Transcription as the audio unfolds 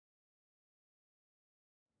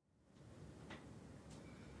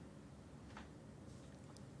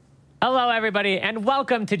Hello, everybody, and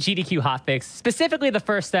welcome to GDQ Hotfix, specifically the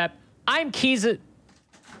first step. I'm Keizaron.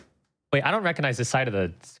 Wait, I don't recognize this side of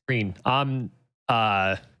the screen. I'm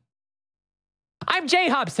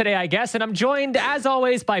JHobz today, I guess, and I'm joined, as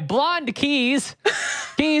always, by Blonde Keys.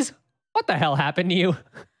 Keys, what the hell happened to you?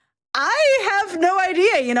 I have no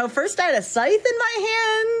idea. You know, first I had a scythe in my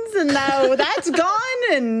hands, and now that's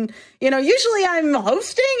gone. And you know, usually I'm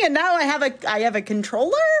hosting, and now I have a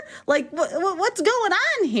controller. Like, what's going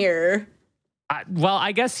on here? Well,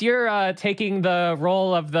 I guess you're taking the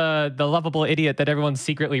role of the lovable idiot that everyone's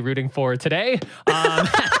secretly rooting for today.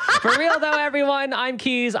 For real, though, everyone, I'm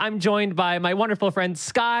Keys. I'm joined by my wonderful friend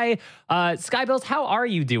Sky. Skybilz, how are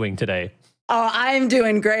you doing today? Oh, I'm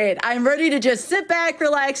doing great. I'm ready to just sit back,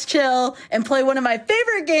 relax, chill, and play one of my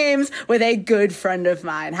favorite games with a good friend of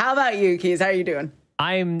mine. How about you, Keys? How are you doing?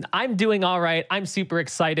 I'm doing all right. I'm super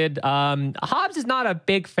excited. Hobbs is not a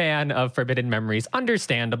big fan of Forbidden Memories.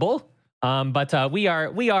 Understandable. But we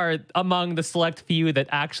are among the select few that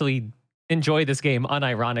actually enjoy this game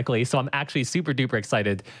unironically. So I'm actually super duper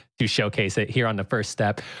excited to showcase it here on the first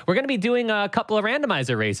step. We're going to be doing a couple of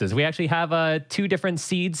randomizer races. We actually have 2 different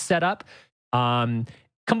seeds set up.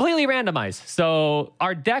 Completely randomized. So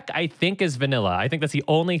our deck, I think, is vanilla. I think that's the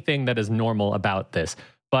only thing that is normal about this.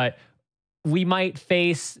 But we might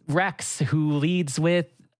face Rex, who leads with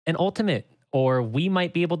an ultimate, or we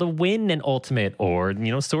might be able to win an ultimate, or,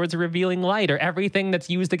 you know, Swords of Revealing Light, or everything that's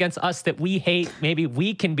used against us that we hate. Maybe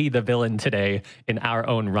we can be the villain today in our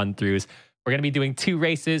own run-throughs. We're going to be doing 2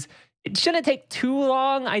 races. It shouldn't take too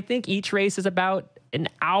long. I think each race is about an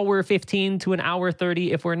hour 15 to an hour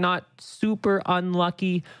 30 if we're not super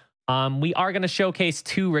unlucky. We are going to showcase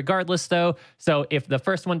 2 regardless, though. So if the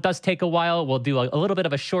first one does take a while, we'll do a little bit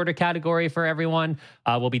of a shorter category for everyone.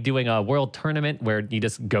 We'll be doing a world tournament where you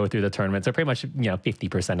just go through the tournament. So pretty much,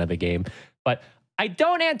 50% of the game. But I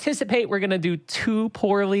don't anticipate we're going to do too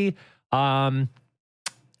poorly. I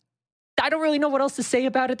don't really know what else to say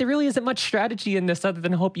about it. There really isn't much strategy in this other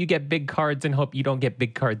than hope you get big cards and hope you don't get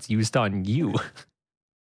big cards used on you.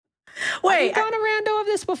 Wait, have you done a rando of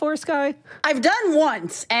this before, Sky? I've done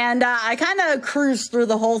once, and I kind of cruised through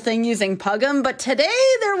the whole thing using Pug'em, but today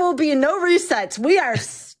there will be no resets. We are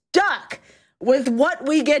stuck with what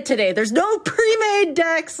we get today. There's no pre-made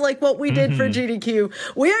decks like what we did for GDQ.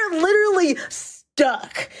 We are literally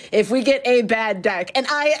stuck if we get a bad deck, and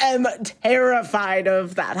I am terrified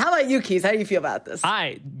of that. How about you, Keys? How do you feel about this?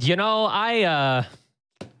 I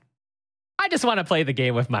just want to play the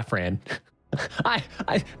game with my friend.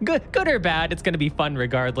 Good or bad, it's going to be fun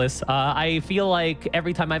regardless. I feel like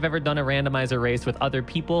every time I've ever done a randomizer race with other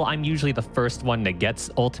people, I'm usually the first one that gets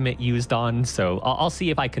ultimate used on. So I'll see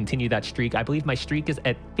if I continue that streak. I believe my streak is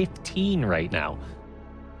at 15 right now.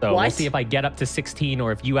 So we'll see if I get up to 16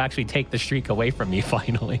 or if you actually take the streak away from me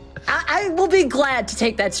finally. I will be glad to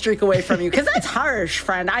take that streak away from you, because that's harsh,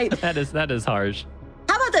 friend. That is harsh.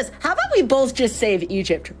 How about this? How about we both just save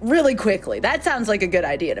Egypt really quickly? That sounds like a good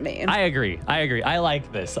idea to me. I agree. I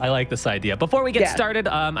like this. I like this idea. Before we get started,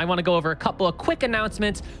 I want to go over a couple of quick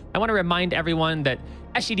announcements. I want to remind everyone that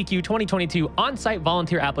SGDQ 2022 on-site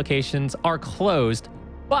volunteer applications are closed.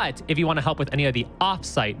 But if you want to help with any of the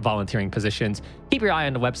off-site volunteering positions, keep your eye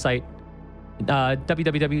on the website,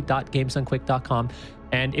 www.gamesdonequick.com.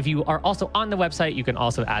 And if you are also on the website, you can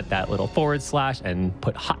also add that little / and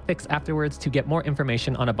put hotfix afterwards to get more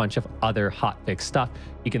information on a bunch of other hotfix stuff.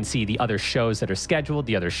 You can see the other shows that are scheduled,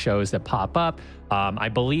 the other shows that pop up. I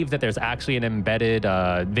believe that there's actually an embedded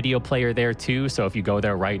video player there too. So if you go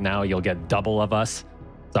there right now, you'll get double of us.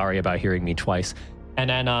 Sorry about hearing me twice. And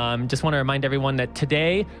then just want to remind everyone that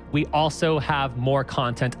today we also have more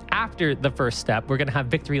content after the first step. We're going to have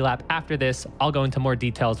Victory Lap after this. I'll go into more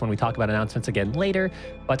details when we talk about announcements again later,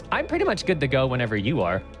 but I'm pretty much good to go whenever you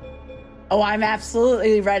are. Oh, I'm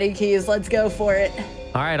absolutely ready, Keys. Let's go for it.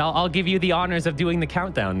 All right, I'll give you the honors of doing the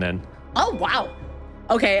countdown then. Oh, wow.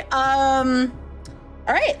 Okay, all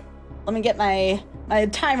right. Let me get my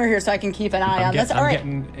timer here so I can keep an eye on this. All right.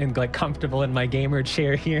 I'm getting comfortable in my gamer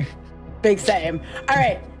chair here. Big same. All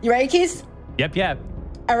right, you ready, Keys? Yep.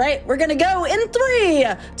 All right, we're gonna go in 3,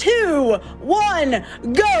 2, 1,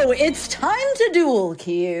 go. It's time to duel,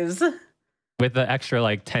 Keys. With the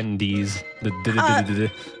extra 10 Ds. You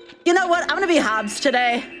know what? I'm gonna be Hobbs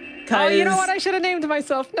today. Oh, you know what? I should have named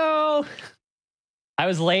myself. No. I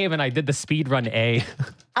was lame and I did the speedrun A.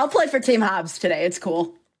 I'll play for Team Hobbs today. It's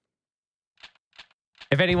cool.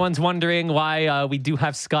 If anyone's wondering why we do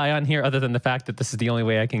have Sky on here, other than the fact that this is the only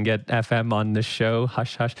way I can get FM on this show,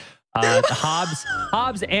 hush, hush.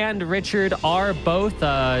 Hobbs and Richard are both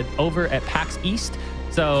over at PAX East.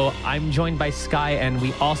 So I'm joined by Sky, and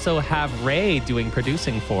we also have Ray doing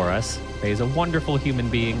producing for us. Ray's a wonderful human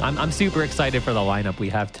being. I'm super excited for the lineup we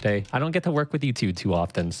have today. I don't get to work with you two too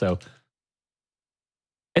often, so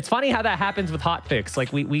it's funny how that happens with Hotfix.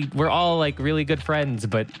 Like we're all like really good friends,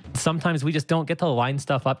 but sometimes we just don't get to line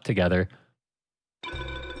stuff up together.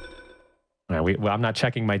 I'm not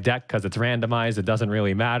checking my deck because it's randomized. It doesn't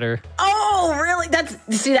really matter. Oh, really? That's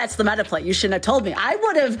the meta play. You shouldn't have told me. I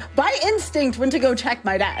would have, by instinct, went to go check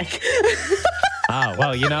my deck. Oh,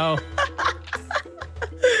 well, you know,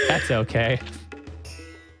 that's okay.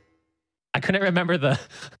 I couldn't remember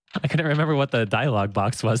what the dialogue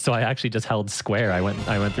box was, so I actually just held square. I went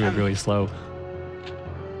through it really slow.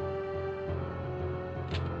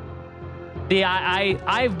 Yeah,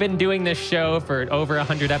 I've been doing this show for over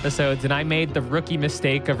 100 episodes, and I made the rookie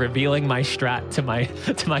mistake of revealing my strat to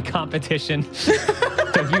my competition. So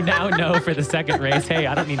you now know for the second race, hey,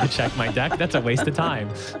 I don't need to check my deck. That's a waste of time.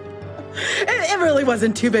 It really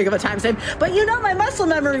wasn't too big of a time save, but you know, my muscle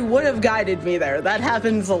memory would have guided me there. That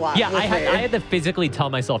happens a lot. Yeah, I had to physically tell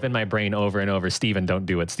myself in my brain over and over, Steven, don't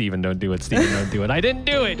do it. Steven, don't do it. Steven, don't do it. I didn't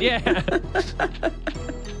do it. Yeah.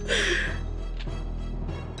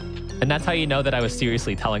 And that's how you know that I was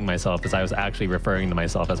seriously telling myself, because I was actually referring to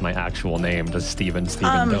myself as my actual name, to Steven,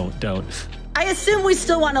 don't. I assume we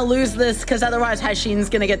still want to lose this, because otherwise Hashin's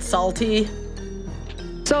going to get salty.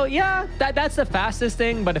 So yeah, that's the fastest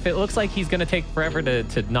thing, but if it looks like he's going to take forever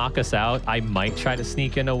to knock us out, I might try to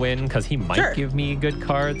sneak in a win, because he might give me good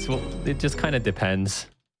cards. Well, it just kind of depends.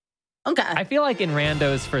 Okay. I feel like in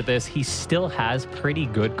randos for this, he still has pretty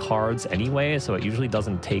good cards anyway, so it usually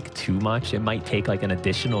doesn't take too much. It might take like an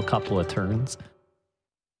additional couple of turns.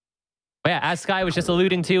 But yeah, as Sky was just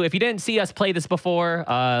alluding to, if you didn't see us play this before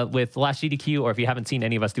with last GDQ, or if you haven't seen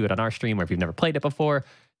any of us do it on our stream, or if you've never played it before,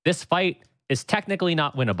 this fight is technically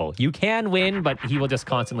not winnable. You can win, but he will just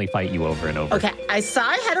constantly fight you over and over. Okay, I saw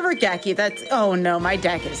I had a Regeki. That's, oh no, my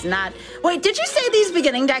deck is not. Wait, did you say these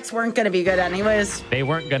beginning decks weren't going to be good anyways? They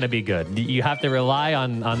weren't going to be good. You have to rely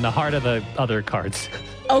on the heart of the other cards.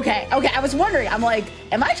 Okay, I was wondering. I'm like,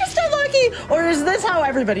 am I just unlucky, or is this how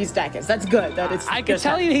everybody's deck is? That's good. That it's. I can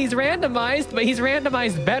tell you he's randomized, but he's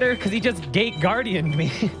randomized better because he just Gate Guardianed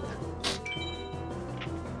me.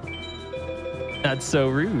 That's so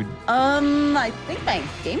rude. I think my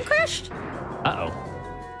game crashed. Uh-oh.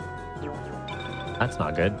 That's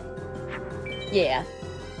not good. Yeah.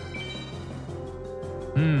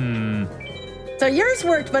 Hmm. So yours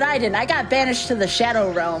worked, but I didn't. I got banished to the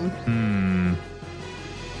Shadow Realm. Hmm.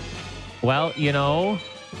 Well, you know,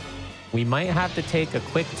 we might have to take a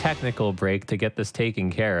quick technical break to get this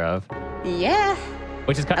taken care of. Yeah.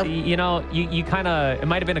 Which is kind of, you know, you kind of, it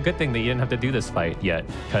might have been a good thing that you didn't have to do this fight yet.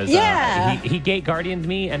 Because he Gate Guardianed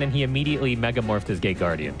me, and then he immediately Megamorphed his Gate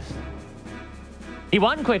Guardian. He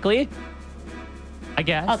won quickly, I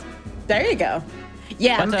guess. Oh, there you go.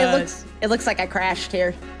 Yeah, but, it looks like I crashed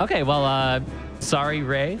here. Okay, well, sorry,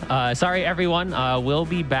 Ray. Sorry, everyone. We'll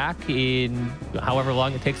be back in however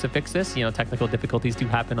long it takes to fix this. You know, technical difficulties do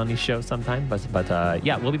happen on these shows sometimes. But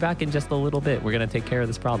yeah, we'll be back in just a little bit. We're going to take care of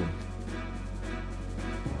this problem.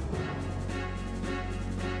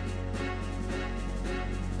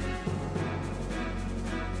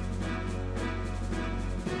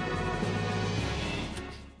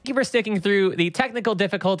 Thank you for sticking through the technical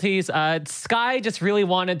difficulties. Sky just really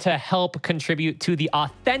wanted to help contribute to the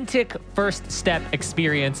authentic first step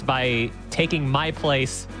experience by taking my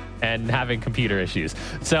place and having computer issues.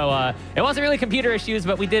 So it wasn't really computer issues,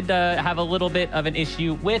 but we did have a little bit of an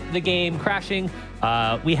issue with the game crashing.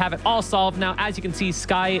 We have it all solved now. As you can see,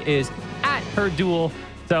 Sky is at her duel.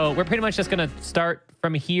 So we're pretty much just going to start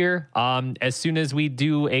from here. As soon as we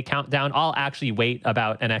do a countdown, I'll actually wait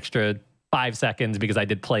about an extra 5 seconds because I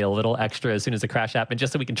did play a little extra as soon as the crash happened,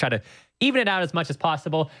 just so we can try to even it out as much as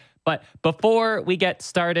possible. But before we get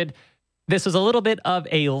started, this was a little bit of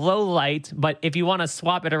a low light, but if you want to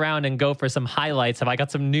swap it around and go for some highlights, I got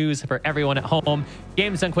some news for everyone at home.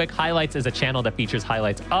 Games Done Quick Highlights is a channel that features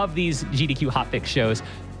highlights of these GDQ Hotfix shows.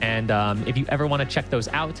 And if you ever want to check those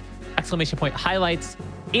out, !highlights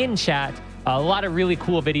in chat. A lot of really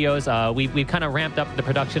cool videos. We've kind of ramped up the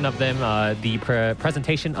production of them, the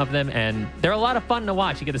presentation of them, and they're a lot of fun to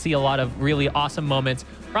watch. You get to see a lot of really awesome moments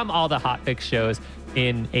from all the Hotfix shows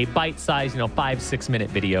in a bite-sized, 5-6 minute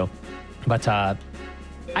video. But I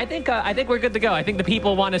think we're good to go. I think the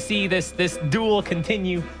people want to see this duel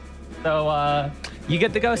continue. So you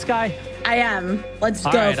good to go, Sky? I am. Let's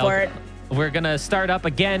go for it. We're gonna start up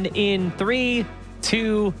again in 3,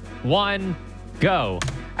 2, 1, go.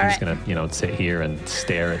 All I'm just gonna, you know, sit here and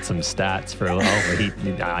stare at some stats for a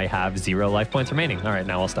little. I have 0 life points remaining. All right,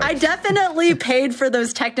 now I'll start. I definitely paid for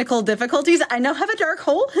those technical difficulties. I now have a dark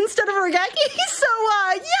hole instead of a Regaki. So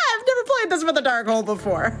yeah, I've never played this with a dark hole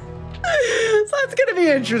before. So it's gonna be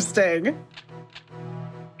interesting.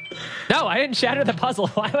 No, I didn't shatter the puzzle.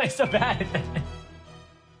 Why am I so bad?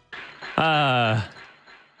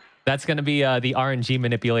 That's gonna be the RNG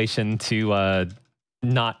manipulation to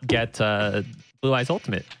not get Blue Eyes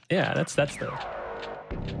Ultimate. Yeah, that's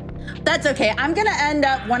okay. I'm gonna end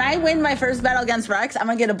up, when I win my first battle against Rex, I'm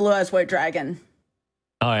gonna get a Blue Eyes White Dragon.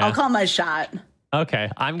 Oh yeah. I'll call my shot. Okay,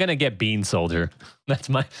 I'm gonna get Bean Soldier. That's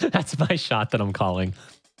my shot that I'm calling.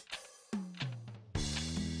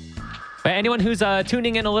 But anyone who's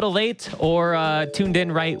tuning in a little late or tuned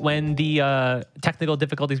in right when the technical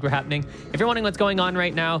difficulties were happening, if you're wondering what's going on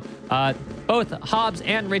right now, both JHobz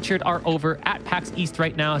and Richard are over at PAX East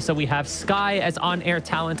right now. So we have Sky as on-air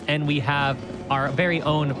talent, and we have our very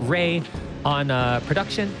own Ray on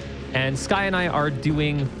production. And Sky and I are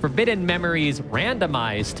doing Forbidden Memories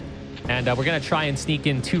randomized. And we're going to try and sneak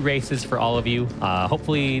in 2 races for all of you.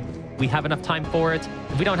 Hopefully we have enough time for it.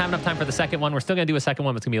 If we don't have enough time for the second one, we're still going to do a second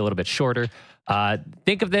one, but it's going to be a little bit shorter.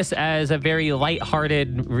 Think of this as a very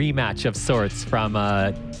lighthearted rematch of sorts from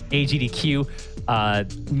GDQ.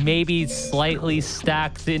 Maybe slightly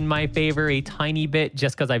stacked in my favor a tiny bit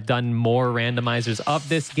just because I've done more randomizers of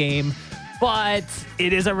this game. But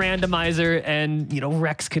it is a randomizer, and, you know,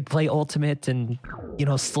 Rex could play Ultimate and, you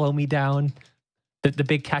know, slow me down. The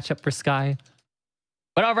big catch up for Sky.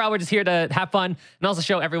 But overall, we're just here to have fun and also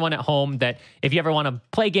show everyone at home that if you ever want to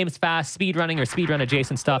play games fast, speedrunning or speedrun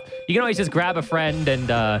adjacent stuff, you can always just grab a friend and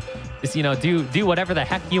just, you know, do whatever the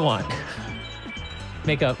heck you want.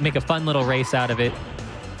 Make a fun little race out of it.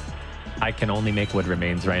 I can only make what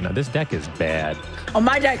remains right now. This deck is bad. Oh,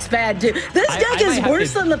 my deck's bad too. This deck is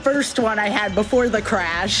worse than the first one I had before the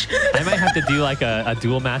crash. I might have to do like a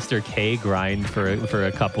Duel Master K grind for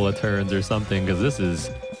a couple of turns or something, because this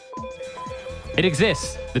is... It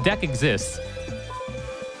exists. The deck exists.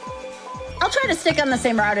 I'll try to stick on the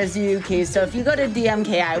same route as you, Key. So if you go to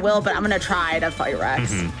DMK, I will, but I'm going to try to fight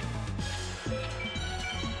Rex.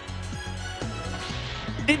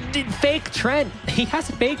 Fake Trent. He has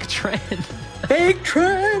fake Trent. Fake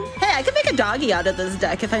Trent. Hey, I can make a doggy out of this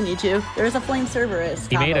deck if I need to. There's a Flame Cerberus.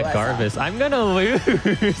 He made a Garvis. I'm going to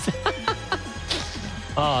lose.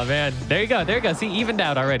 Oh, man. There you go. There you go. See, evened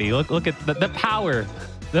out already. Look at the power.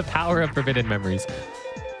 The power of Forbidden Memories.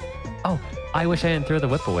 Oh, I wish I didn't throw the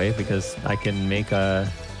whip away because I can make a...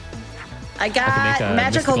 I got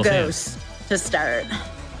Magical Ghost to start.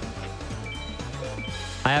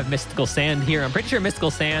 I have Mystical Sand here. I'm pretty sure Mystical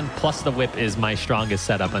Sand plus the whip is my strongest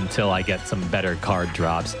setup until I get some better card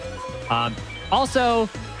drops. Also,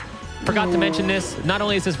 forgot to mention this. Not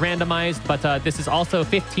only is this randomized, but this is also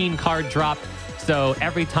 15 card drop. So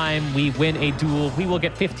every time we win a duel, we will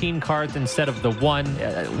get 15 cards instead of the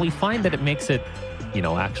 1. We find that it makes it, you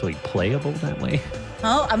know, actually playable that way.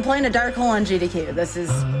 Oh, I'm playing a Dark Hole on GDQ. This is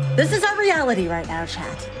our reality right now,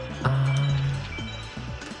 chat.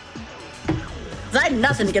 I had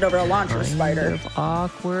nothing to get over a launcher spider.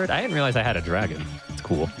 Awkward. I didn't realize I had a dragon. It's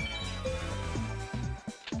cool.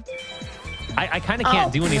 I kind of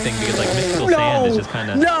can't do anything because like Mystical Sand is just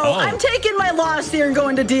kind of... No, I'm taking my loss here and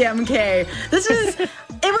going to DMK. This is...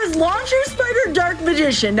 It was Launcher Spider Dark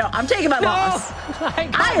Magician. No, I'm taking my loss.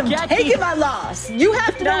 I am taking my loss. You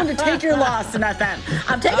have to know when to take your loss in FM.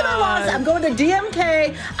 I'm taking my loss. I'm going to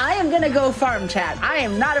DMK. I am going to go farm, chat. I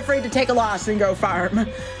am not afraid to take a loss and go farm.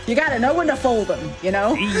 You got to know when to fold them, you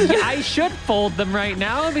know? Yeah, I should fold them right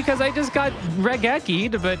now because I just got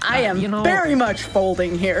Regeki'd, but I am, you know, very much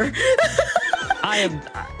folding here. I am...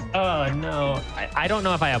 Oh, no. I don't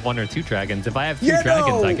know if I have 1 or 2 dragons. If I have 2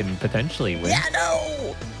 dragons, I can potentially win. Yeah,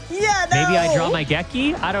 no. Yeah, no. Maybe I draw my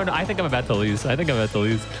Geki? I don't know. I think I'm about to lose.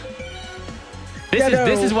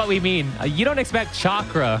 This is what we mean. You don't expect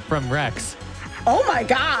Chakra from Rex. Oh, my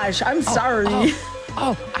gosh. I'm sorry.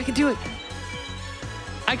 Oh, I can do it.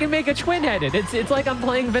 I can make a twin-headed. It's like I'm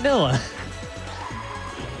playing vanilla.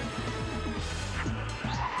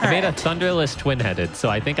 I made a Thunderless twin-headed, so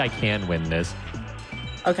I think I can win this.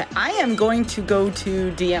 Okay, I am going to go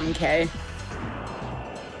to DMK.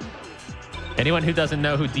 Anyone who doesn't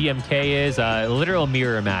know who DMK is, literal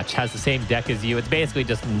mirror match, has the same deck as you. It's basically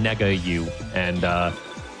just nega you. And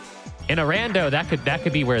in a rando, that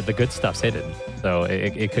could be where the good stuff's hidden. So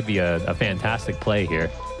it could be a fantastic play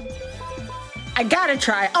here. I gotta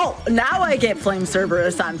try. Oh, now I get Flame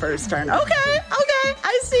Cerberus on first turn. Okay.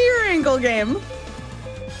 I see your angle game.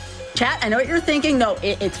 Chat, I know what you're thinking. No,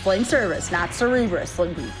 it's Flame Cerberus, not Cerebrus.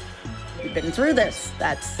 We've been through this.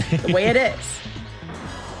 That's the way it is.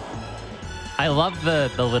 I love the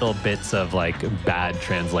little bits of like bad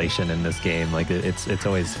translation in this game. Like it's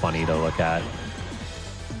always funny to look at.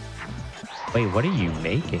 Wait, what are you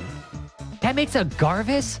making? That makes a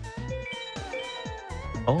Garvis?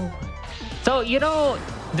 Oh. So, you know,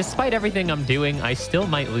 despite everything I'm doing, I still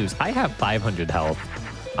might lose. I have 500 health.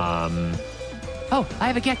 Oh, I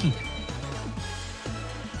have a Geki.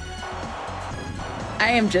 I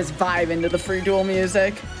am just vibing to the free duel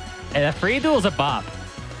music. And the free duel's a bop.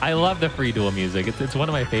 I love the free duel music. It's one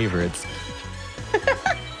of my favorites.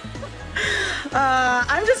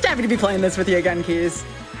 I'm just happy to be playing this with you again, Keys.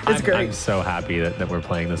 It's great. I'm so happy that we're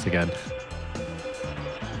playing this again.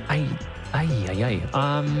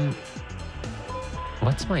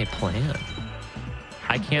 What's my plan?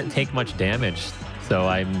 I can't take much damage, so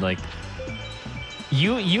I'm like...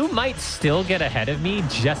 You might still get ahead of me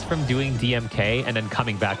just from doing DMK and then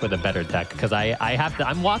coming back with a better tech, because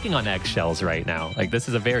I'm walking on eggshells right now. Like, this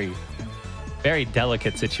is a very, very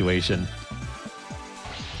delicate situation.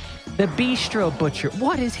 The Bistro Butcher,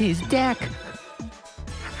 what is his deck?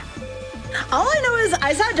 All I know is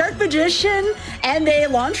I saw Dark Magician and a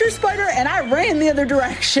Launcher Spider, and I ran the other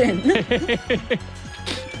direction.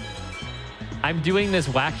 I'm doing this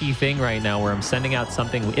wacky thing right now where I'm sending out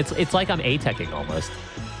something. It's like I'm A-teching almost.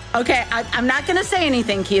 Okay, I'm not going to say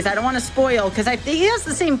anything, Keys. I don't want to spoil, because I think he has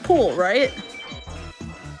the same pool, right?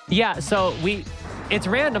 Yeah, so it's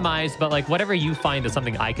randomized, but like whatever you find is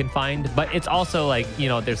something I can find. But it's also like, you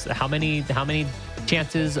know, there's how many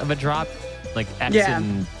chances of a drop? Like X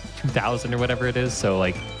in 2000 or whatever it is. So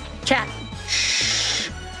like... Chat.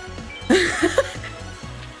 Shh.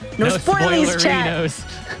 No spoilies, chat.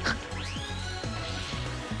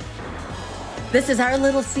 This is our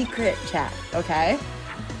little secret, chat, okay?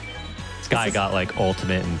 This guy got like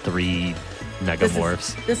ultimate and 3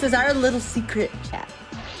 megamorphs. This is our little secret, chat.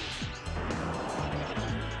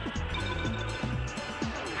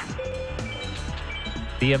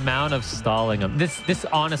 The amount of stalling of this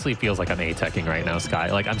honestly feels like I'm A-teching right now, Sky.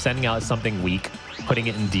 Like I'm sending out something weak, putting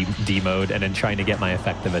it in D mode, and then trying to get my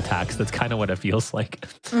effective attacks. That's kind of what it feels like.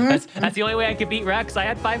 Mm-hmm. That's the only way I could beat Rex. I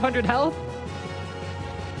had 500 health.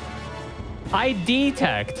 I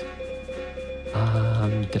detect.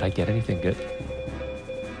 Did I get anything good?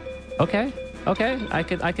 Okay. I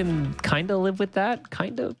can kind of live with that.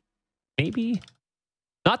 Kind of. Maybe.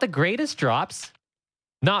 Not the greatest drops.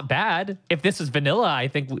 Not bad. If this was vanilla, I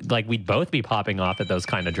think like we'd both be popping off at those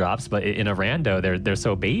kind of drops. But in a rando, they're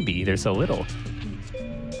so baby. They're so little.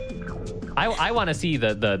 I want to see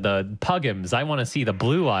the Puggums. I want to see the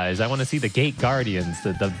Blue Eyes. I want to see the Gate Guardians,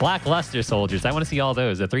 the Black Luster Soldiers. I want to see all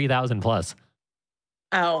those, the 3,000 plus.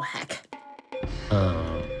 Oh, heck.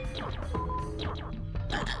 I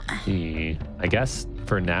guess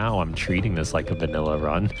for now, I'm treating this like a vanilla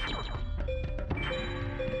run.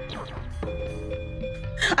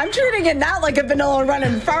 I'm treating it not like a vanilla run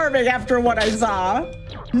in farming after what I saw.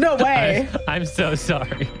 No way. I'm so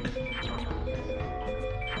sorry.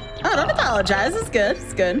 Oh, don't apologize. It's good.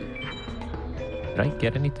 It's good. Did I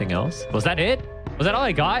get anything else? Was that it? Was that all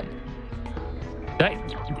I got?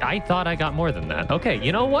 I thought I got more than that. Okay,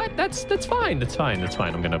 you know what? That's fine. That's fine. That's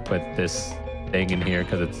fine. I'm gonna put this thing in here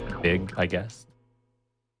because it's big, I guess.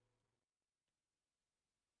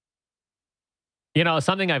 You know,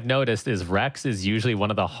 something I've noticed is Rex is usually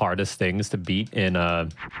one of the hardest things to beat in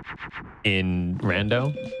rando.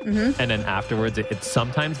 Mm-hmm. And then afterwards, it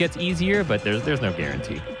sometimes gets easier, but there's no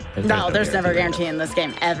guarantee. There's never a guarantee in this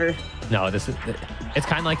game, ever. No, it's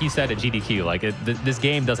kind of like you said at GDQ. Like, this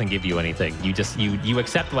game doesn't give you anything. You just, you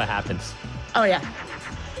accept what happens. Oh, yeah.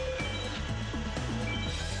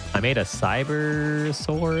 I made a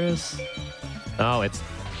Cybersaurus. Oh, it's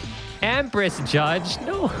Empress Judge.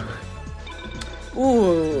 No.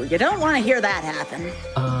 Ooh, you don't want to hear that happen.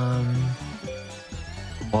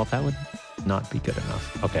 Well, that would not be good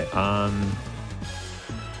enough. Okay,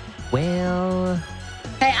 well...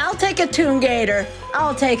 Hey, I'll take a Toon Gator.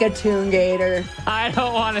 I'll take a Toon Gator. I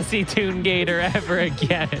don't want to see Toon Gator ever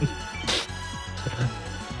again.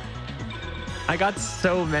 I got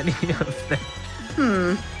so many of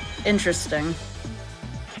them. Interesting.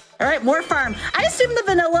 All right, more farm. I assume the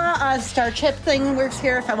vanilla star chip thing works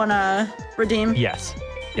here if I want to redeem. Yes.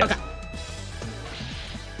 Okay.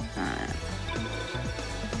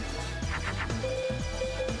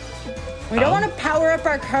 We don't want to power up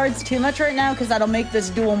our cards too much right now because that'll make this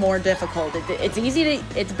duel more difficult.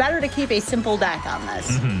 It's better to keep a simple deck on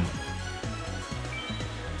this. Mm-hmm.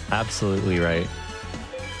 Absolutely right.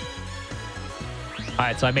 All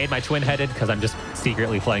right, so I made my twin-headed because I'm just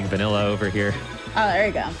secretly playing vanilla over here. Oh, there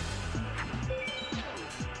you go.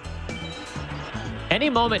 Any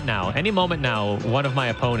moment now, one of my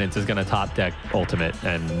opponents is gonna top deck ultimate,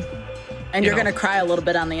 and you're gonna cry a little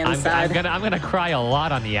bit on the inside. I'm gonna cry a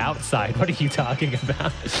lot on the outside. What are you talking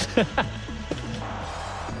about?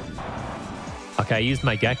 Okay, I used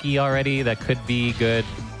my Geki already. That could be good,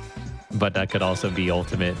 but that could also be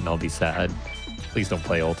ultimate, and I'll be sad. Please don't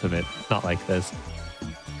play ultimate. Not like this.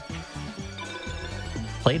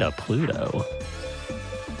 Played a Pluto.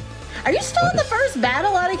 Are you still in the first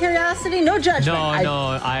battle, out of curiosity? No judgment.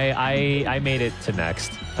 No, I made it to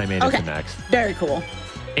next. I made it to next. Very cool.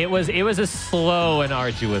 It was a slow and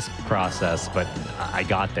arduous process, but I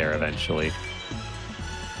got there eventually.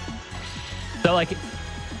 So like,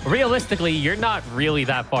 realistically, you're not really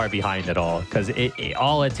that far behind at all, because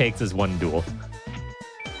all it takes is one duel.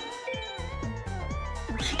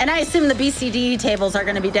 And I assume the BCD tables are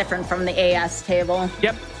going to be different from the AS table.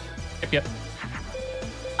 Yep.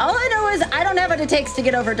 All I know is I don't have what it takes to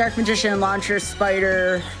get over Dark Magician, Launcher,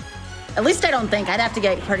 Spider. At least I don't think. I'd have to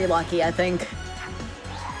get pretty lucky, I think.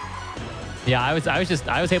 Yeah, I was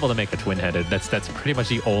able to make a twin-headed. That's pretty much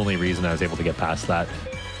the only reason I was able to get past that.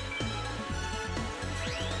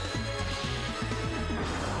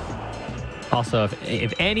 Also,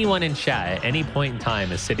 if anyone in chat at any point in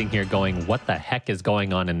time is sitting here going, what the heck is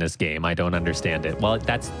going on in this game? I don't understand it. Well,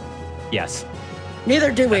 yes.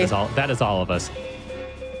 Neither do we. That is all of us.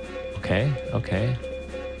 Okay.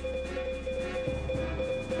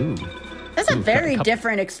 Ooh. That's a very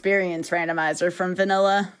different experience, randomizer, from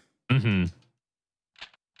vanilla. Mm-hmm.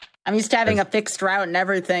 I'm used to having a fixed route and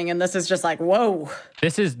everything, and this is just like, whoa.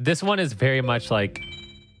 This one is very much like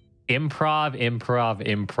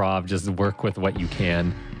improv. Just work with what you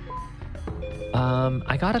can.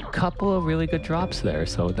 I got a couple of really good drops there,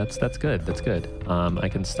 so that's good. I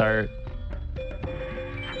can start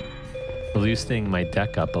loosening my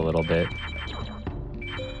deck up a little bit.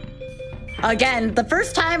 Again, the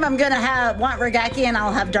first time I'm gonna want Regaki and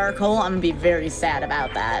I'll have Dark Hole, I'm gonna be very sad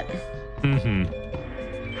about that. Mm-hmm.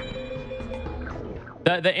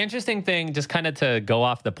 The interesting thing, just kind of to go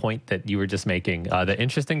off the point that you were just making, the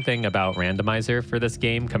interesting thing about randomizer for this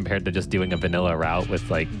game compared to just doing a vanilla route with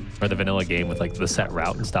or the vanilla game with the set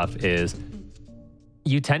route and stuff, is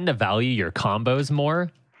you tend to value your combos more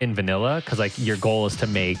in vanilla because your goal is to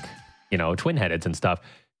make, twin-headeds and stuff.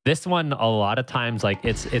 This one, a lot of times,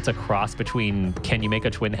 it's a cross between can you make a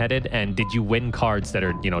twin-headed and did you win cards that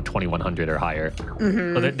are, 2100 or higher.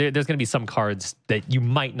 Mm-hmm. So there's going to be some cards that you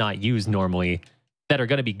might not use normally that are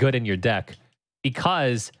going to be good in your deck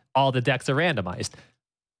because all the decks are randomized.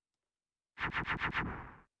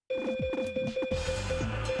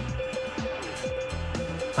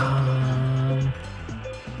 I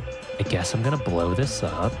guess I'm going to blow this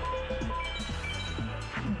up.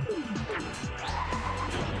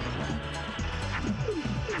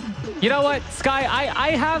 You know what, Sky?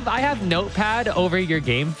 I have Notepad over your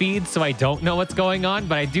game feed, so I don't know what's going on,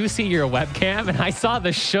 but I do see your webcam, and I saw the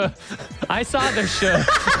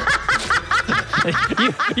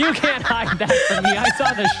you can't hide that from me. I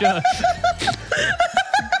saw the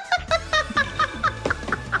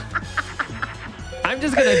I'm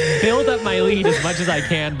just gonna build up my lead as much as I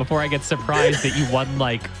can before I get surprised that you won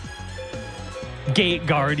Gate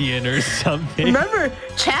Guardian or something. Remember,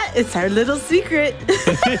 chat, it's our little secret.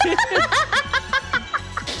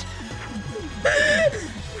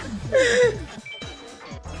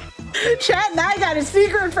 Chat and I got a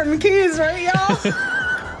secret from Keys, right, y'all?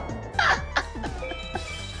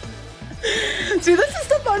 See, this is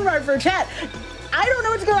the fun part for chat. I don't know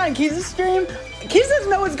what's going on in Keys' stream. Keys doesn't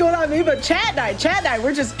know what's going on with me, but chat and I,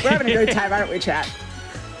 we're having a great time, aren't we, chat?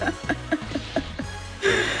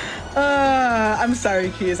 I'm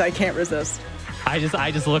sorry, Keys. I can't resist. I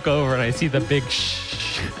just look over and I see the big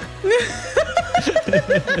shh.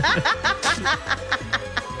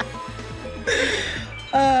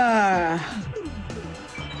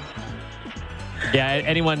 Yeah,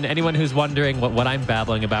 anyone who's wondering what I'm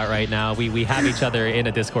babbling about right now, we have each other in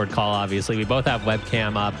a Discord call, obviously. We both have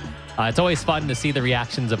webcam up. It's always fun to see the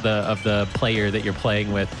reactions of the player that you're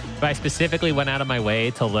playing with. But I specifically went out of my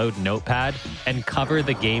way to load Notepad and cover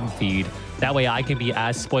the game feed. That way I can be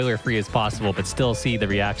as spoiler-free as possible, but still see the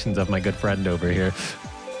reactions of my good friend over here.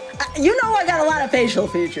 I got a lot of facial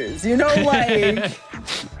features. If I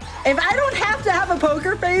don't have to have a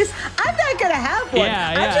poker face, I'm not going to have one.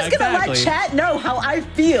 I'm just going to let chat know how I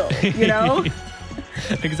feel,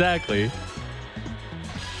 Exactly.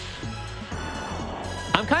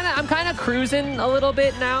 I'm kind of cruising a little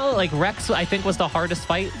bit now. Rex, I think, was the hardest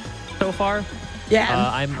fight so far.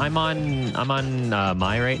 Yeah. I'm on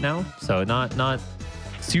Mai right now, so not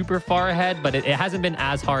super far ahead, but it hasn't been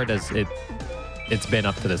as hard as it's been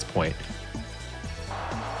up to this point.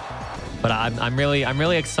 But I'm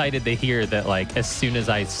really excited to hear that, like, as soon as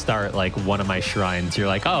I start like one of my shrines, you're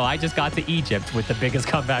like, oh, I just got to Egypt with the biggest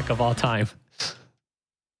comeback of all time.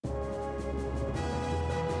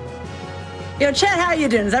 Yo, chat, how you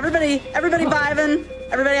doing? Is everybody vibing?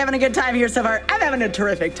 Everybody having a good time here so far? I'm having a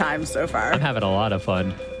terrific time so far. I'm having a lot of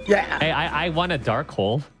fun. Yeah. Hey, I won a dark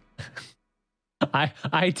hole.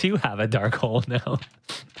 I too have a dark hole now.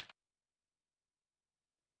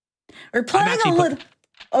 We're playing a little.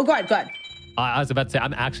 Oh, go ahead. I was about to say,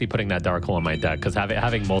 I'm actually putting that dark hole in my deck because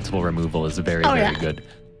having multiple removal is very good.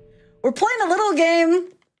 We're playing a little game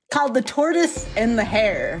called the Tortoise and the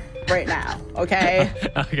Hare right now, okay?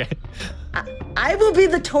 Okay. I will be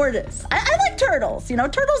the tortoise. I like turtles. You know,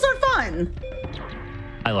 turtles are fun.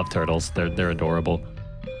 I love turtles. They're adorable.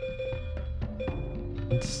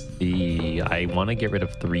 Let's see. I want to get rid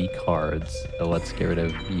of 3 cards. So let's get rid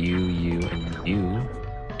of you, and you.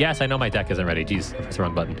 Yes, I know my deck isn't ready. Jeez, that's the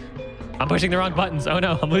wrong button. I'm pushing the wrong buttons. Oh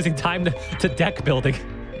no, I'm losing time to deck building.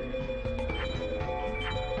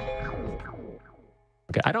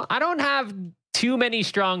 Okay, I don't have too many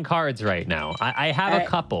strong cards right now. I have a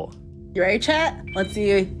couple. You ready, chat? Let's see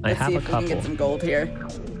if we can get some gold here.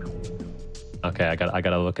 Okay, I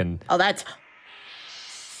gotta look and. Oh, that's.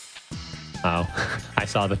 Oh, I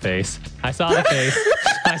saw the face. I saw the face.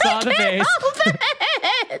 I saw the face.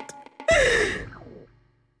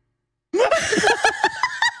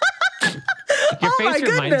 Your face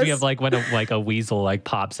reminds me of like when a weasel like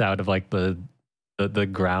pops out of like the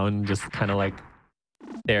ground, just kind of like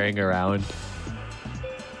staring around.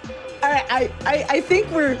 All right, I think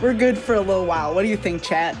we're good for a little while. What do you think,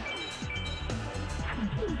 chat?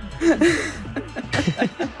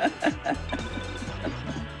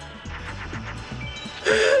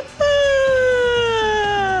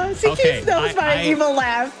 See, Keith knows my evil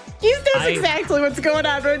laugh. Keith knows exactly what's going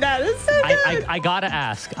on right now. It's so good. I gotta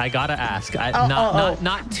ask.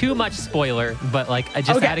 Not too much spoiler, but like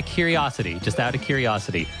just out of curiosity.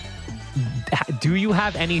 Do you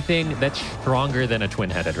have anything that's stronger than a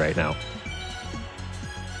twin-headed right now?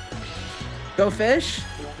 Go fish.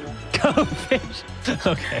 Go fish.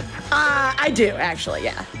 Okay. I do actually.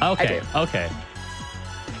 Yeah. Okay. Okay.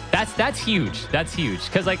 That's huge. That's huge.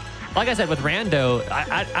 Because like I said with Rando,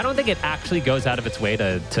 I don't think it actually goes out of its way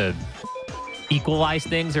to equalize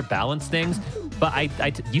things or balance things. But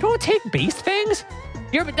you don't take base things?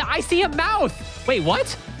 I see a mouth. Wait,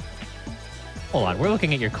 what? Hold on, we're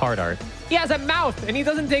looking at your card art. He has a mouth, and he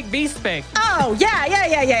doesn't take Beast Fang. Oh, yeah.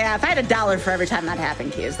 If I had $1 for every time that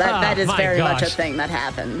happened, Keys, that is very much a thing that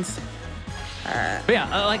happens. But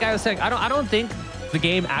yeah, like I was saying, I don't think the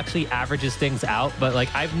game actually averages things out, but like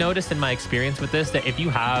I've noticed in my experience with this that if you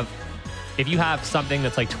have something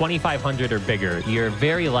that's like 2,500 or bigger, you're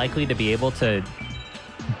very likely to be able to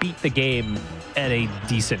beat the game at a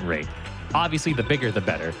decent rate. Obviously, the bigger, the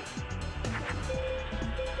better.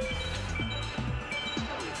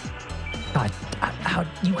 God, how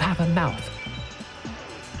you have a mouth?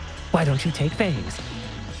 Why don't you take fangs?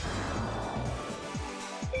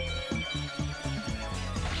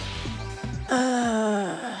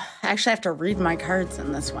 I actually have to read my cards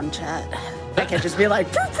in this one, chat. I can't just be like,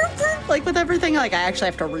 like with everything. Like I actually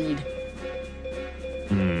have to read.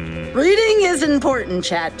 Reading is important,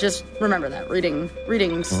 chat. Just remember that. Reading's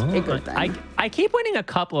a good thing. I keep winning a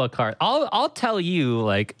couple of cards. I'll tell you,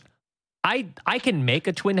 like, I can make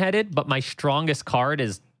a twin-headed, but my strongest card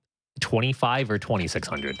is 25 or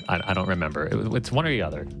 2,600. I don't remember. It's one or the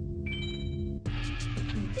other.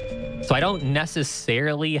 So I don't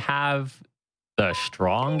necessarily have the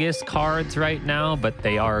strongest cards right now, but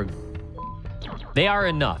they are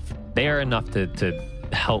enough. They are enough to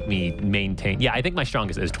help me maintain. Yeah, I think my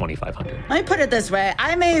strongest is 2,500. Let me put it this way.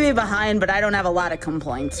 I may be behind, but I don't have a lot of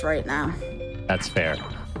complaints right now. That's fair.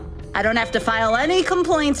 I don't have to file any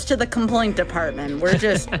complaints to the complaint department. We're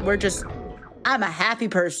just, I'm a happy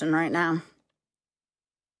person right now.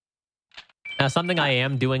 Now, something I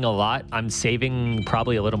am doing a lot, I'm saving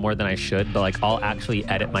probably a little more than I should, but like I'll actually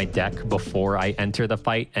edit my deck before I enter the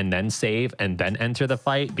fight and then save and then enter the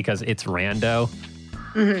fight because it's rando.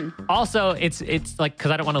 Also, it's like,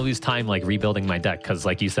 because I don't want to lose time like rebuilding my deck because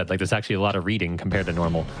like you said, like there's actually a lot of reading compared to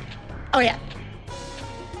normal. Oh, yeah.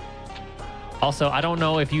 Also, I don't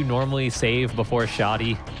know if you normally save before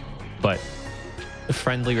Shoddy, but a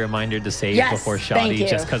friendly reminder to save before Shoddy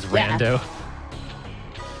just because rando.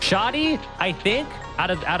 Shoddy, I think,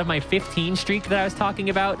 out of my 15 streak that I was talking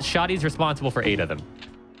about, Shoddy's responsible for 8 of them.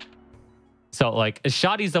 So, like,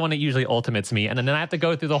 Shoddy's the one that usually ultimates me, and then I have to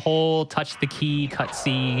go through the whole touch the key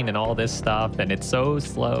cutscene and all this stuff, and it's so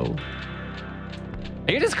slow.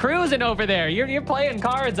 You're just cruising over there. You're playing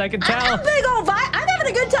cards, I can tell. I'm big old I'm having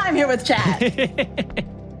a good time here with chat.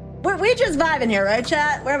 we just vibing here, right,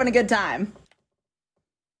 chat? We're having a good time.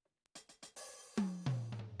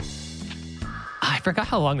 I forgot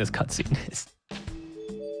how long this cutscene is.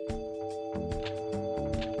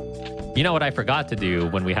 You know what I forgot to do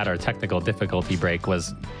when we had our technical difficulty break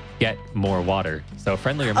was get more water. So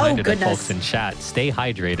friendly reminder to folks in chat, stay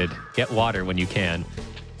hydrated. Get water when you can.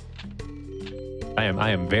 I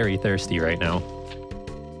am very thirsty right now.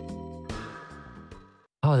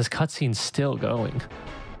 Oh, this cutscene's still going.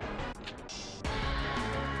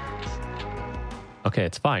 Okay,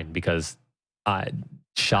 it's fine because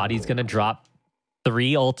Shoddy's gonna drop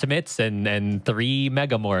 3 ultimates and 3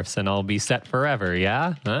 megamorphs, and I'll be set forever.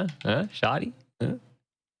 Yeah? Huh? Shoddy?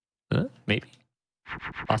 Maybe.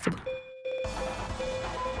 Possibly.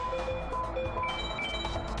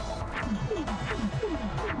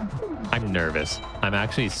 I'm nervous. I'm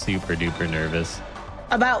actually super duper nervous.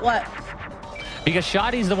 About what? Because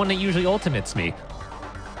Shoddy's the one that usually ultimates me.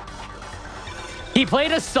 He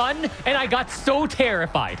played a sun, and I got so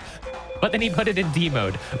terrified. But then he put it in D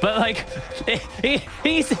mode. But like,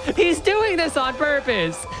 he's doing this on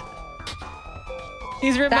purpose.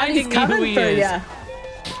 He's reminding me who he is.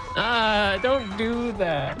 Don't do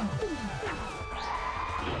that.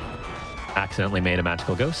 Accidentally made a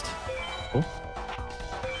magical ghost. Cool.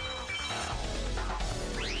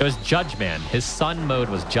 It was Judge Man. His sun mode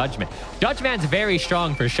was Judge Man. Judge Man's very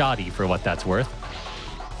strong for Shoddy, for what that's worth.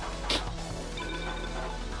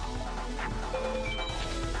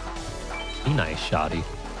 Be nice, Shoddy.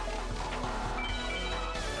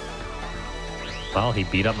 Well, he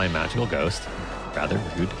beat up my magical ghost. Rather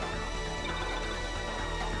rude.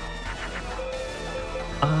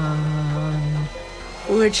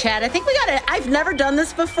 Ooh, chat, I think we got it. I've never done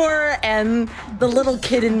this before, and the little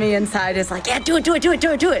kid in me inside is like, yeah, do it. So we're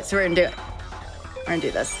gonna do it. We're gonna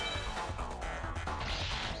do this.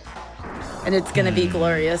 And it's gonna be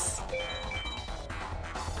glorious.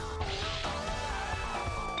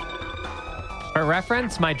 For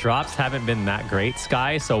reference, my drops haven't been that great,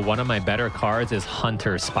 Sky, so one of my better cards is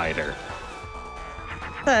Hunter Spider.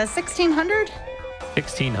 1600?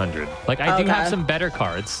 1600. Like, I do have some better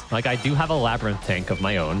cards. Like, I do have a Labyrinth tank of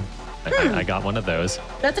my own. I got one of those.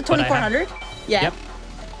 That's a 2400? Yeah. Yep.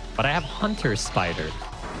 But I have Hunter Spider.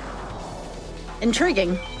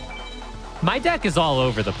 Intriguing. My deck is all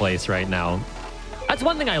over the place right now. That's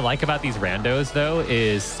one thing I like about these randos, though,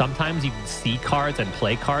 is sometimes you see cards and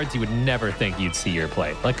play cards you would never think you'd see or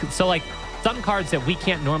play. Like, some cards that we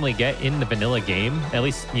can't normally get in the vanilla game, at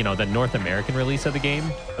least, you know, the North American release of the game,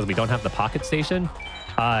 because we don't have the Pocket Station,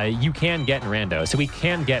 you can get in rando. So we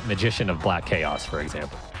can get Magician of Black Chaos, for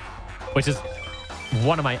example, which is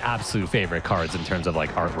one of my absolute favorite cards in terms of,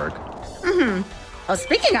 like, artwork. Mm-hmm. Oh,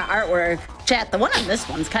 speaking of artwork, chat, the one on this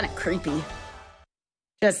one's kind of creepy.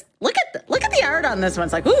 Just look at the art on this one.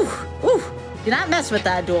 It's like, ooh, do not mess with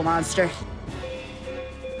that dual monster.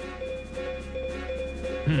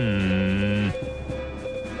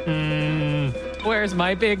 Where's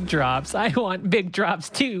my big drops? I want big drops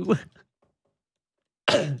too.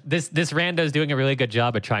 This rando's doing a really good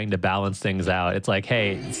job of trying to balance things out. It's like,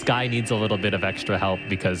 hey, Sky needs a little bit of extra help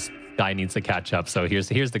because Sky needs to catch up. So here's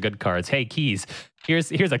the good cards. Hey, Keys,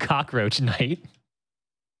 here's a Cockroach Knight.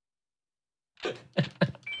 I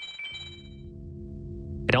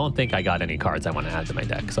don't think I got any cards I want to add to my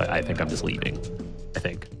deck, so I think I'm just leaving. I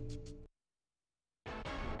think.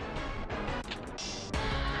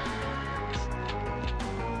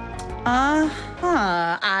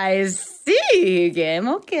 I see, game.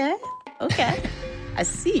 Okay. I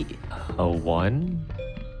see. A 1,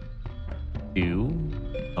 2.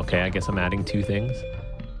 Okay, I guess I'm adding 2 things.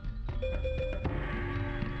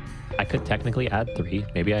 I could technically add 3.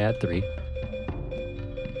 Maybe I add 3.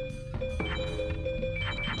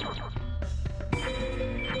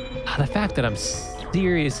 The fact that I'm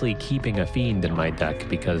seriously keeping a Fiend in my deck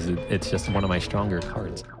because it's just one of my stronger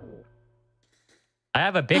cards. I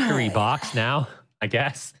have a Bickery box now, I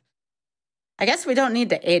guess. I guess we don't need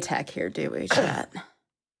to A-tech here, do we, chat?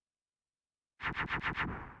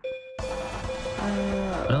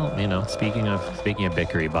 Well, you know, speaking of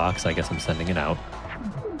Bickery box, I guess I'm sending it out.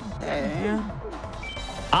 Okay.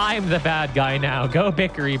 I'm the bad guy now. Go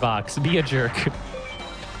Bickery box. Be a jerk.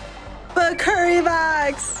 Bickery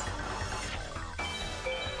box.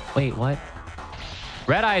 Wait, what?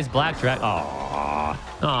 Red Eyes Black Dragon. Aww.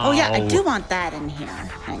 Oh, yeah, I do want that in here.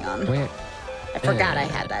 Hang on. Where? I forgot I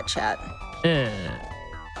had that, chat.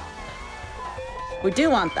 We do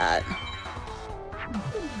want that.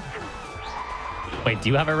 Wait, do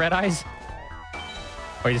you have a Red Eyes?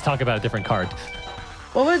 Or are you just talking about a different card?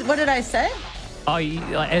 What did I say? Oh,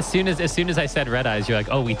 as soon as I said red eyes, you're like,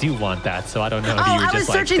 oh, we do want that. So I don't know if you were just I was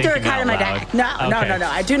searching through a card in my deck. No.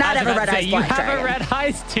 I do not have a red eyes. You have a red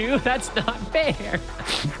eyes too? That's not fair.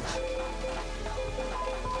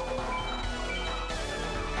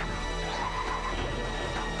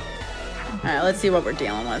 All right, let's see what we're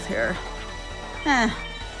dealing with here.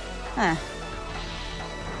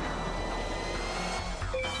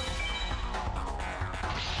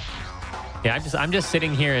 Yeah, I'm just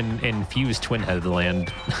sitting here in fused twin-headed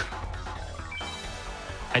land.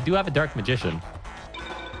 I do have a Dark Magician.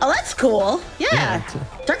 Oh, that's cool. Yeah.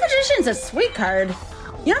 Dark Magician's a sweet card.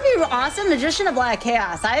 You know what'd be awesome? Magician of Black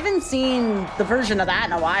Chaos. I haven't seen the version of that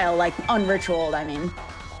in a while, like unritualed, I mean.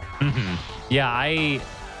 Yeah,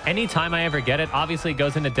 anytime I ever get it, obviously it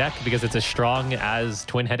goes in the deck because it's as strong as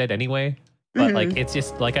twin-headed anyway. But like, it's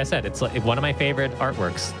just, like I said, it's like one of my favorite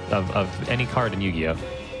artworks of any card in Yu-Gi-Oh!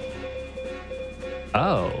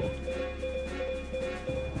 Oh.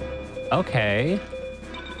 Okay.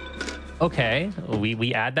 Okay.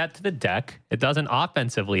 We add that to the deck. It doesn't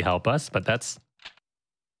offensively help us, but that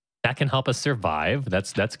can help us survive.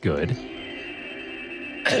 That's good.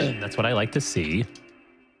 That's what I like to see.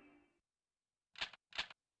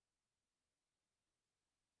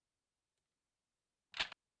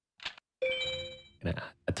 Gonna add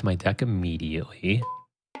that to my deck immediately.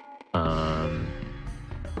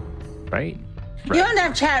 Right? You don't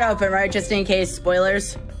have chat open, right? Just in case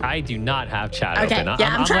spoilers. I do not have chat open.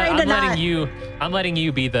 Yeah, I'm letting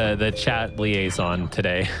you be the chat liaison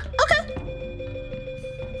today. Okay.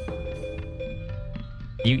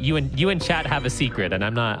 You and chat have a secret, and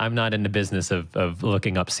I'm not in the business of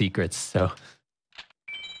looking up secrets. So.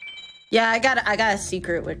 Yeah, I got a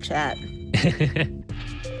secret with chat. Okay.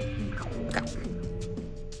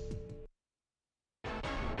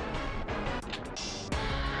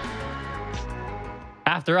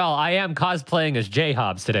 After all, I am cosplaying as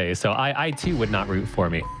JHobz today, so I too would not root for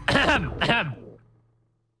me. I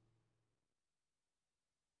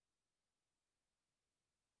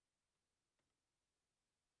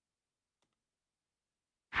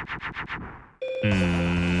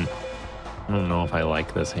don't know if I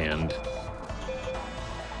like this hand.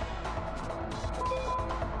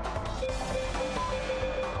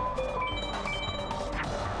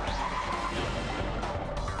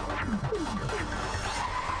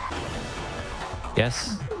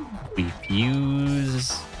 Yes, we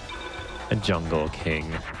fuse a Jungle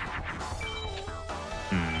King.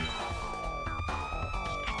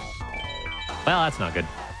 Well, that's not good.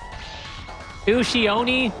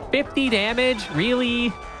 Ushioni, 50 damage?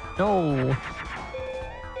 Really? No.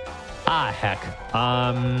 Ah, heck.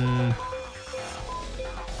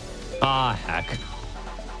 Ah, heck.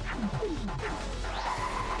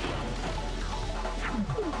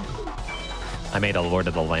 I made a Lord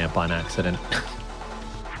of the Lamp on accident.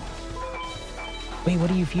 Wait,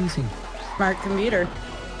 what are you fusing? Smart computer.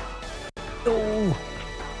 No.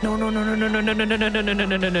 No, no, no, no, no, no, no, no, no, no, no, no, no,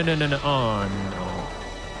 no, no, no, no, no. Oh, no.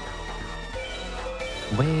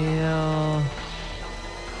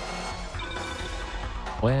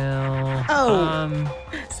 Well. Oh.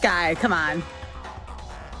 Sky, come on.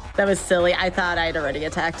 That was silly. I thought I'd already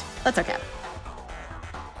attacked. That's okay.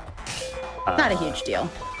 Not a huge deal.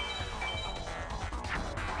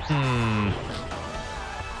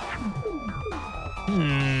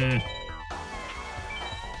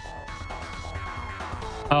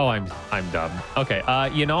 Oh, I'm dumb. Okay,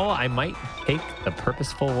 you know, I might take the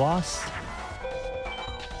purposeful loss.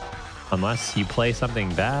 Unless you play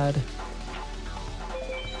something bad.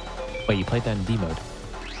 Wait, you played that in D mode.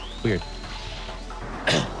 Weird.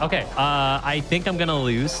 Okay, I think I'm gonna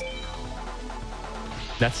lose.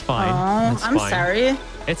 That's fine. That's I'm fine. sorry.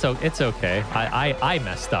 It's okay. I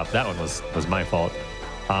messed up. That one was my fault.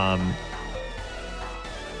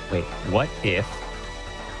 Wait, what if...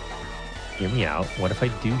 Hear me out. What if I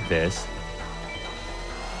do this?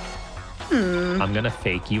 I'm gonna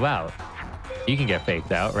fake you out. You can get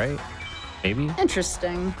faked out, right? Maybe?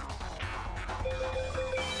 Interesting.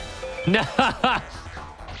 No!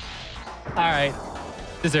 Alright.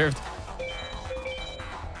 Deserved.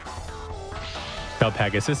 So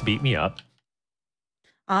Pegasus beat me up.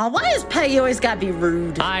 Why is Peggy always gotta be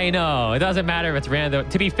rude? I know. It doesn't matter if it's random.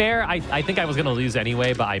 To be fair, I think I was gonna lose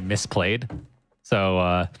anyway, but I misplayed.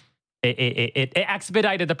 So it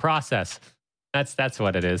expedited the process. That's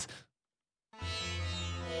what it is.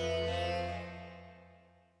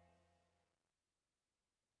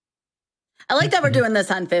 I like that we're doing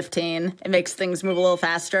this on 15. It makes things move a little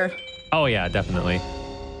faster. Oh yeah, definitely.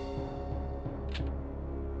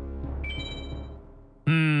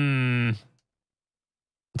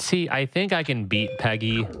 See, I think I can beat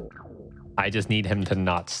Peggy. I just need him to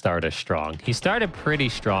not start as strong. He started pretty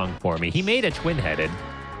strong for me. He made a twin-headed.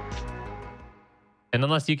 And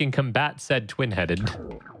unless you can combat said twin-headed.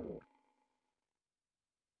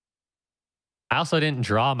 I also didn't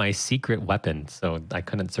draw my secret weapon, so I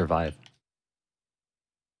couldn't survive.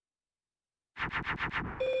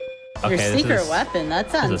 Your secret weapon?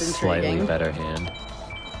 That sounds intriguing. intriguing. Slightly better hand.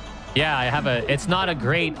 Yeah, I have a... It's not a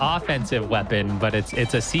great offensive weapon, but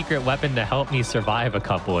it's a secret weapon to help me survive a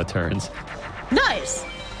couple of turns. Nice!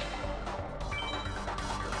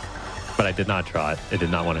 But I did not draw it. It did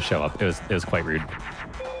not want to show up. It was quite rude.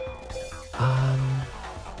 I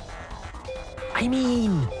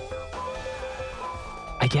mean...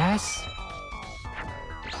 I guess.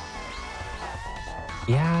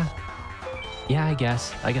 Yeah. Yeah, I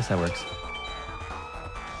guess. I guess that works.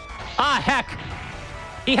 Ah, heck!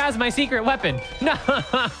 He has my secret weapon. No!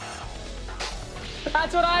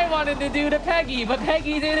 That's what I wanted to do to Peggy, but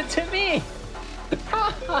Peggy did it to me.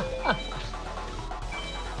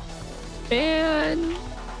 Man.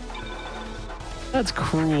 That's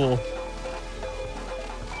cruel.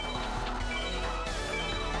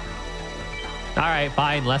 All right,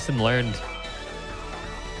 fine. Lesson learned.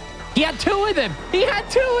 He had two of them. He had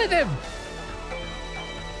two of them.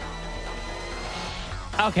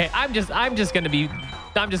 Okay, I'm just gonna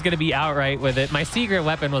be outright with it. My secret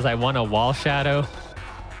weapon was I won a wall shadow.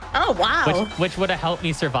 Oh wow! Which would have helped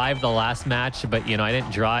me survive the last match, but you know I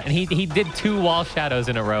didn't draw it, and he did two wall shadows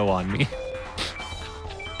in a row on me.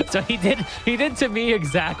 So he did to me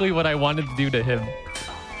exactly what I wanted to do to him.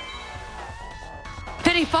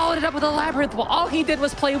 Then he followed it up with a labyrinth wall. All he did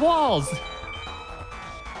was play walls.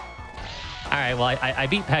 All right, well I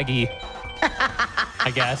beat Peggy.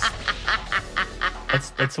 I guess.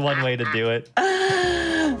 That's one way to do it. Oh,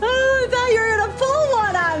 I thought you were gonna pull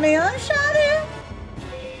one on me, huh, Shotty?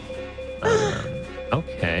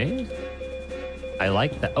 Okay. I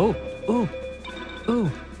like that. Oh, ooh,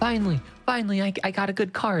 finally, I got a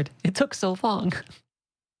good card. It took so long.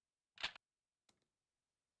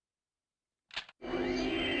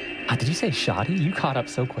 Did you say shoddy? You caught up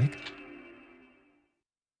so quick.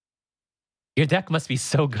 Your deck must be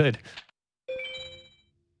so good.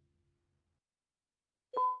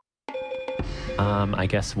 I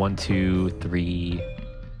guess 1, 2, 3.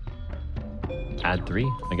 Add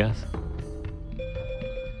 3, I guess.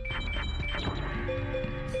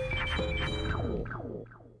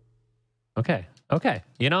 Okay.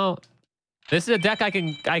 You know, this is a deck I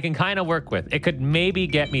can kind of work with. It could maybe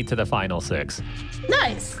get me to the final 6.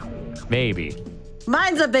 Nice. Maybe.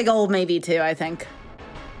 Mine's a big old maybe too, I think.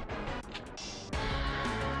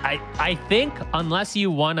 I think unless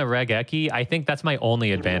you won a Regeki, I think that's my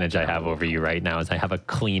only advantage I have over you right now is I have a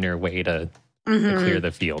cleaner way to clear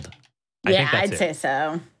the field. Yeah, I'd say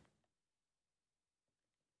so.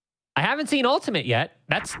 I haven't seen Ultimate yet.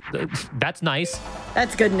 That's nice.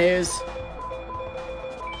 That's good news.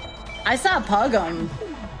 I saw Pugum.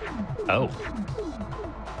 Oh.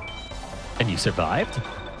 And you survived?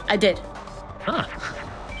 I did. Huh.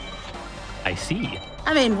 I see.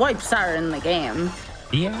 I mean, wipes are in the game.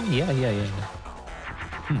 Yeah.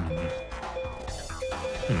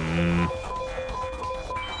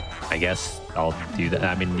 I guess I'll do that.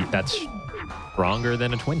 I mean, that's stronger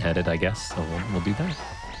than a twin-headed, I guess. So we'll do that.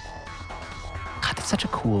 God, that's such a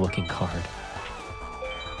cool-looking card.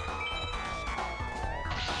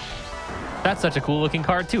 That's such a cool-looking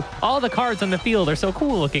card, too. All the cards on the field are so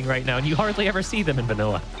cool-looking right now, and you hardly ever see them in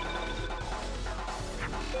vanilla.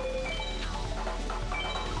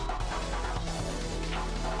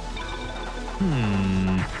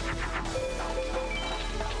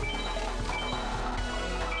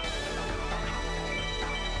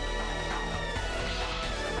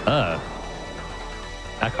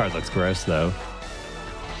 That card looks gross, though.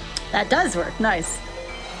 That does work. Nice.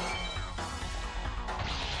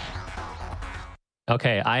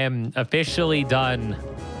 Okay, I am officially done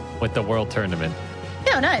with the World Tournament.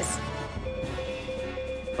 Yeah, nice.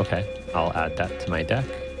 Okay, I'll add that to my deck.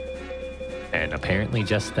 And apparently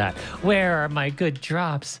just that. Where are my good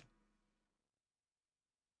drops?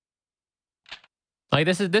 Like,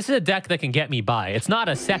 this is a deck that can get me by. It's not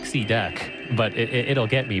a sexy deck, but it'll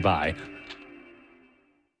get me by.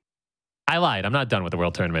 I lied. I'm not done with the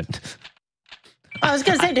World Tournament. I was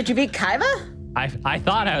going to say, did you beat Kaiba? I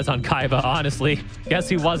thought I was on Kaiba, honestly. Guess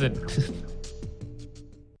who wasn't?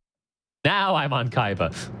 Now I'm on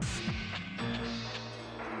Kaiba.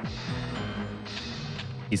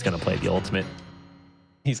 He's going to play the ultimate.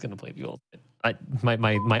 He's going to play the ultimate.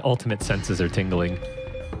 My ultimate senses are tingling.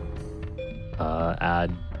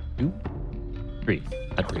 Add 2? 3.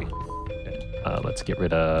 Add 3. Okay. Let's get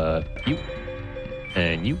rid of you.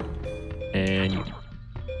 And you. And you.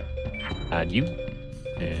 Add you.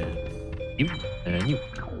 And you. And you.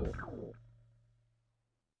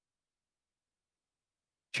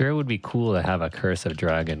 Sure, it would be cool to have a Curse of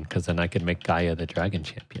Dragon, because then I could make Gaia the Dragon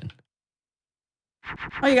Champion.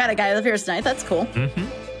 Oh, you got a Gaia the Fierce Knight. That's cool. Mm-hmm.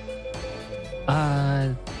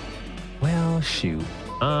 Well, shoot.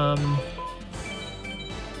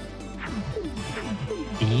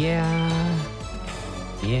 Yeah.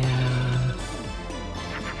 Yeah.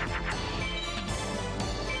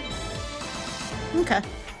 Okay.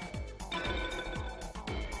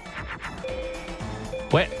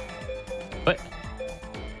 What?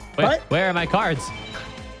 Where are my cards?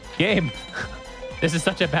 Game. This is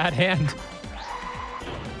such a bad hand.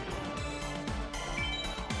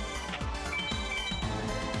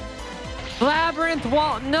 Labyrinth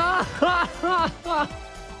wall. No.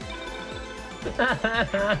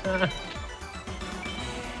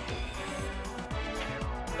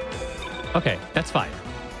 Okay, that's fine.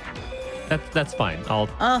 That's fine.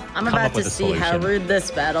 I'm about to see how rude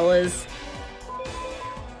this battle is.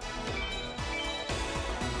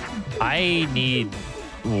 I need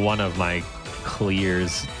one of my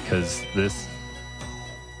clears because this.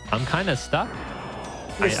 I'm kind of stuck.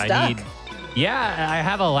 You're stuck? I need. Yeah, I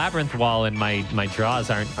have a labyrinth wall, and my draws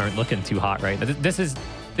aren't looking too hot right now. This is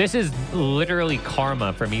literally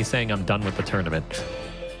karma for me saying I'm done with the tournament.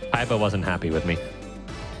 Kaiba wasn't happy with me.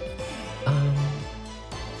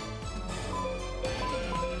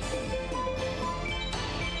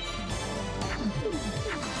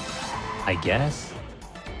 I guess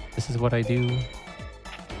this is what I do.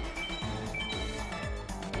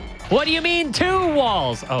 What do you mean 2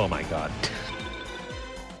 walls? Oh my god.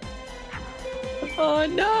 Oh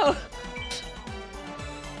no.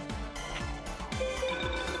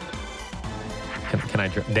 Can I?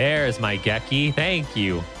 There's my Geki. Thank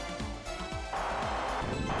you.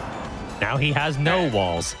 Now he has no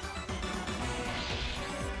walls.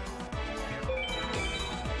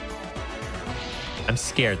 I'm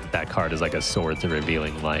scared that card is like a Sword to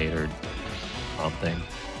Revealing Light or something.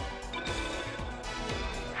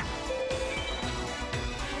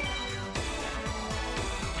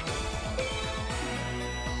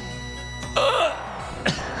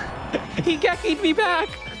 He Geki'd me back.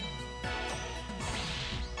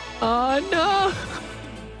 Oh no.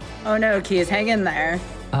 Oh no, Keys, hang in there.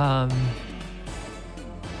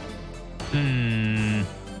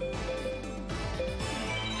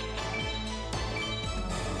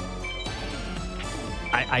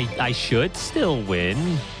 I should still win.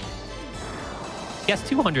 He has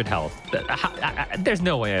 200 health. There's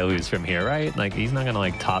no way I lose from here, right? Like, he's not gonna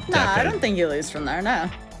like top deck. No, I don't think you lose from there, no.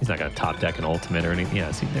 He's not gonna top deck an ultimate or anything.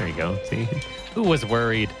 Yeah, see, there you go. See? Who was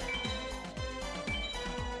worried?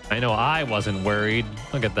 I know I wasn't worried.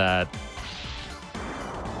 Look at that.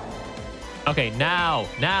 Okay, now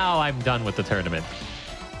I'm done with the tournament.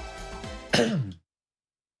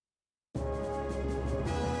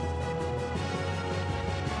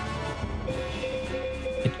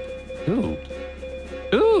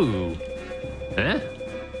 Ooh. Eh?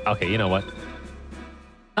 Okay, you know what?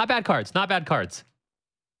 Not bad cards. Not bad cards.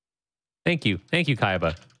 Thank you. Thank you,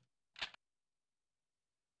 Kaiba.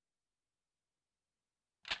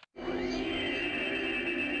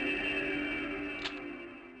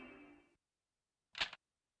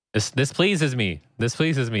 This pleases me. This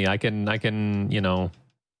pleases me. I can, you know,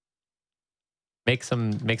 make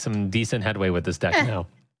some decent headway with this deck now.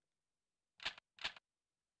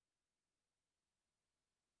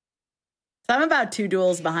 So I'm about 2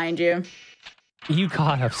 duels behind you. You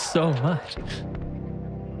caught up so much.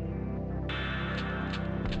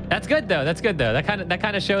 That's good though. That's good though. That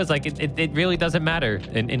kind of shows like it really doesn't matter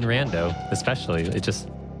in rando, especially. It just.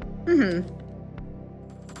 Mm-hmm.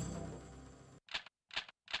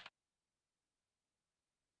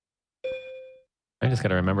 I just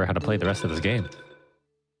gotta remember how to play the rest of this game.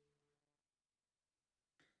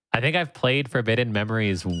 I think I've played Forbidden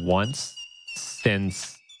Memories once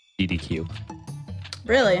since GDQ.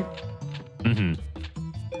 Really? Mm-hmm.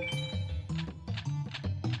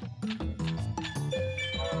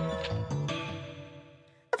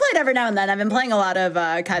 I played every now and then. I've been playing a lot of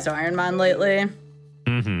Kaizo Ironman lately.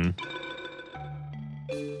 Mm-hmm.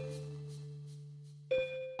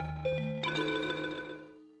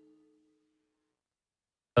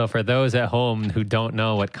 So for those at home who don't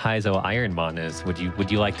know what Kaizo Ironman is, would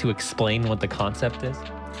you like to explain what the concept is?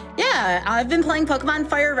 Yeah, I've been playing Pokemon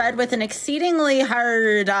Fire Red with an exceedingly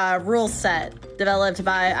hard rule set developed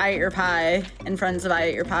by I Eat Your Pie and friends of I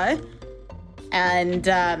Eat Your Pie. And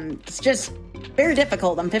it's just Very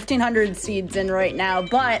difficult. I'm 1,500 seeds in right now,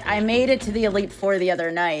 but I made it to the Elite Four the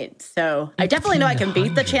other night. So I definitely know I can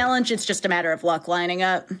beat the challenge. It's just a matter of luck lining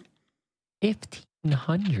up.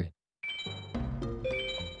 1,500.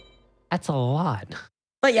 That's a lot.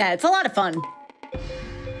 But yeah, it's a lot of fun.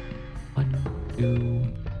 1,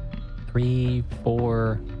 2, 3,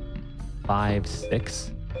 4, 5,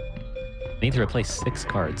 6. I need to replace 6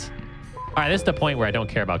 cards. All right, this is the point where I don't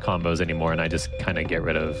care about combos anymore, and I just kind of get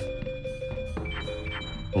rid of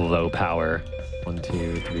low power. 1,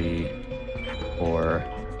 2, 3, 4,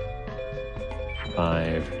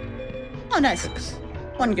 5. Oh, nice. 6.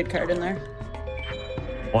 One good card in there.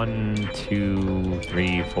 1, 2,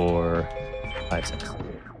 3, 4, 5, 6.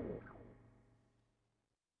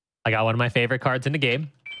 I got one of my favorite cards in the game.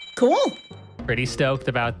 Cool. Pretty stoked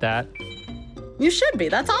about that. You should be.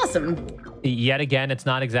 That's awesome. Yet again, it's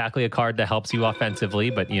not exactly a card that helps you offensively,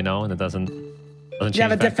 but you know, and it doesn't change. You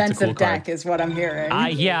have a the fact it's defensive cool card. deck, is what I'm hearing.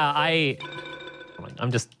 I'm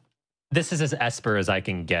just. This is as Esper as I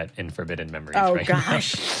can get in Forbidden Memories. Oh right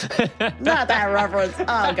gosh, now. not that reference.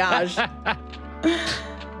 Oh gosh.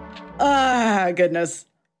 Ah, goodness.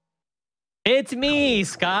 It's me,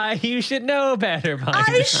 Sky. You should know better by now.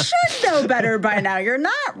 I should know better by now. You're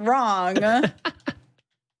not wrong. There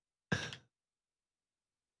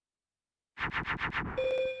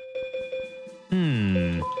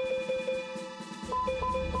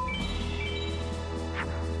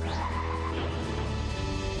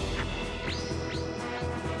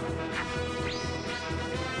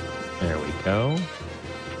we go.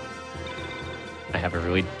 I have a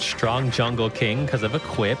really strong Jungle King because of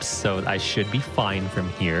equips, so I should be fine from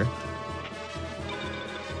here.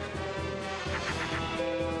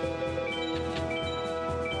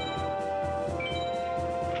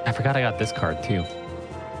 I forgot I got this card too.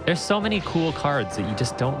 There's so many cool cards that you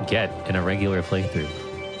just don't get in a regular playthrough.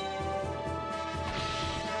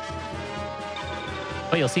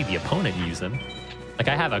 But you'll see the opponent use them. Like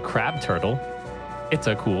I have a crab turtle. It's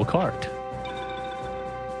a cool card.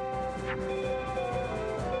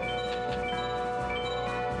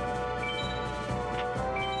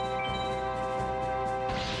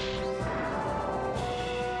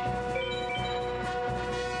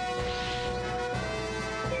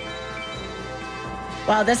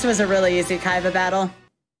 Wow, this was a really easy Kaiba battle.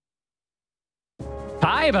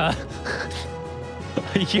 Kaiba?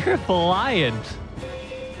 You're flying.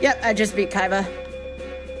 Yep, I just beat Kaiba.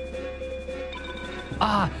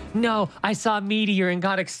 Ah, no, I saw Meteor and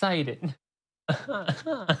got excited.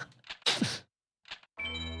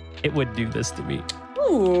 It would do this to me.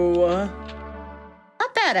 Ooh.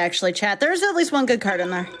 Not bad, actually, chat. There's at least one good card in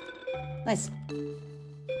there. Nice.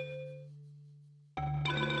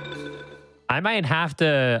 I might have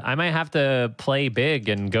to play big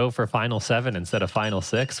and go for Final 7 instead of Final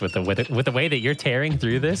 6 with the way that you're tearing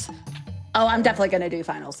through this. Oh, I'm definitely going to do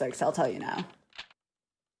Final 6, I'll tell you now.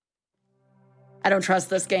 I don't trust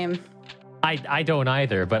this game. I don't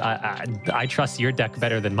either, but I trust your deck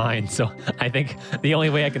better than mine, so I think the only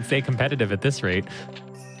way I can stay competitive at this rate.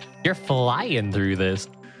 You're flying through this.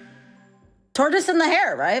 Tortoise in the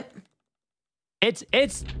hair, right? It's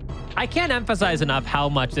I can't emphasize enough how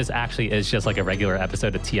much this actually is just like a regular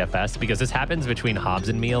episode of TFS, because this happens between Hobbs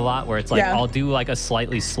and me a lot, where it's like I'll do like a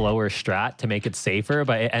slightly slower strat to make it safer,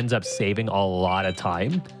 but it ends up saving a lot of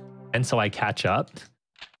time, and so I catch up.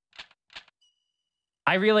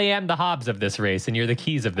 I really am the Hobbs of this race, and you're the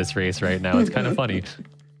Keys of this race right now. It's kind of funny.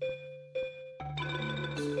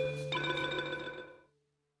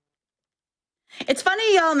 It's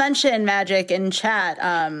funny y'all mention Magic in chat.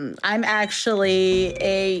 I'm actually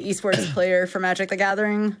a esports player for Magic the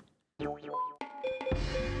Gathering.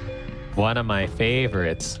 One of my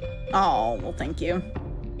favorites. Oh, well, thank you.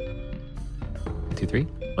 1, 2, 3.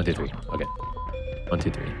 1, 2, 3. Okay. 1,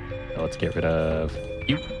 2, 3. So let's get rid of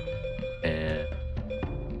you. And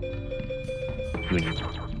you and you.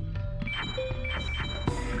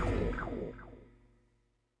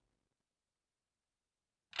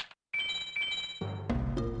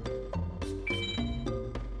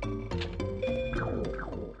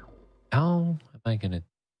 How am I gonna?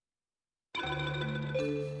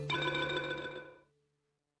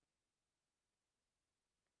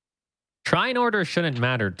 Shrine order shouldn't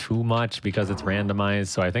matter too much because it's randomized,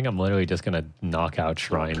 so I think I'm literally just gonna knock out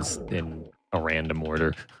shrines in a random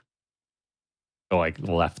order. Go like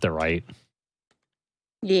left to right.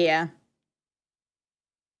 Yeah.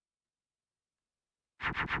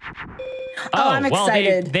 Oh, I'm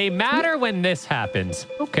excited. Well, they matter when this happens.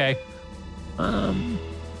 Okay. I'm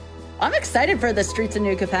excited for the Streets of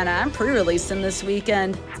New Capenna. I'm pre-releasing this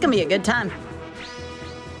weekend. It's gonna be a good time.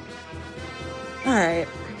 All right.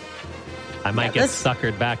 I might get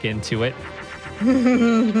suckered back into it.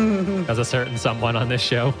 As a certain someone on this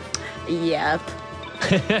show. Yep.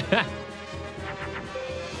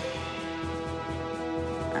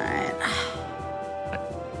 Alright.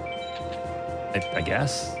 I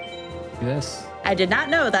guess. Do this. I did not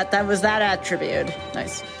know that was that attribute.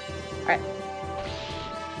 Nice. Alright.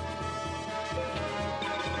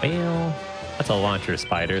 Well, that's a launcher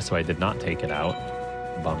spider, so I did not take it out.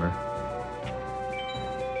 Bummer.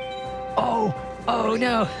 Oh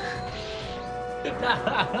no!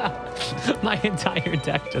 My entire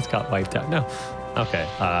deck just got wiped out. No. Okay,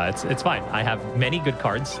 it's fine. I have many good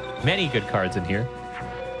cards. Many good cards in here.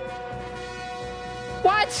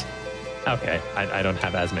 What? Okay, I don't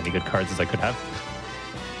have as many good cards as I could have.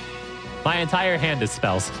 My entire hand is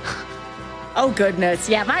spells. Oh goodness,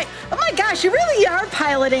 yeah. Oh my gosh, you really are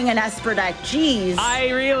piloting an Esper deck. Jeez. I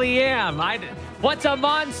really am. What's a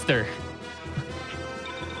monster?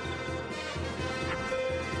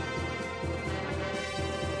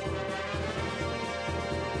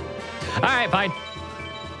 All right, fine.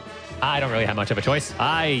 I don't really have much of a choice.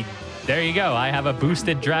 There you go. I have a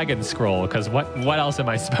boosted dragon scroll, because what else am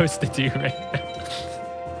I supposed to do right now?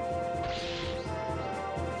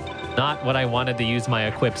 Not what I wanted to use my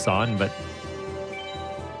equips on, but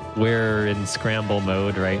we're in scramble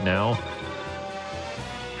mode right now.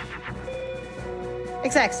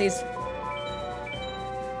 Exactsies.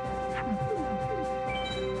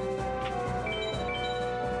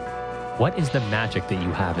 What is the magic that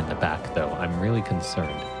you have in the back, though? I'm really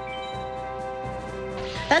concerned.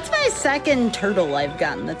 That's my second turtle I've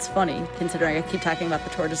gotten. That's funny, considering I keep talking about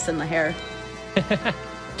the tortoise and the hare.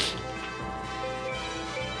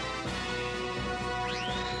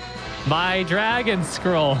 My dragon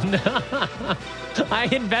scroll. I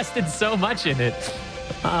invested so much in it.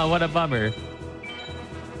 What a bummer.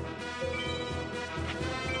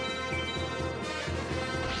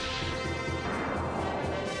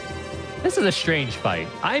 This is a strange fight.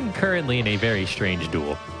 I'm currently in a very strange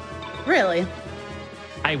duel. Really?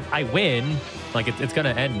 I win. Like, it's going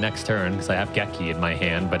to end next turn because I have Geki in my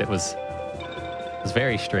hand, but it was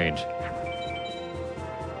very strange.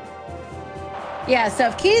 Yeah, so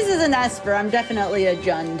if Keys is an Esper, I'm definitely a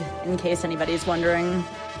Jund, in case anybody's wondering.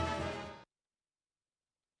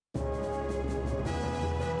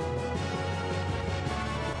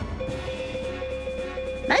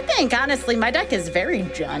 I think, honestly, my deck is very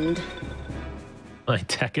Jund. My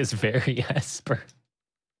deck is very Esper.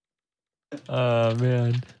 Oh,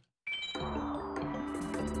 man.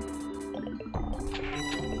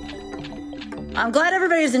 I'm glad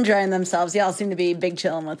everybody's enjoying themselves. Y'all seem to be big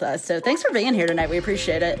chilling with us. So thanks for being here tonight. We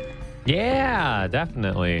appreciate it. Yeah,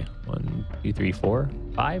 definitely. 1, 2, 3, 4,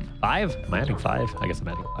 5. 5? Am I adding 5? I guess I'm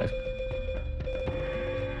adding 5.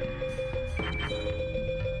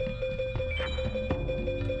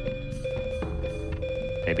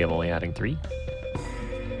 Maybe I'm only adding 3.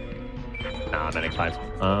 No, I'm adding 5.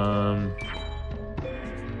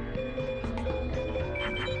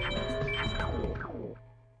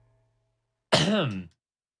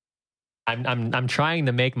 I'm trying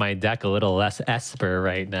to make my deck a little less Esper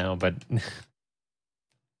right now, but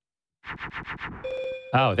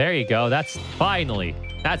oh, there you go. That's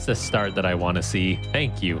the start that I want to see.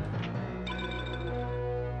 Thank you.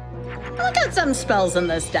 I got some spells in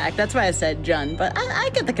this deck. That's why I said Jund, but I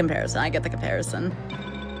get the comparison. I get the comparison.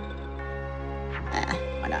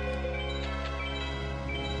 Why not?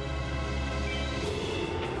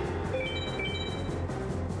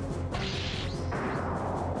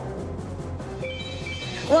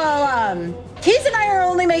 Well, Keys and I are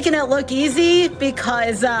only making it look easy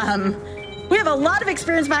because we have a lot of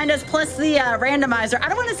experience behind us, plus the randomizer. I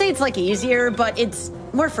don't want to say it's like easier, but it's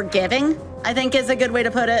more forgiving, I think is a good way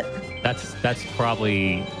to put it. That's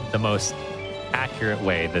probably the most accurate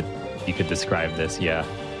way that you could describe this, yeah.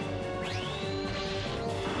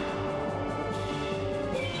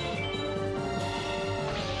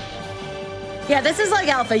 Yeah, this is like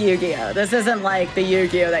Alpha Yu-Gi-Oh! This isn't like the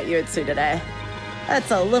Yu-Gi-Oh! That you would see today.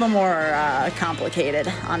 That's a little more complicated,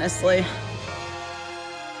 honestly.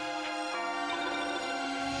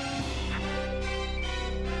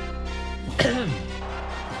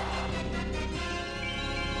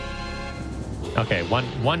 Okay,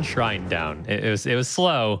 one shrine down. It was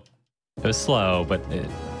slow. It was slow, but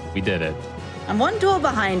we did it. I'm one duel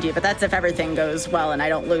behind you, but that's if everything goes well and I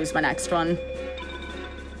don't lose my next one.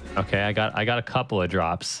 Okay, I got a couple of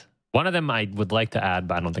drops. One of them I would like to add,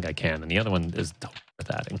 but I don't think I can, and the other one is totally worth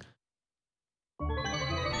adding.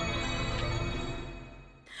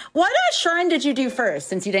 What shrine did you do first,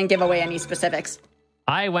 since you didn't give away any specifics?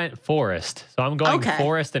 I went forest, so I'm going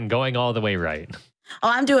forest and going all the way right. Oh,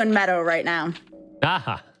 I'm doing Meadow right now.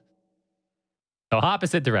 Aha. So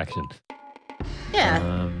opposite direction.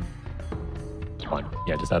 Yeah. One.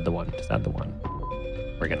 Yeah, just add the one. Just add the one.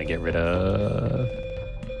 We're gonna get rid of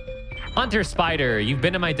Hunter Spider. You've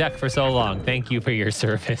been in my deck for so long. Thank you for your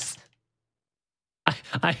service.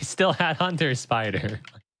 I still had Hunter Spider.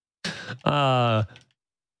 Uh-oh.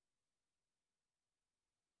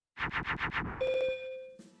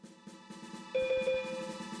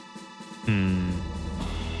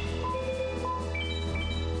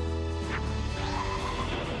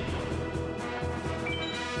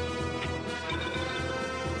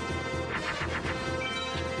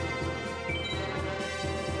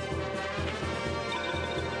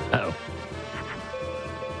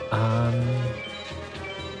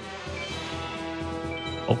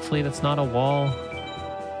 Hopefully that's not a wall.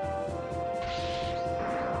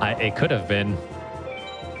 It could have been,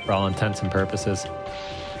 for all intents and purposes.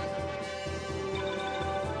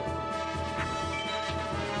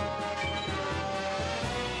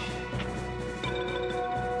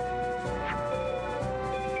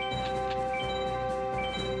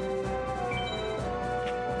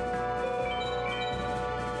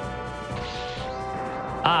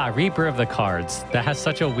 Reaper of the Cards. That has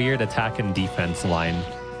such a weird attack and defense line.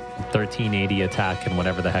 1380 attack and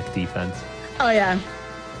whatever the heck defense. Oh, yeah.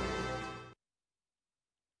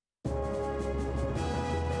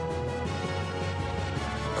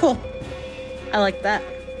 Cool. I like that.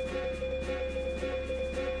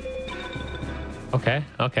 Okay,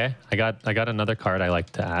 okay. I got another card I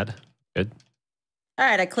like to add. Good. All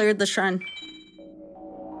right, I cleared the shrine.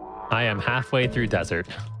 I am halfway through desert.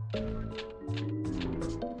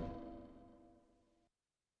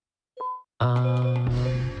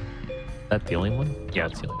 That the only one? Yeah,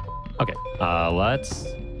 it's the only one. Okay, let's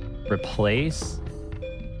replace.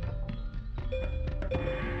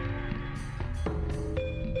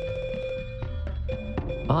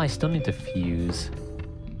 Oh, I still need to fuse.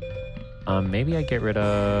 Maybe I get rid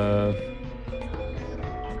of.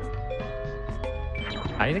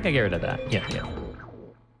 I think I get rid of that. Yeah, yeah.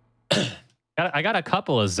 I got a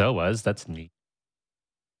couple of Zoas. That's neat.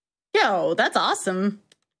 Yo, that's awesome.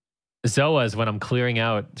 Zoas, when I'm clearing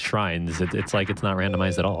out shrines, it's like it's not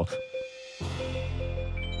randomized at all.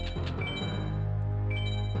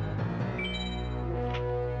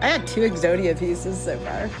 I had 2 Exodia pieces so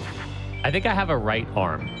far. I think I have a right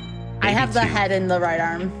arm. I have the 2. head in the right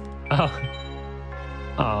arm. Oh.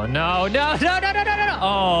 Oh, no, no, no, no, no, no, no, no.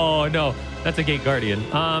 Oh, no. That's a Gate Guardian.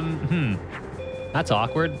 That's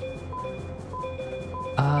awkward.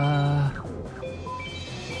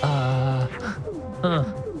 Huh.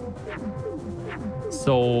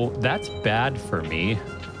 So that's bad for me.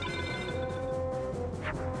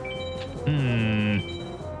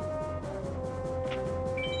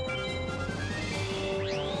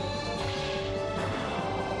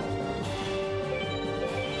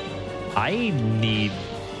 I need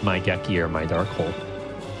my Geki or my Dark Hole.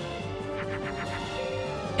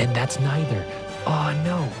 And that's neither. Oh,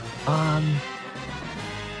 no.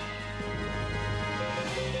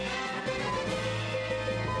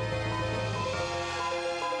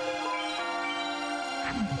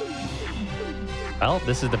 Well,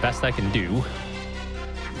 this is the best I can do.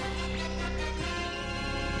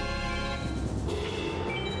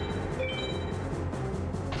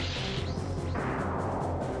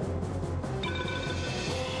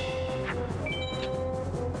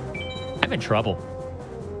 I'm in trouble.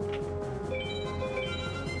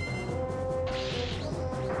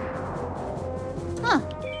 Huh.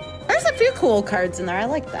 There's a few cool cards in there. I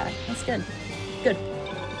like that. That's good. Good.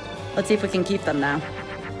 Let's see if we can keep them now.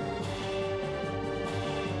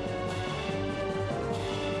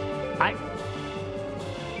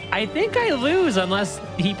 I think I lose unless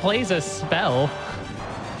he plays a spell.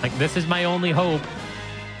 Like, this is my only hope.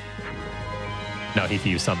 No, he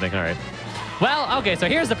fused something. All right. Well, okay, so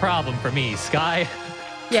here's the problem for me, Sky.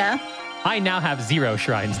 Yeah? I now have 0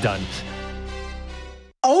 shrines done.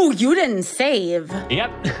 Oh, you didn't save.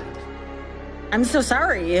 Yep. I'm so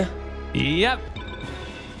sorry. Yep.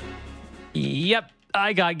 Yep.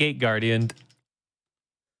 I got Gate Guardianed.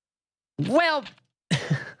 Well,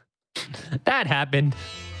 that happened.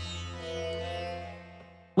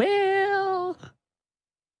 Well,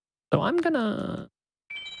 so I'm gonna.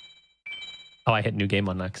 Oh, I hit new game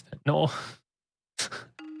on accident. No.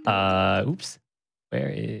 Oops. Where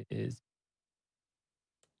is?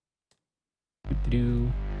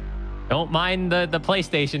 Don't mind the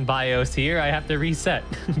PlayStation BIOS here. I have to reset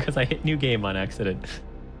because I hit new game on accident.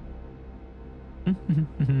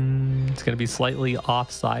 It's gonna be slightly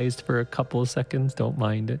off-sized for a couple of seconds. Don't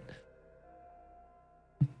mind it.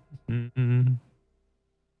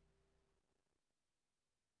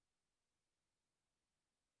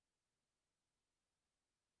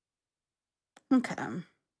 Okay.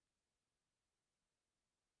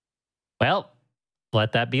 Well,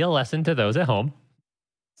 let that be a lesson to those at home.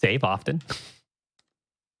 Save often.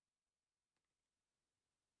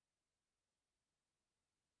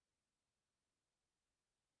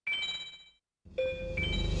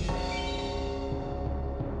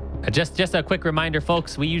 Just a quick reminder,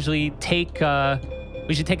 folks. We usually take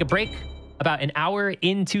should take a break about an hour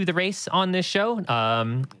into the race on this show.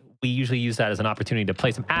 We usually use that as an opportunity to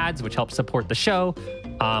play some ads, which helps support the show.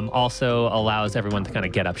 Also allows everyone to kind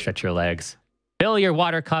of get up, stretch your legs, fill your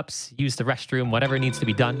water cups, use the restroom, whatever needs to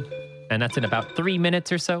be done. And that's in about 3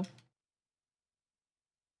 minutes or so.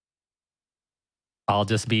 I'll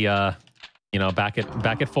just be, back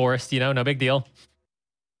at Forest, no big deal.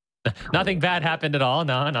 Nothing bad happened at all.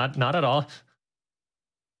 No, not at all.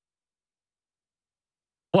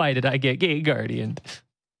 Why did I get Gate Guardian?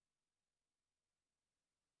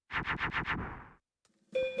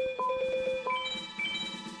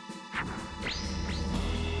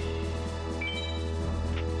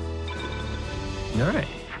 All right.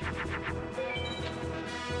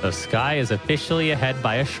 So Sky is officially ahead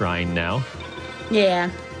by a shrine now.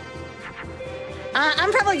 Yeah.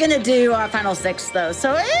 I'm probably going to do Final 6, though,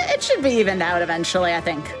 so it should be evened out eventually, I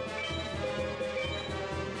think.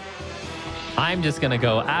 I'm just going to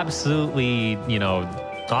go absolutely,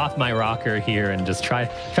 off my rocker here and just try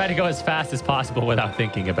to go as fast as possible without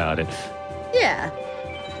thinking about it. Yeah.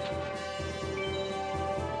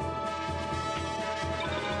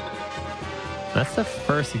 That's the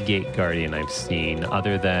first Gate Guardian I've seen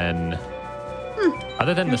other than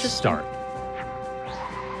the start.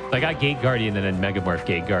 I got Gate Guardian and then Megamorph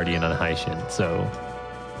Gate Guardian on Haishin, so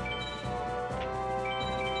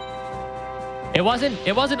it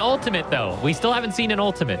wasn't ultimate though. We still haven't seen an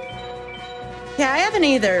ultimate. Yeah, I haven't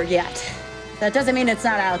either yet. That doesn't mean it's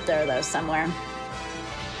not out there though somewhere.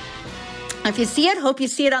 If you see it, hope you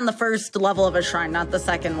see it on the first level of a shrine, not the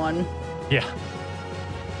second one. Yeah.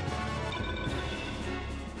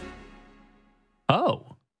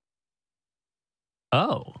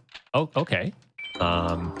 Oh, okay.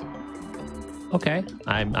 Okay.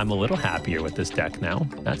 I'm a little happier with this deck now.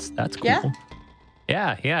 That's cool.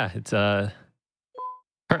 Yeah. It's a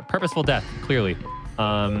purposeful death, clearly.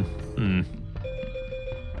 1,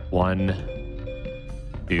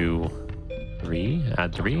 2, 3.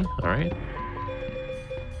 Add 3. All right.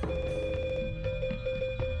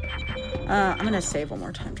 I'm gonna save one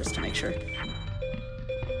more time just to make sure.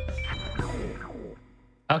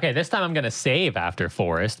 Okay, this time I'm going to save after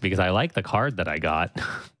Forest because I like the card that I got.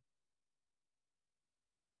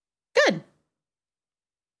 Good.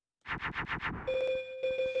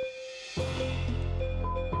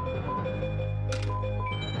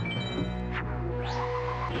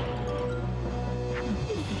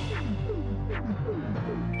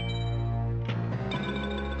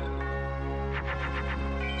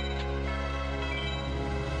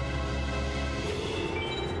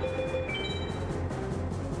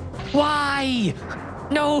 Why?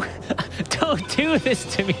 No, don't do this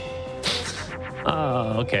to me.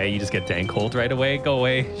 Oh, okay. You just get dank hold right away. Go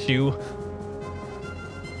away, shoe.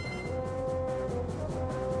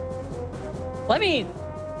 Let me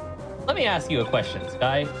ask you a question,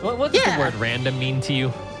 Sky. What does the word random mean to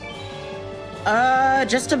you?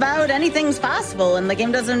 Just about anything's possible, and the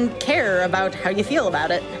game doesn't care about how you feel about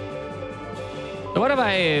it. So what have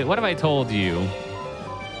I told you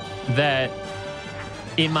that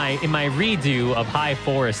in my redo of High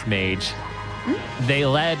Forest Mage, they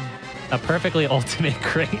led a perfectly ultimate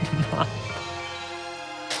great mod.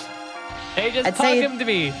 They just puggemed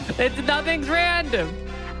me. Nothing's random.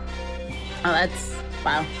 Oh, that's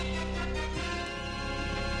wow.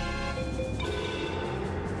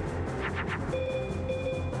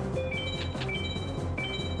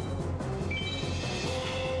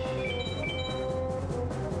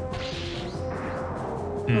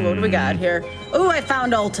 Ooh, what do we got here? Oh, I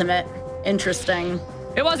found ultimate. Interesting.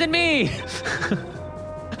 It wasn't me.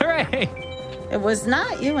 Hooray. It was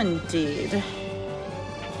not you indeed.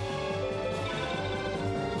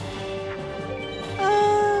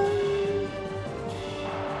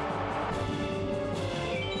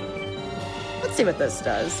 Let's see what this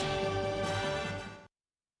does.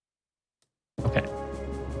 Okay.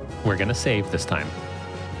 We're going to save this time.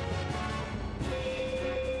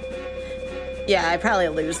 Yeah, I probably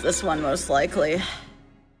lose this one most likely.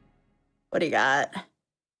 What do you got?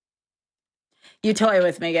 You toy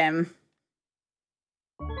with me, game.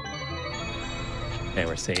 Okay,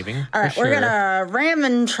 we're saving. All right, we're gonna ram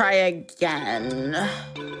and try again.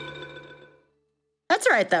 That's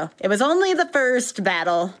all right, though. It was only the first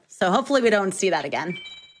battle, so hopefully we don't see that again.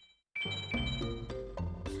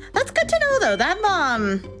 That's good to know, though. That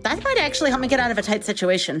might actually help me get out of a tight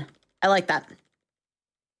situation. I like that.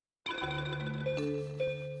 All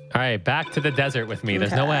right, back to the desert with me.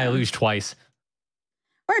 There's no way I lose twice.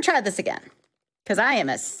 We're gonna try this again, because I am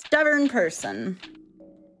a stubborn person.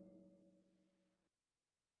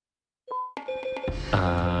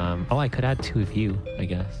 Oh, I could add 2 of you, I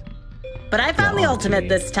guess. But I found the ultimate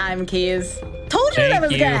this time, Keys. Told you that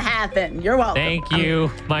was gonna happen. You're welcome. Thank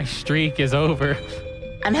you. My streak is over.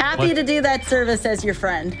 I'm happy to do that service as your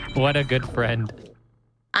friend. What a good friend.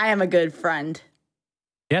 I am a good friend.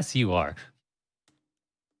 Yes, you are.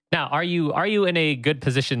 Now, are you in a good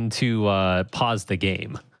position to pause the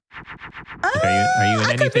game? Are you in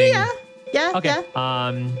anything? Could be, yeah. Okay.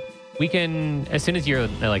 Yeah. We can, as soon as you're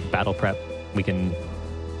like battle prep, we can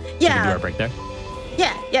do our break there.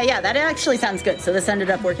 Yeah. That actually sounds good. So this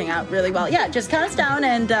ended up working out really well. Yeah, just count us down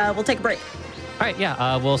and we'll take a break. All right,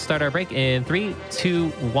 yeah, we'll start our break in 3, 2,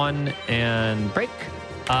 1, and break.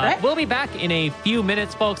 We'll be back in a few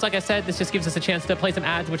minutes, folks. Like I said, this just gives us a chance to play some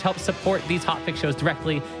ads, which helps support these Hotfix shows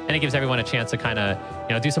directly, and it gives everyone a chance to kind of,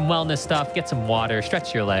 do some wellness stuff, get some water,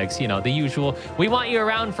 stretch your legs, the usual. We want you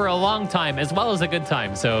around for a long time as well as a good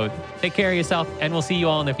time, so take care of yourself, and we'll see you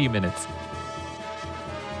all in a few minutes.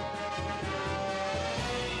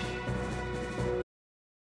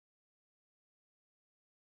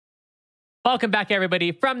 Welcome back,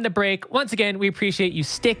 everybody, from the break. Once again, we appreciate you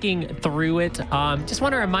sticking through it. Just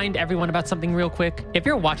want to remind everyone about something real quick. If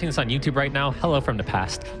you're watching this on YouTube right now, hello from the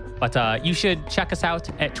past. But you should check us out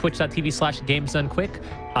at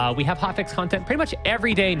twitch.tv/gamesdonequick. We have Hotfix content pretty much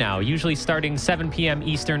every day now, usually starting 7 p.m.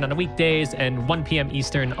 Eastern on the weekdays and 1 p.m.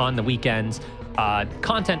 Eastern on the weekends.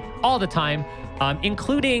 Content all the time,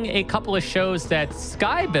 including a couple of shows that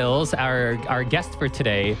Skybilz, our guest for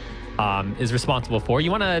today, is responsible for. You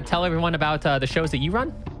want to tell everyone about the shows that you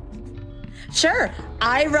run? Sure.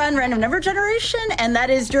 I run Random Number Generation, and that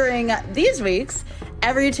is during these weeks,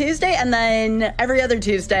 every Tuesday, and then every other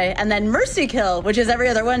Tuesday, and then Mercy Kill, which is every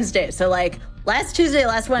other Wednesday. So like last Tuesday,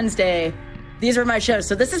 last Wednesday, these were my shows.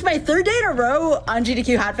 So this is my 3rd day in a row on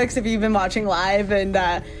GDQ Hotfix if you've been watching live. And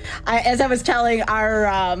as I was telling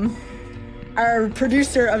our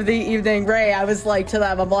producer of the evening, Ray, I was like to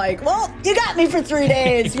them, I'm like, well, you got me for 3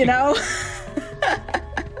 days,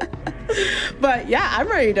 But yeah, I'm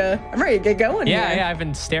ready to get going. Yeah, I've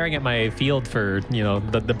been staring at my field for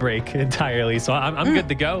the break entirely, so I'm good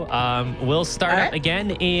to go. We'll start up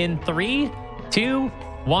again in 3, 2,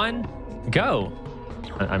 1, go.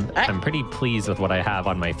 I'm pretty pleased with what I have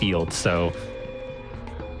on my field, so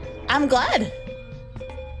I'm glad.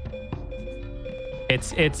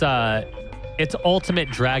 It's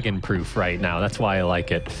ultimate dragon proof right now. That's why I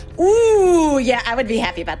like it. Ooh, yeah, I would be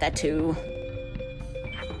happy about that too.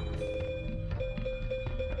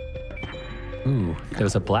 Ooh,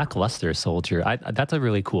 there's a black luster soldier. That's a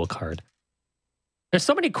really cool card. There's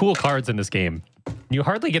so many cool cards in this game. You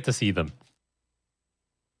hardly get to see them.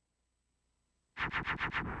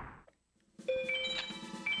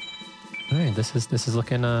 All right, this is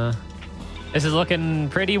looking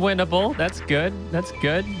pretty winnable. That's good. That's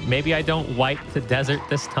good. Maybe I don't wipe the desert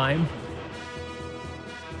this time.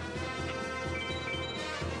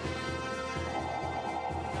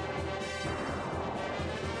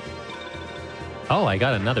 Oh, I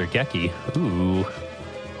got another Geki. Ooh.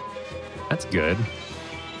 That's good.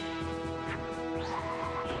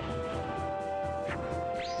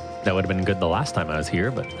 That would have been good the last time I was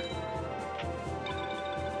here, but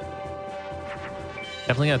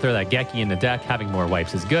definitely gonna throw that Geki in the deck. Having more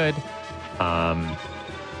wipes is good. I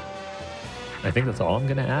think that's all I'm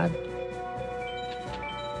gonna add.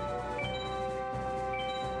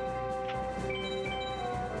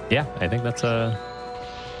 Yeah, I think that's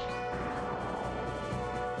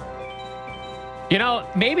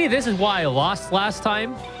maybe this is why I lost last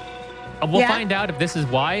time. We'll find out if this is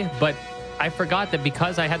why, but I forgot that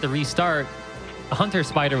because I had to restart, Hunter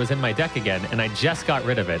Spider was in my deck again, and I just got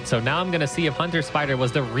rid of it. So now I'm going to see if Hunter Spider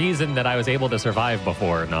was the reason that I was able to survive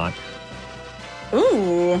before or not.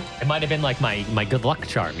 Ooh. It might have been like my good luck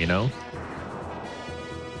charm, I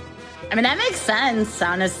mean, that makes sense,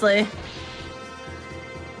 honestly.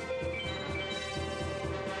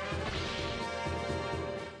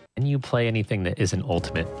 Can you play anything that isn't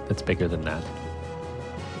ultimate that's bigger than that?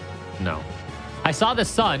 No. I saw the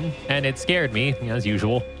sun, and it scared me, as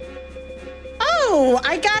usual. Oh,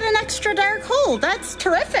 I got an extra dark hole. That's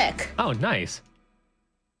terrific. Oh, nice.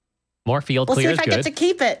 More field clear is good. We'll see if I get to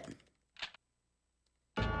keep it.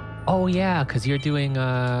 Oh, yeah, because you're doing...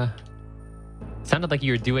 Sounded like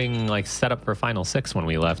you were doing, like, setup for Final 6 when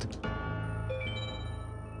we left.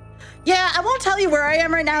 Yeah, I won't tell you where I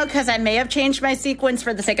am right now because I may have changed my sequence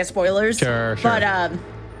for the sake of spoilers. Sure. But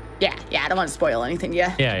yeah, I don't want to spoil anything.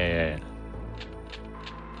 Yeah. Yeah.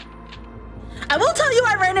 I will tell you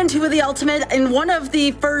I ran into the ultimate in one of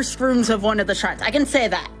the first rooms of one of the shrines. I can say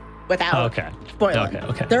that without spoiling.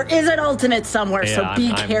 Okay. There is an ultimate somewhere, so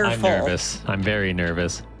be careful. I'm nervous. I'm very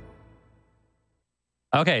nervous.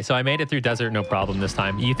 Okay, so I made it through desert, no problem this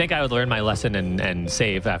time. You think I would learn my lesson and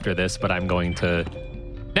save after this, but I'm going to...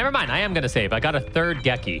 Never mind, I am going to save. I got a third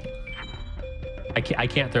Geki. I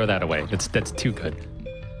can't throw that away. That's too good.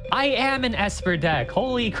 I am an Esper deck.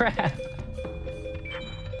 Holy crap.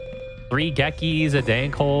 3 Gekis, a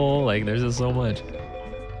dank hole. Like, there's just so much.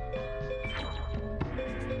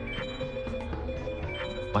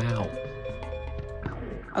 Wow.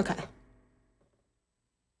 Okay.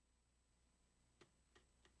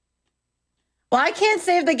 Well, I can't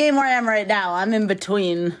save the game where I am right now. I'm in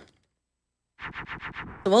between.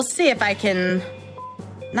 So we'll see if I can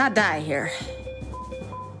not die here.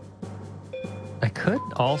 I could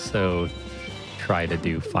also try to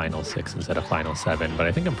do Final 6 instead of Final 7, but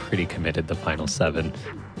I think I'm pretty committed to Final 7.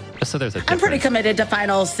 Just so there's a difference. I'm pretty committed to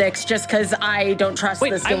Final 6 just because I don't trust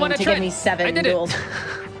this game to give me 7 duels.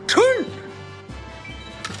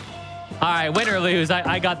 All right, win or lose,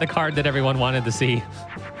 I got the card that everyone wanted to see.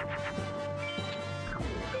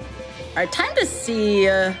 All right, time to see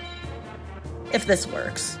if this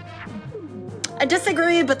works. I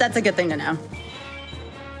disagree, but that's a good thing to know.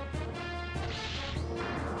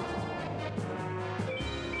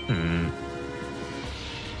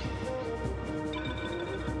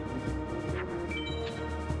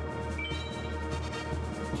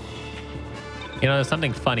 You know, there's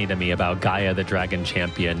something funny to me about Gaia the Dragon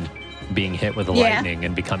Champion being hit with lightning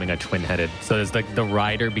and becoming a twin-headed. So does the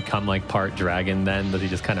rider become like part dragon then? Does he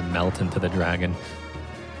just kind of melt into the dragon?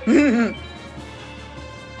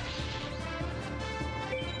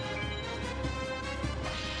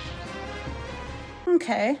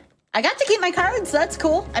 Okay. I got to keep my cards. So that's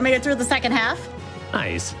cool. I made it through the second half.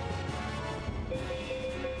 Nice.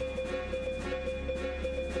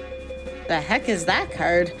 The heck is that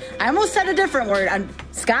card? I almost said a different word.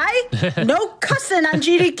 Sky? No cussing on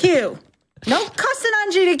GDQ. No cussing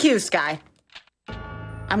on GDQ, Sky.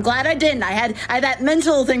 I'm glad I didn't. I had that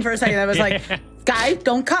mental thing for a second. I was like, Sky,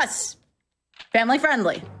 don't cuss. Family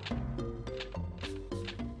friendly.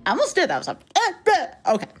 I almost did that. I was like,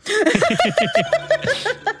 okay.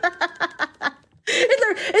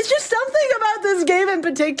 It's just something about this game in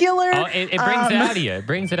particular. Oh, it brings it out of you. It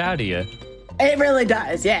brings it out of you. It really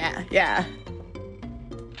does. Yeah.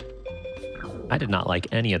 I did not like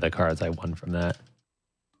any of the cards I won from that.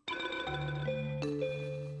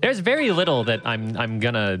 There's very little that I'm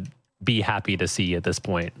gonna be happy to see at this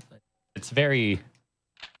point. It's very...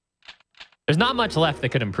 There's not much left that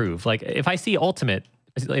could improve. Like, if I see ultimate,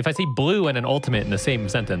 if I see blue and an ultimate in the same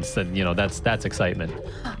sentence, then, you know, that's excitement.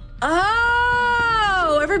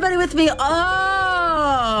 Oh, everybody with me. Oh,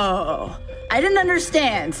 I didn't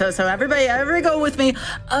understand. So everybody go with me.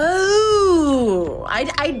 Oh, I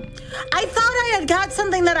thought I had got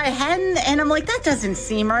something that I hadn't, and I'm like, that doesn't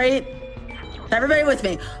seem right. Everybody with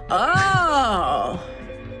me. Oh.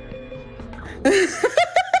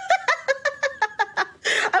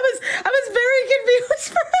 I was very confused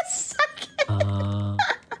for a second.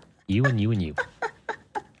 You and you.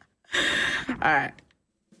 All right.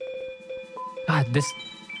 God, this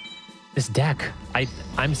deck,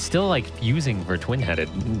 I'm still like fusing for twin-headed.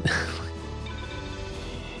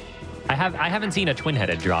 I haven't seen a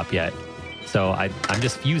twin-headed drop yet, so I'm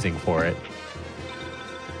just fusing for it.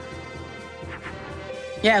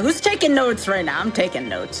 Yeah, who's taking notes right now? I'm taking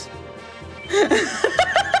notes. Uh-oh.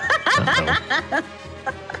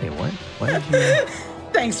 Hey, what? Why did you...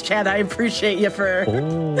 Thanks, Chad. I appreciate you for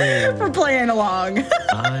playing along.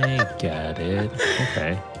 I get it.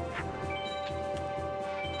 Okay.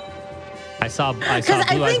 I saw Blue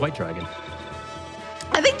Eyes White Dragon.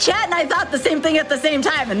 I think Chad and I thought the same thing at the same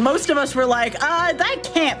time, and most of us were like, that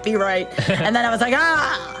can't be right. And then I was like,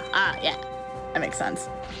 yeah, that makes sense.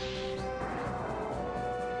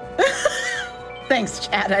 Thanks,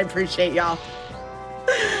 Chad. I appreciate y'all.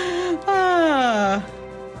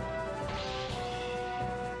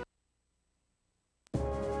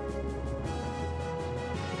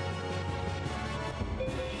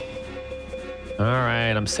 All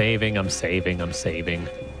right, I'm saving.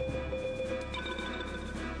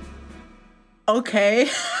 Okay.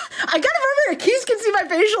 I gotta remember, Keys can see my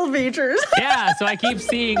facial features. Yeah, so I keep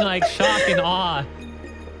seeing like shock and awe.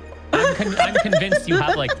 I'm convinced you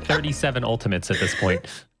have like 37 ultimates at this point.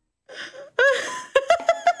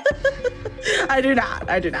 I do not.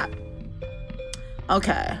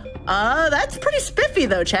 Okay. That's pretty spiffy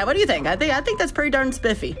though, Chad. What do you think? I think that's pretty darn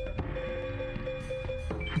spiffy.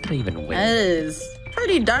 How did I even win? That is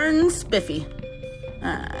pretty darn spiffy.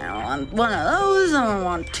 I don't want one of those. I don't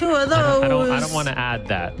want two of those. I don't want to add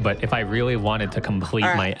that, but if I really wanted to complete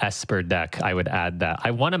my Esper deck, I would add that. I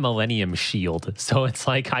want a Millennium Shield, so it's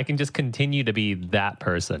like I can just continue to be that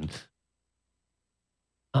person.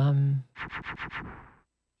 Heck.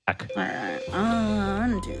 All right, I'm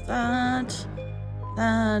gonna do that.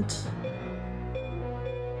 That.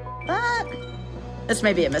 This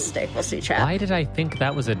may be a mistake. We'll see, chat. Why did I think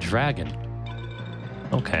that was a dragon?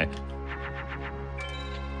 Okay.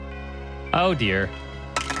 Oh dear.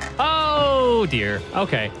 Oh dear.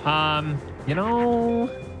 Okay. You know,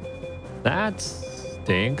 that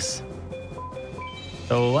stinks.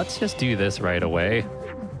 So let's just do this right away.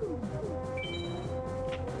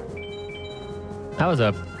 That was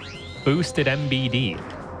a boosted MBD.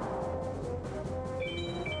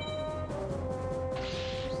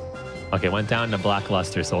 Okay, went down to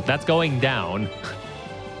Blackluster Soul. That's going down.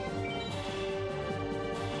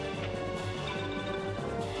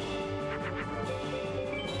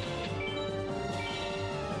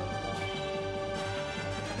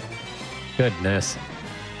 Goodness.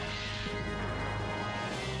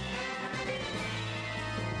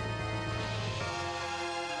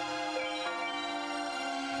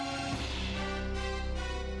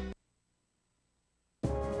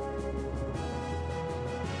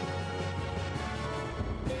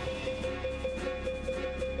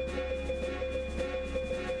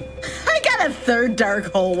 A third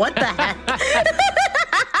dark hole. What the heck?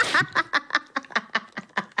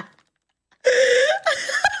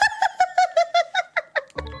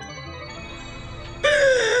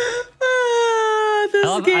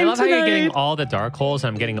 I love how you're getting all the dark holes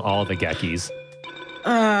and I'm getting all the Gekis.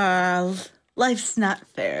 Life's not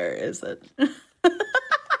fair, is it?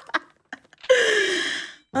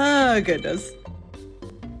 Oh, goodness.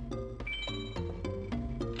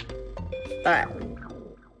 All right.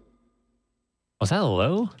 Was that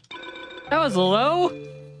low? That was low?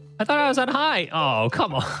 I thought I was on high. Oh,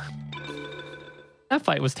 come on. That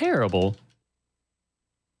fight was terrible.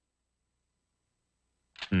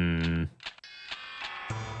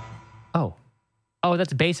 Oh. Oh,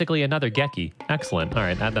 that's basically another Geki. Excellent. All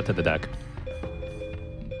right, add that to the deck.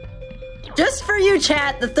 Just for you,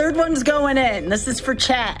 chat. The third one's going in. This is for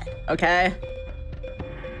chat, okay?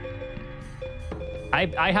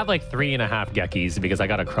 I have like 3.5 Gekis because I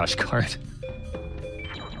got a crush card.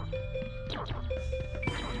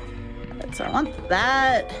 So I want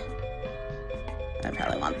that. I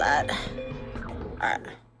probably want that. All right.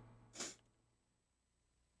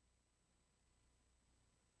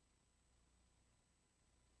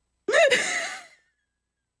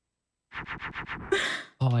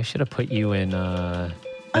 Oh, I should have put you in Neptune.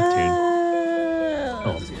 I'll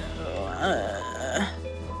go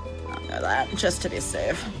that just to be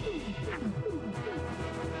safe.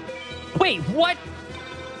 Wait, what?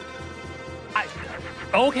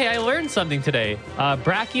 Okay, I learned something today.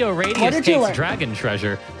 Brachio Radius takes Dragon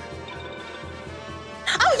Treasure.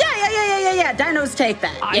 Oh, yeah. Dinos take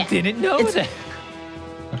that. I didn't know that.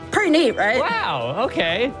 Pretty neat, right? Wow,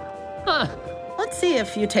 okay. Huh. Let's see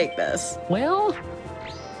if you take this. Well,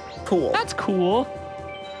 cool. That's cool.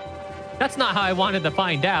 That's not how I wanted to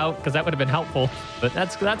find out, because that would have been helpful. But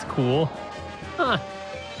that's cool. Huh.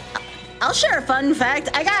 I'll share a fun fact.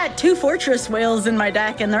 I got 2 Fortress Whales in my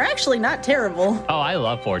deck, and they're actually not terrible. Oh, I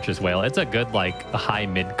love Fortress Whale. It's a good, like, high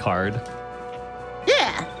mid card.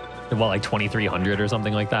 Yeah. Well, like 2,300 or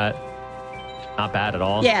something like that. Not bad at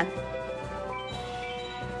all. Yeah.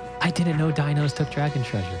 I didn't know dinos took Dragon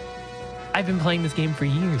Treasure. I've been playing this game for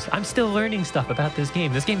years. I'm still learning stuff about this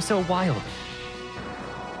game. This game's so wild.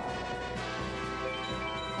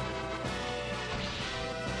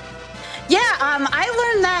 Yeah,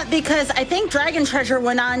 I learned that because I think Dragon Treasure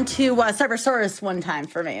went on to Cybersaurus one time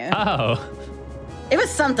for me. Oh. It was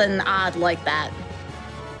something odd like that.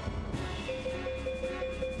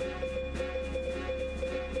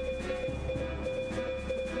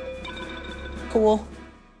 Cool.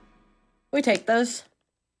 We take those.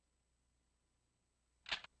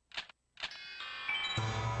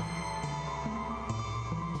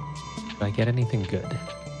 Did I get anything good?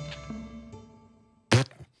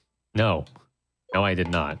 No. No, I did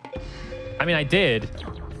not. I mean, I did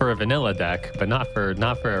for a vanilla deck, but not for a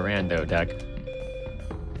rando deck.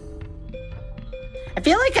 I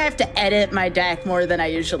feel like I have to edit my deck more than I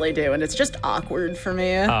usually do, and it's just awkward for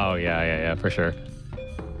me. Oh, yeah, for sure.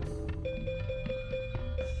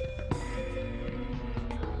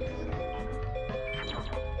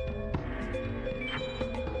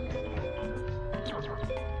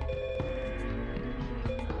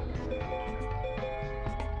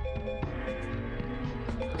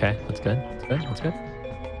 Okay, that's good. That's good. That's good.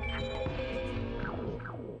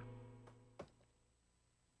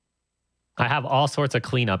 I have all sorts of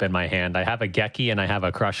cleanup in my hand. I have a Geki and I have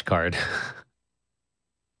a crush card.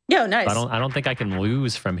 Yo, nice. I don't think I can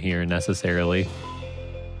lose from here necessarily.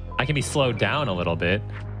 I can be slowed down a little bit.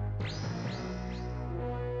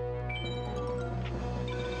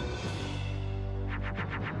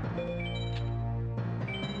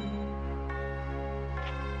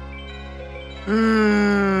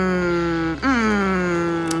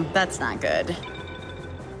 That's not good.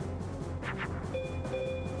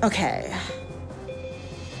 Okay.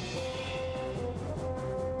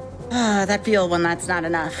 That feel when that's not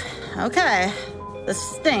enough. Okay. This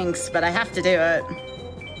stinks, but I have to do it.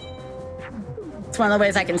 It's one of the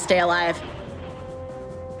ways I can stay alive.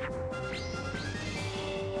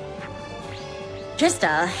 Just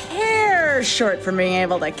a hair short from being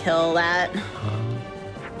able to kill that.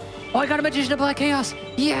 Oh, I got a Magician of Black Chaos.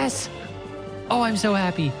 Yes. Oh, I'm so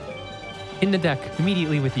happy. In the deck,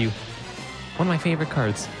 immediately with you. One of my favorite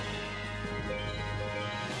cards.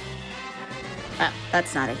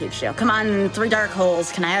 That's not a huge deal. Come on, 3 dark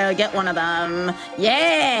holes. Can I get one of them?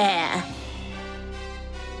 Yeah!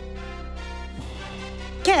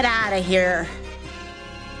 Get out of here.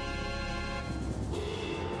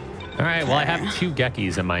 All right, well, I have 2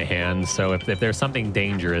 Gekis in my hand, so if there's something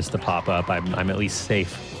dangerous to pop up, I'm at least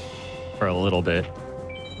safe for a little bit.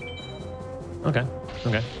 Okay,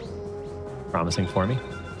 okay. Promising for me.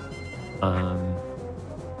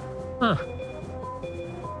 Huh.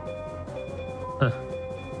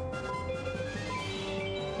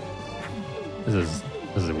 This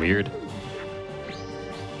is weird.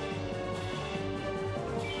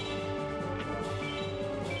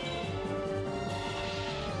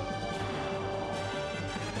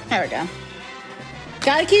 There we go.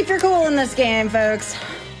 Gotta keep your cool in this game, folks.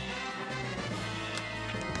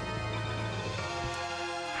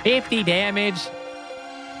 50 damage.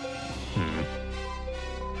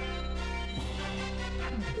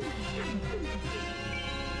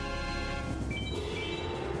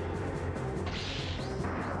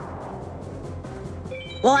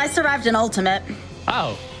 Well, I survived an ultimate.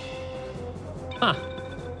 Oh. Huh.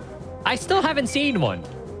 I still haven't seen one.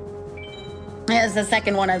 Yeah, it's the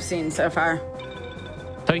second one I've seen so far.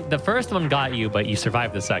 So the first one got you, but you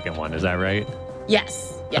survived the second one. Is that right?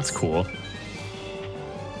 Yes. Yes. That's cool.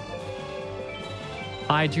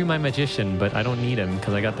 I drew my Magician, but I don't need him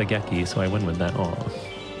because I got the Geki, so I win with that. Oh.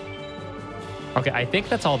 Okay, I think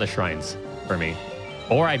that's all the shrines for me.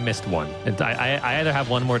 Or I missed one. I either have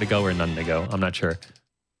one more to go or none to go. I'm not sure.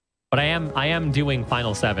 But I am doing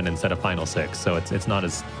Final 7 instead of Final 6, so it's not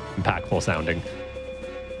as impactful sounding.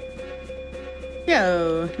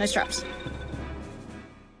 Yo, nice drops.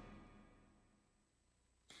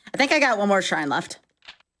 I think I got one more shrine left.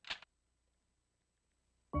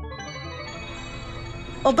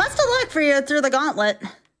 Well, best of luck for you through the gauntlet.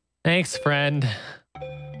 Thanks, friend.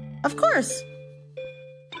 Of course.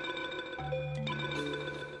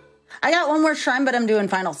 I got one more shrine, but I'm doing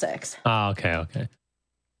Final 6. Oh, okay, okay.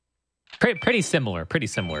 Pretty similar at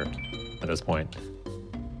this point.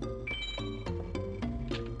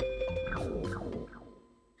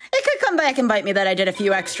 It could come back and bite me that I did a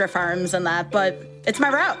few extra farms and that, but it's my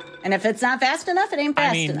route. And if it's not fast enough, it ain't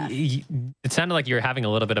fast enough. It sounded like you were having a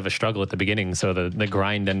little bit of a struggle at the beginning, so the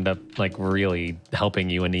grind ended up like really helping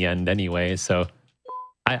you in the end anyway. So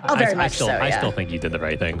I still think you did the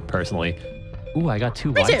right thing, personally. Ooh, I got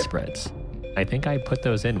 2 widespreads. I think I put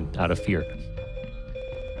those in out of fear.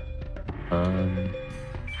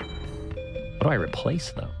 What do I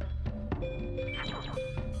replace though?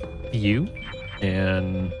 You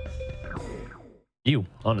and you,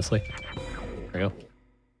 honestly. There we go.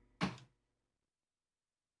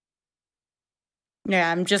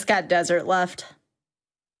 Yeah, I'm just got desert left.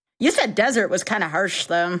 You said desert was kind of harsh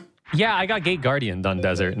though. Yeah, I got Gate Guardian on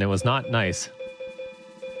desert and it was not nice.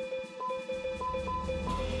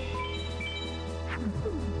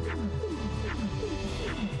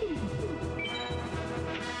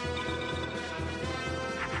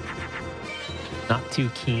 Not too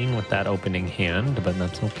keen with that opening hand, but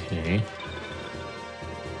that's okay.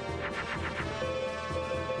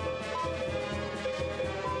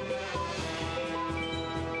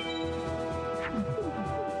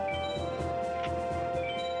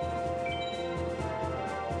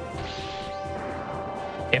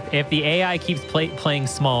 If the AI keeps playing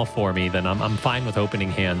small for me, then I'm fine with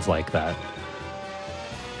opening hands like that.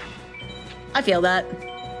 I feel that.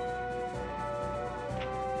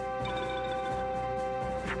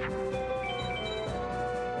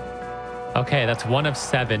 Okay, that's 1 of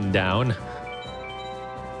 7 down.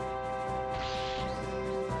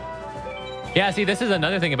 Yeah, see, this is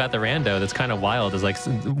another thing about the rando that's kind of wild is like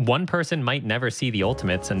one person might never see the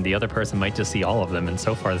ultimates and the other person might just see all of them. And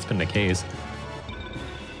so far that's been the case.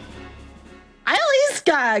 I at least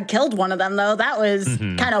killed one of them though. That was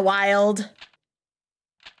kind of wild.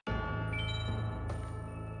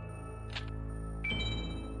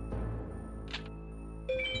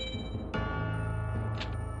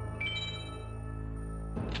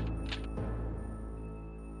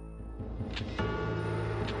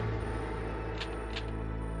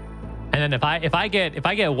 And then if I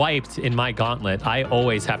get wiped in my gauntlet, I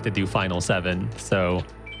always have to do final 7. So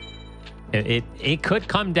it could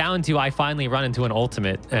come down to I finally run into an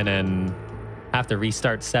ultimate and then have to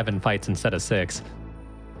restart 7 fights instead of 6.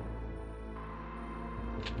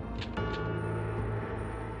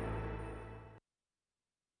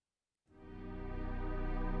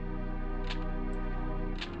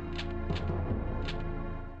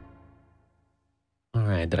 All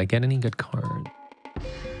right, did I get any good cards?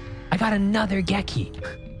 I got another Geki.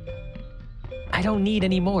 I don't need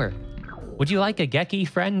any more. Would you like a Geki,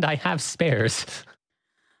 friend? I have spares.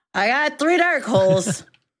 I got 3 dark holes.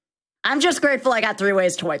 I'm just grateful I got 3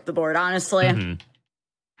 ways to wipe the board, honestly.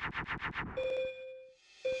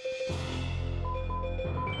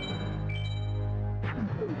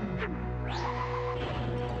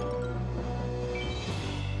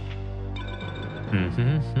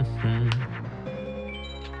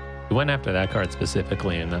 We went after that card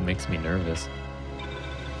specifically, and that makes me nervous.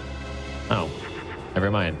 Oh, never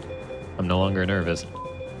mind. I'm no longer nervous.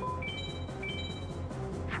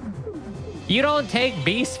 You don't take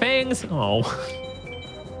beast fangs? Oh.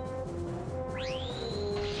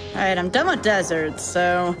 All right, I'm done with deserts,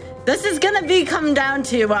 so this is gonna come down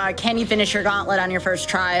to can you finish your gauntlet on your first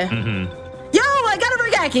try? Yo, I got a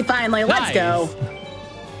Regaki finally. Let's go.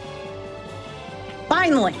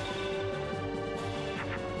 Finally.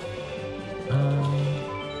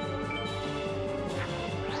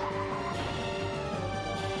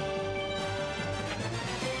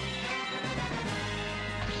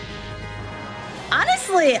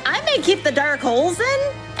 Honestly, I may keep the dark holes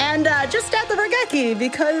in and just add the Regeki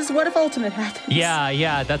because what if ultimate happens?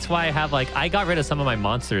 Yeah, that's why I have I got rid of some of my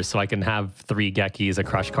monsters so I can have 3 Gekis, a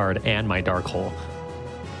crush card, and my dark hole.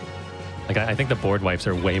 I think the board wipes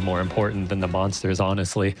are way more important than the monsters,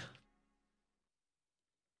 honestly.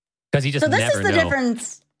 Because you just never know. So this is the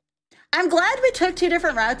difference. I'm glad we took 2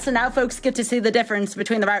 different routes, and now folks get to see the difference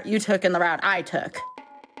between the route you took and the route I took.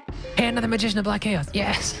 Hey, another Magician of Black Chaos.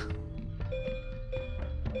 Yes.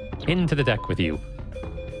 Into the deck with you.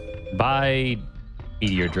 Bye,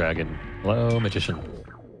 Meteor Dragon. Hello, Magician.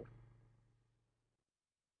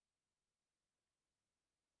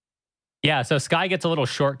 Yeah, so Sky gets a little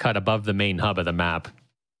shortcut above the main hub of the map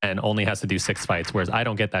and only has to do 6 fights, whereas I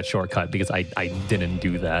don't get that shortcut because I didn't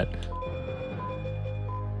do that.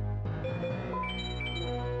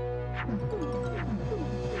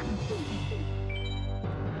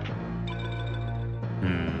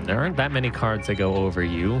 There aren't that many cards that go over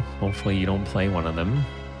you. Hopefully you don't play one of them.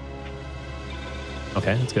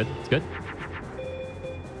 Okay, that's good. That's good.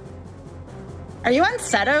 Are you on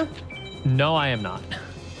Seto? No, I am not.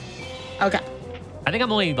 Okay. I think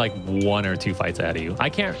I'm only 1 or 2 fights ahead of you. I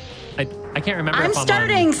can't remember. I'm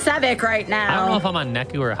starting Sevik right now. I don't know if I'm on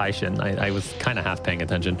Neku or Haishin. I was kind of half paying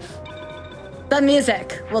attention. The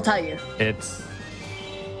music will tell you. It's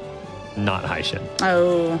not Haishin.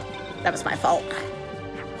 Oh, that was my fault.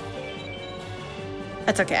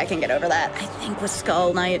 That's okay, I can get over that. I think with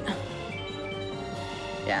Skull Knight.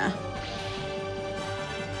 Yeah.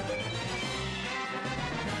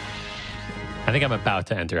 I think I'm about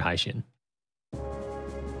to enter Haishin.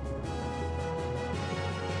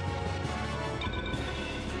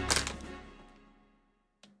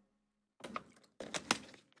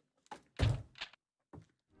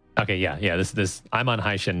 Okay, yeah. This I'm on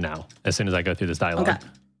Haishin now. As soon as I go through this dialogue. Okay.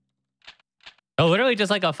 Oh, literally just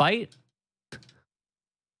like a fight.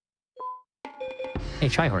 Hey,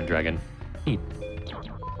 Trihorn Dragon. Neat.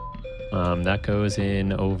 That goes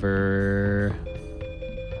in over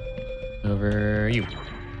you.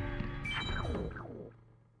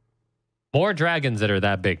 More dragons that are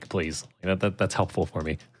that big, please. That's helpful for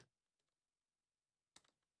me.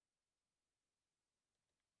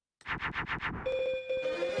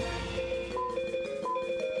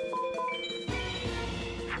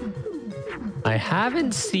 I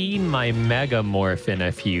haven't seen my Megamorph in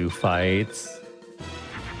a few fights.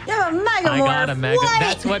 You have a Megamorph? I got a Mega. What?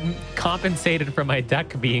 That's what compensated for my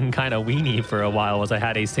deck being kind of weenie for a while, was I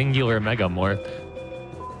had a singular Megamorph.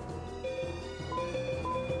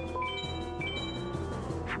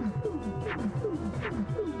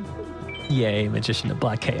 Yay, Magician of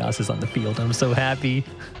Black Chaos is on the field. I'm so happy.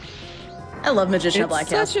 I love Magician of Black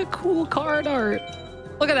Chaos. It's such a cool card art.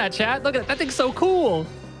 Look at that, chat. Look at that. That thing's so cool.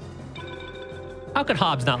 How could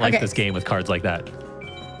Hobbs not like this game with cards like that?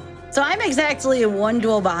 So I'm exactly one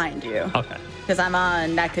duel behind you. Okay. Because I'm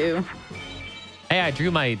on Neku. Hey, I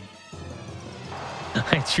drew my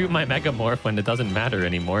Megamorph when it doesn't matter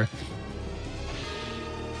anymore.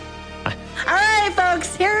 All right,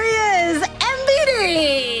 folks. Here he is.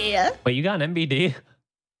 MBD. Wait, you got an MBD?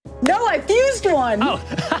 No, I fused one. Oh.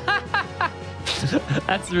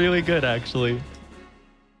 That's really good, actually.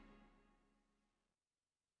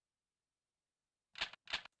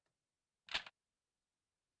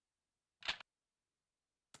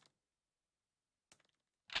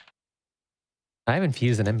 I haven't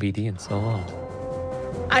fused an MBD in so long.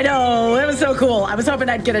 I know. It was so cool. I was hoping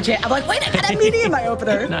I'd get a chance. I'm like, wait, I got MBD in my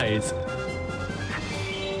opener. Nice.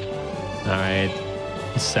 All right.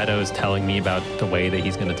 Seto's telling me about the way that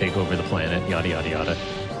he's going to take over the planet. Yada, yada, yada. I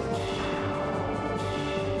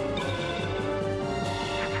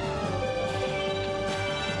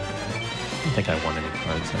don't think I won any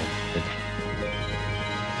cards. I did.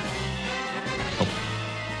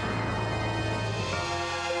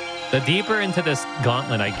 The deeper into this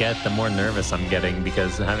gauntlet I get, the more nervous I'm getting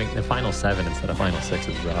because having the final 7 instead of final 6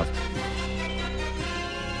 is rough.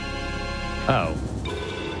 Oh.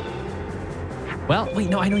 Well, wait,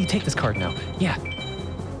 no, I know you take this card now. Yeah.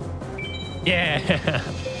 Yeah.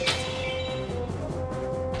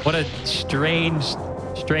 What a strange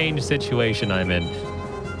situation I'm in.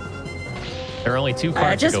 There are only 2 cards.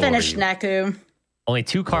 I just finished Neku. Only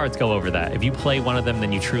 2 cards go over that. If you play one of them,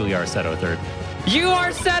 then you truly are Seto third. You are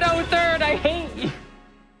Seto third. I hate you.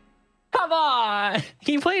 Come on.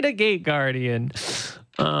 He played a Gate Guardian.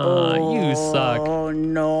 You suck. Oh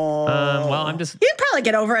no. Well, I'm just. You'd probably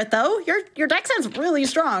get over it though. Your deck sounds really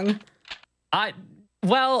strong.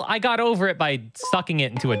 Well, I got over it by sucking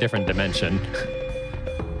it into a different dimension.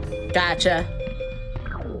 Gotcha.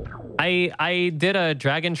 I did a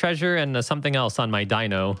Dragon Treasure and something else on my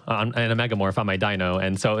Dino, and a Megamorph on my Dino,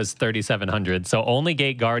 and so it was 3,700. So only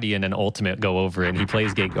Gate Guardian and Ultimate go over it, and he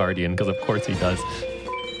plays Gate Guardian, because of course he does.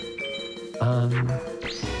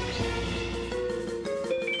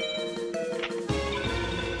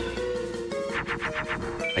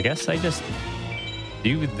 I guess I just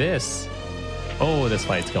do this. Oh, this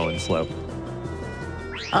fight's going slow.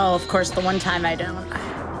 Oh, of course, the one time I don't.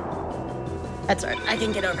 That's right. I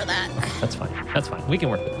can get over that. That's fine. That's fine. We can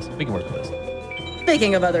work with this. We can work with this.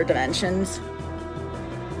 Speaking of other dimensions.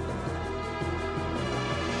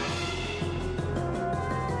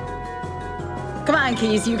 Come on,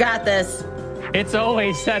 Keys. You got this. It's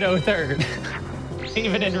always Seto third.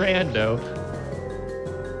 Even in Rando.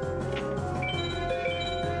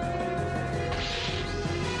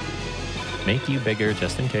 Make you bigger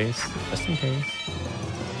just in case. Just in case.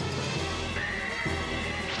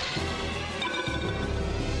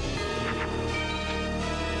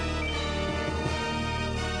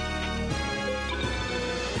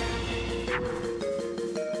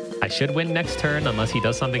 I should win next turn unless he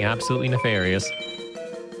does something absolutely nefarious.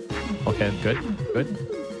 Okay, good, good.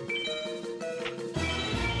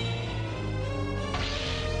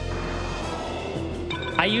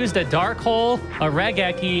 I used a Dark Hole, a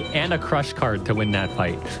Regeki, and a Crush card to win that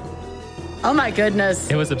fight. Oh my goodness.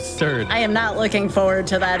 It was absurd. I am not looking forward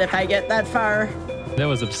to that if I get that far. That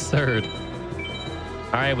was absurd.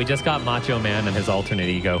 All right, we just got Macho Man and his alternate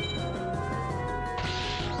ego.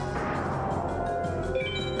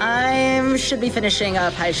 I should be finishing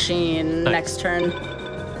up Haishin next turn.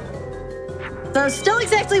 So still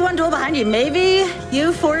exactly one duel behind you. Maybe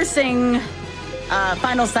you forcing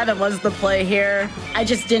Final 7 was the play here. I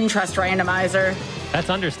just didn't trust Randomizer. That's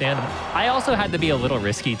understandable. I also had to be a little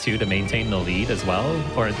risky too to maintain the lead as well,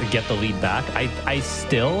 or to get the lead back. I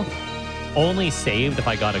still only saved if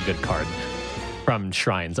I got a good card from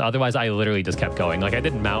Shrines. Otherwise, I literally just kept going. Like I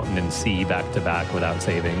did Mountain and Sea back to back without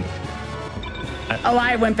saving.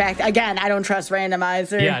 I went back again. I don't trust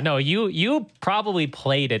Randomizer. Yeah, no, you probably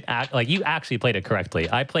played it like you actually played it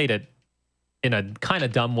correctly. I played it in a kind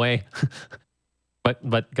of dumb way,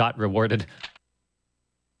 but got rewarded.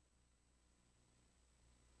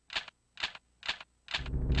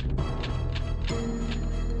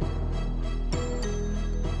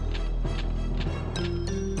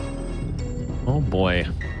 Oh boy,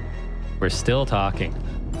 we're still talking.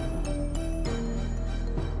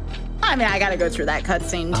 I mean, I gotta go through that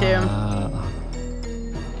cutscene too.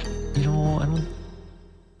 You know,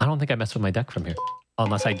 I don't think I messed with my deck from here,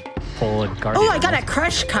 unless I pull a Guardian. Oh, I got a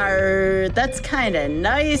Crush card. That's kind of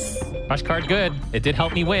nice. Crush card, good. It did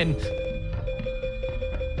help me win.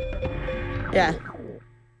 Yeah.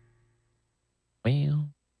 Well,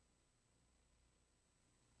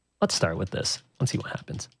 let's start with this. Let's see what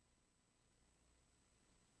happens.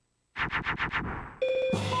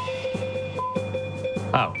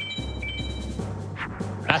 Oh.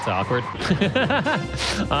 That's awkward.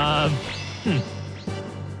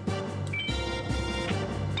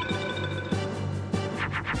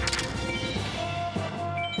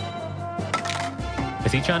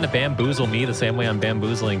 Is he trying to bamboozle me the same way I'm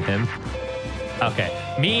bamboozling him? Okay.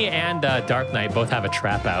 Me and Dark Knight both have a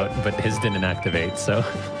trap out, but his didn't activate, so...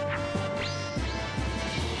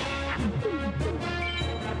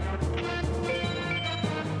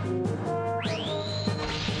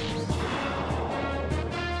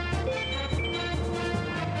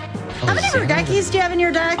 How many Regekis do you have in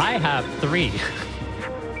your deck? I have 3.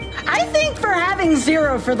 I think for having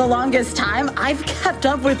 0 for the longest time, I've kept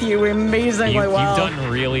up with you amazingly well. You've done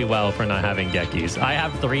really well for not having Gekis. I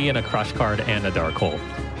have 3 and a Crush card and a Dark Hole.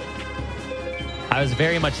 I was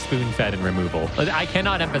very much spoon-fed in removal. I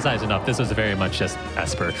cannot emphasize enough, this was very much just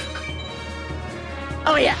Esper.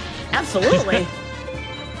 Oh yeah, absolutely.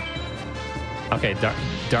 Okay,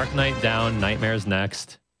 Dark Knight down, Nightmare's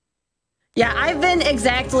next. Yeah, I've been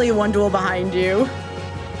exactly 1 duel behind you.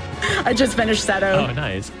 I just finished Seto. Oh,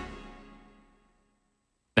 nice.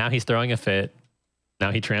 Now he's throwing a fit.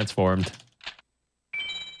 Now he transformed.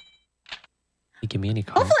 He give me any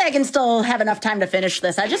card. Hopefully I can still have enough time to finish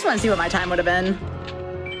this. I just want to see what my time would have been.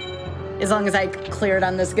 As long as I cleared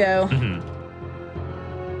on this go. Mm-hmm.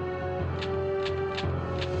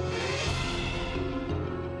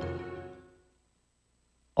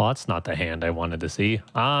 Well, that's not the hand I wanted to see.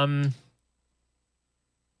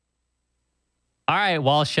 All right,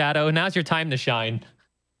 Wall Shadow, now's your time to shine.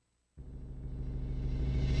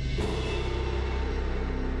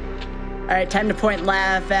 All right, time to point and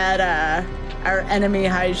laugh at our enemy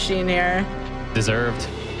Haishin here. Deserved.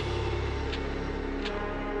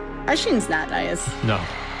 Haishin's not nice. No.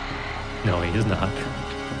 No, he is not.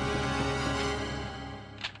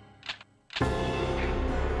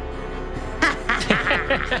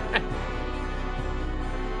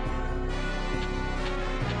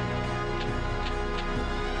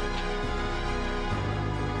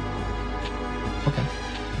 Okay.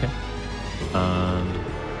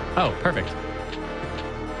 Oh, perfect.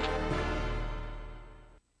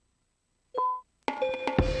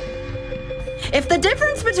 If the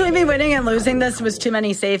difference between me winning and losing this was too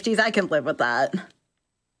many safeties, I can live with that.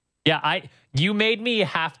 Yeah, you made me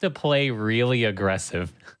have to play really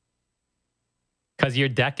aggressive. Because your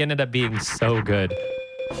deck ended up being so good.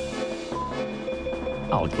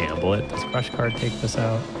 I'll gamble it. Does Crush card take this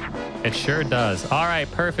out? It sure does. All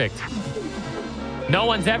right, perfect. No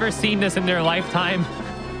one's ever seen this in their lifetime.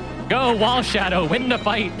 Go, Wall Shadow, win the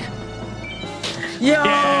fight. Yo!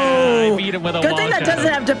 Yeah, I beat him with a Wall Good thing that Shadow.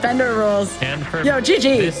 doesn't have defender rules. And for Yo, GG.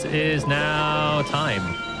 This is now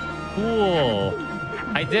time. Cool.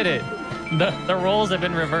 I did it. The roles have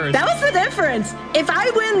been reversed. That was the difference. If I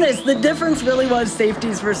win this, the difference really was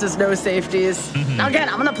safeties versus no safeties. Now again,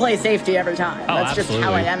 I'm gonna play safety every time. Oh, That's absolutely. just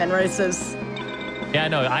how I am in races. Yeah,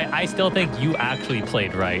 no, I still think you actually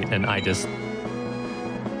played right, and I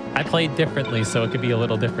played differently, so it could be a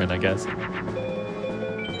little different, I guess.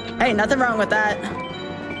 Hey, nothing wrong with that.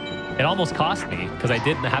 It almost cost me, because I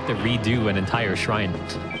didn't have to redo an entire shrine.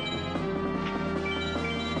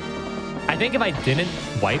 I think if I didn't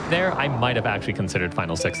wipe there, I might have actually considered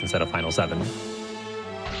Final 6 instead of Final 7.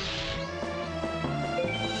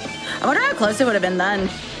 I wonder how close it would have been then.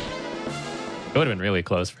 It would have been really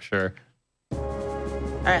close, for sure.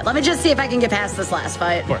 All right, let me just see if I can get past this last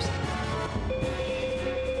fight. Of course.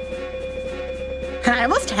 I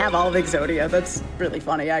almost have all of Exodia. That's really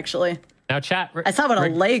funny, actually. Now, chat. I saw what a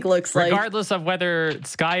leg looks like. Regardless of whether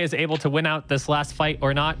Sky is able to win out this last fight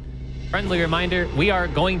or not, friendly reminder, we are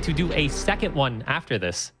going to do a second one after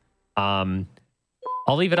this. I'll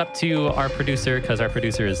leave it up to our producer, because our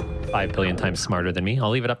producer is 5 billion times smarter than me. I'll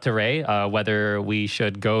leave it up to Ray, whether we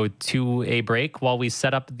should go to a break while we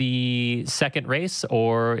set up the second race,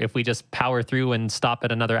 or if we just power through and stop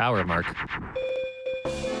at another hour mark.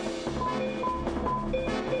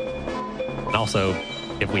 And also,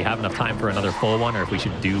 if we have enough time for another full one, or if we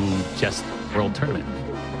should do just World Tournament.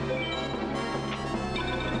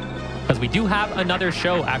 Because we do have another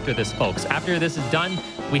show after this, folks. After this is done,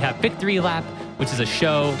 we have Victory Lap, which is a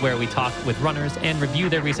show where we talk with runners and review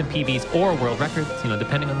their recent PBs or world records,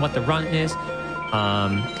 depending on what the run is.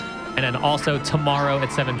 And then also tomorrow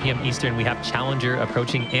at 7 p.m. Eastern, we have Challenger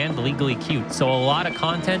approaching and Legally Cute. So a lot of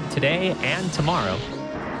content today and tomorrow.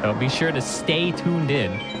 So be sure to stay tuned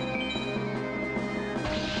in.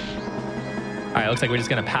 All right, looks like we're just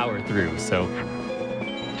gonna power through. So.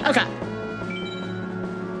 Okay.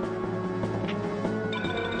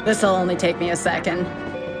 This will only take me a second.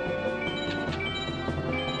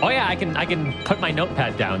 Oh yeah, I can put my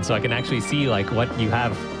notepad down so I can actually see like what you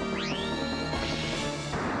have.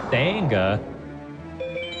 Danga.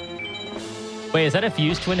 Wait, is that a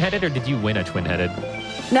fused twin-headed or did you win a twin-headed?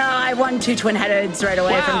 No, I won 2 twin-headeds right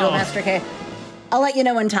away from Duel Master K. I'll let you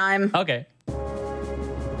know in time. Okay.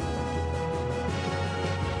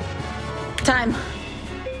 Time.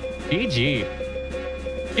 GG.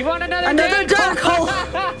 You want another dark hole?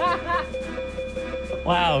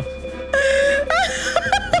 Wow.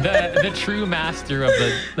 the true master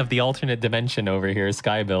of the alternate dimension over here,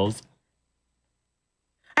 Skybilz.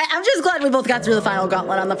 I'm just glad we both got through the final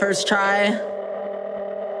gauntlet on the first try.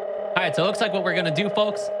 All right, so it looks like what we're gonna do,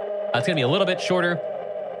 folks, it's gonna be a little bit shorter,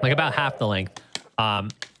 like about half the length.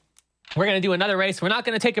 We're gonna do another race. We're not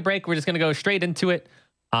gonna take a break. We're just gonna go straight into it.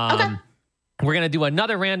 Okay. We're gonna do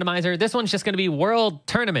another randomizer. This one's just gonna be world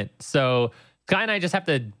tournament. So Sky and I just have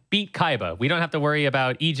to beat Kaiba. We don't have to worry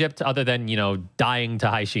about Egypt other than, you know, dying to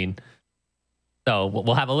Haishin. So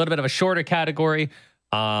we'll have a little bit of a shorter category.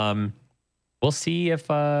 We'll see if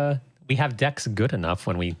we have decks good enough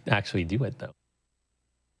when we actually do it, though.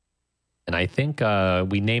 And I think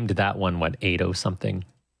we named that one, what, 80 something?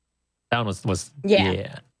 That one was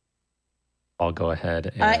yeah. I'll go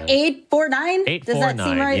ahead and 849? 849. Does that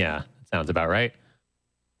seem right? Yeah, that sounds about right.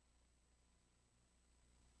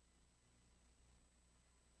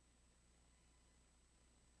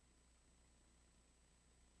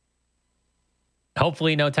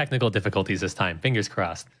 Hopefully no technical difficulties this time. Fingers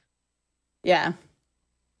crossed. Yeah.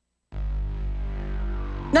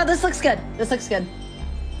 No, this looks good. This looks good.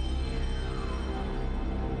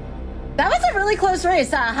 That was a really close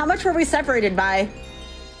race. How much were we separated by?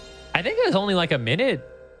 I think it was only like a minute.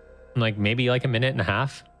 Like maybe like a minute and a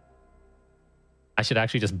half. I should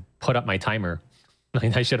actually just put up my timer.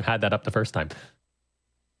 I should have had that up the first time.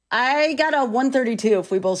 I got a 132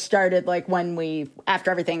 if we both started like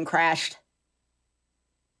after everything crashed.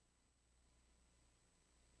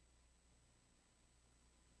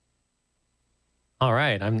 All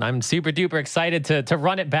right, I'm super duper excited to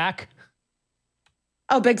run it back.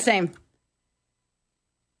 Oh, big same.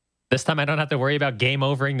 This time I don't have to worry about game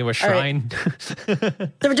overing to a shrine. Right.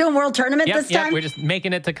 So we're doing world tournament this time? Yep, we're just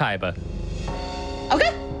making it to Kaiba.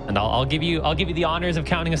 Okay. And I'll give you the honors of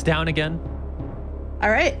counting us down again.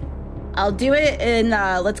 All right. I'll do it in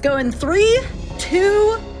let's go in 3,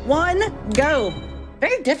 2, 1, go.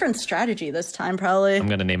 Very different strategy this time, probably. I'm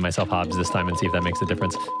gonna name myself HobZ this time and see if that makes a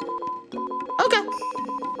difference. Okay.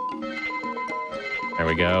 There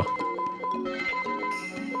we go.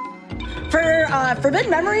 For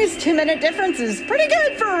Forbidden Memories, 2-minute difference is pretty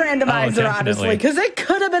good for a randomizer, honestly, because it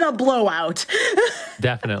could have been a blowout.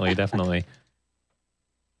 Definitely.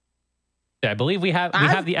 Yeah, I believe we have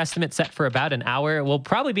the estimate set for about an hour. We'll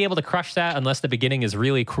probably be able to crush that unless the beginning is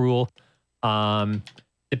really cruel.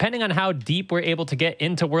 Depending on how deep we're able to get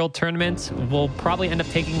into World Tournaments, we'll probably end up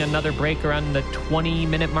taking another break around the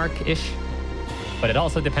 20-minute mark-ish. But it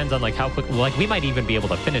also depends on like how quick, like we might even be able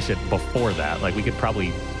to finish it before that. Like we could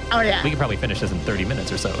probably, we could probably finish this in 30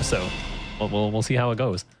 minutes or so. So we'll see how it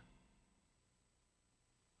goes.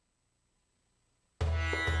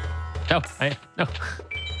 No.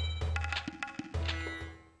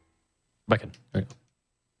 Back in. There we go.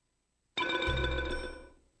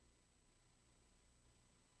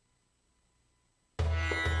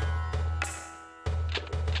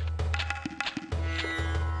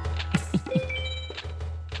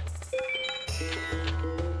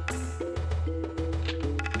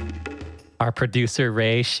 Our producer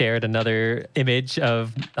Ray shared another image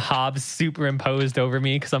of HobZ superimposed over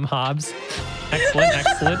me because I'm HobZ.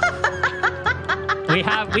 Excellent.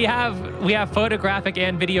 We have photographic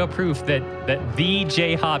and video proof that the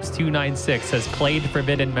JHobz 296 has played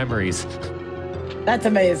Forbidden Memories. That's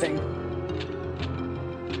amazing.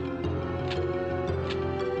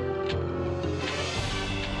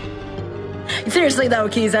 Seriously though,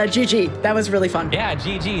 Keiza, GG. That was really fun. Yeah,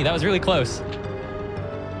 GG. That was really close.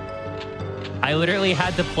 I literally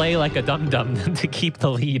had to play like a dum-dum to keep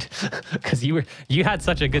the lead because you had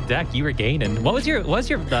such a good deck. You were gaining. What was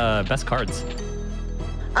your best cards?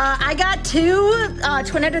 I got 2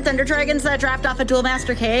 Twin-Headed Thunder Dragons that draft off a Duel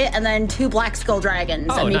Master K, and then 2 Black Skull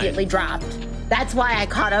Dragons immediately dropped. That's why I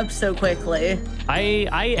caught up so quickly.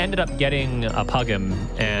 I ended up getting a Pug'em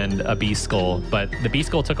and a Beast Skull, but the Beast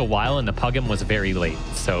Skull took a while and the Pug'em was very late.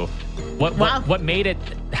 So what made it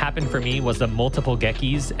happen for me was the multiple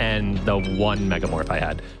Gekis and the 1 Megamorph I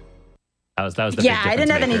had. That was the yeah, big I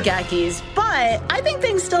didn't have any maker. Gekis, but I think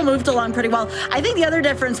things still moved along pretty well. I think the other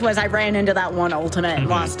difference was I ran into that one ultimate and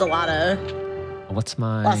lost a lot of... What's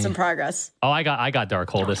my... Lost some progress. Oh, I got Dark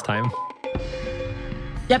Hole this time.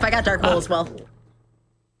 Yep, I got Dark Hole as well.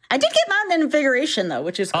 I did get Mountain Invigoration, though,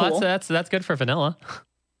 which is cool. Oh, that's good for vanilla.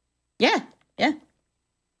 Yeah, yeah.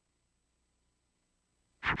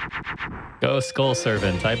 Go Skull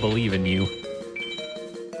Servant, I believe in you.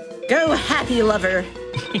 Go Happy Lover.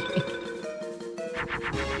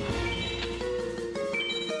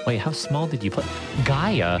 Wait, how small did you play?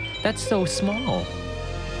 Gaia? That's so small.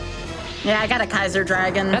 Yeah, I got a Kaiser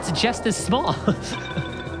Dragon. That's just as small.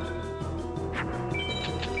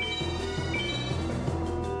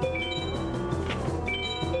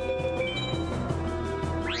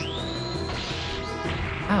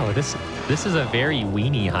 Wow, this is a very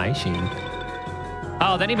weenie high sheen.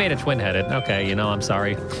 Oh, then he made a twin-headed. Okay, you know, I'm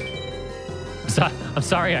sorry. I'm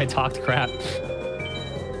sorry I talked crap.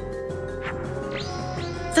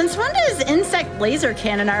 Since when does Insect Laser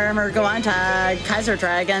Cannon armor go on to Kaiser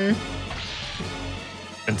Dragon?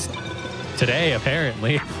 Since today,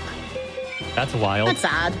 apparently. That's wild. That's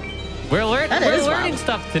odd. We're learning wild.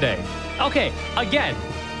 stuff today. Okay, again,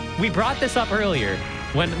 we brought this up earlier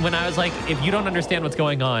when I was like, if you don't understand what's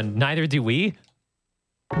going on, neither do we.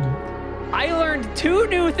 I learned 2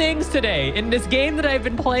 new things today in this game that I've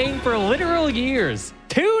been playing for literal years.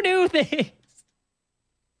 2 new things.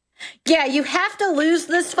 Yeah, you have to lose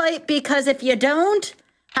this fight because if you don't,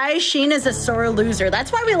 Hai Shin is a sore loser.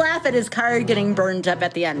 That's why we laugh at his car getting burned up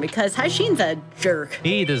at the end, because Hai Shin's a jerk.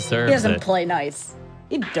 He deserves He doesn't it. play nice.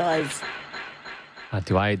 He does.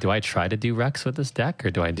 Do I try to do Rex with this deck,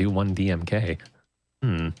 or do I do 1 DMK?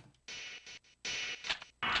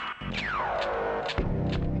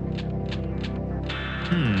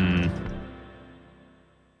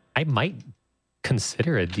 I might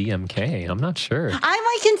consider a DMK. I'm not sure. I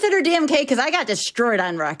might consider DMK because I got destroyed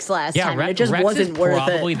on Rex last time. It just Rex wasn't is worth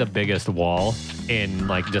probably it. the biggest wall in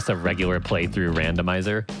like just a regular playthrough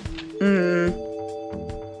randomizer.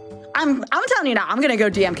 I'm telling you now, I'm going to go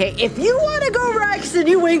DMK. If you want to go Rex and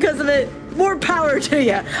you win because of it, more power to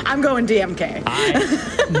you. I'm going DMK.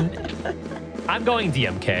 I'm going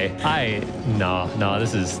DMK. No,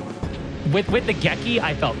 this is... With the Geki,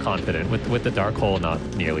 I felt confident. With the Dark Hole, not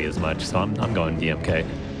nearly as much. So I'm going DMK.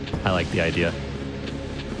 I like the idea.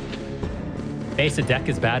 Ace, a deck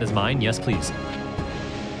as bad as mine? Yes, please.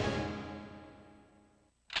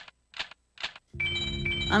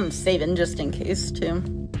 I'm saving just in case, too.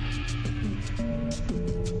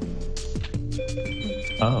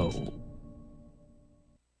 Oh.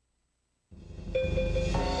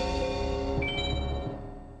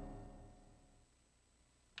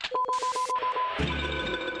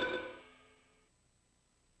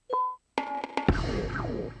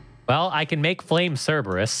 Well, I can make Flame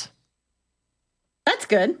Cerberus. That's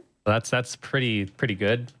good. That's pretty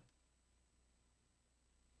good.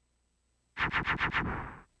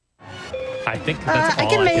 I think that's all I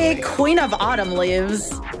can make make. Queen of Autumn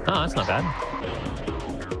Leaves. Oh, that's not bad.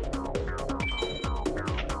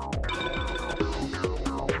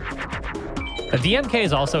 A DMK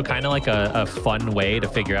is also kind of like a fun way to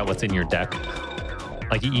figure out what's in your deck.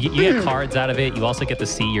 Like you get cards out of it. You also get to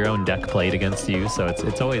see your own deck played against you. So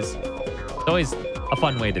it's always a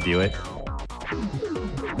fun way to do it.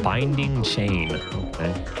 Binding Chain.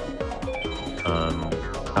 Okay.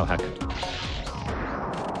 Oh heck.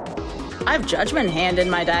 I have Judgment Hand in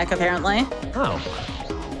my deck, apparently. Oh,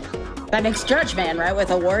 That makes Judgment, right,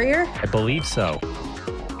 with a warrior? I believe so.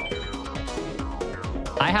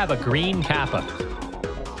 I have a green Kappa.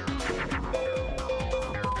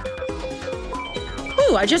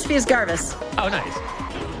 Ooh, I just fused Garvis. Oh, nice.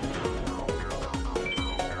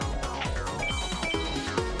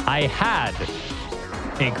 I had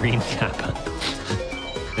a green Kappa.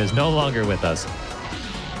 It is no longer with us.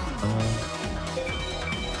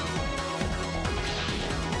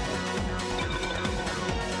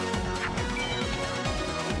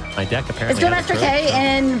 My deck apparently Is Duel has a Master K turret.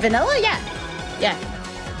 in vanilla? Yeah. Yeah.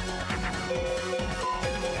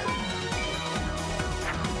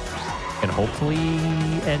 Can hopefully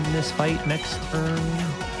end this fight next turn.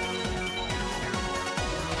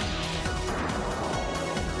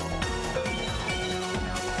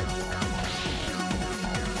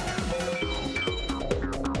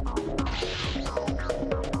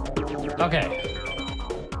 Okay.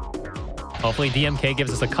 Hopefully DMK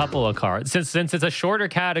gives us a couple of cards. Since it's a shorter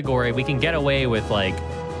category, we can get away with like,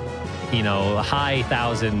 you know, high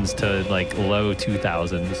thousands to like low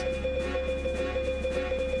 2000s.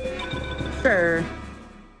 Sure.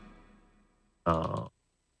 Oh,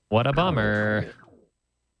 what a bummer.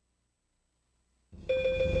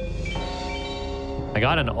 I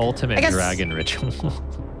got an ultimate dragon ritual.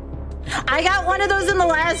 I got one of those in the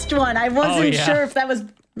last one. I wasn't sure if that was...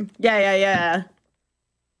 Yeah.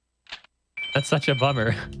 That's such a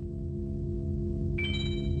bummer.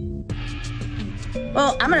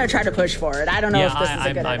 Well, I'm going to try to push for it. I don't know if this is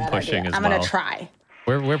a good idea. I'm pushing as well. I'm going to try.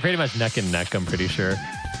 We're pretty much neck and neck, I'm pretty sure.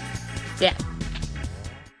 Yeah. Do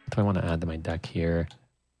I want to add to my deck here?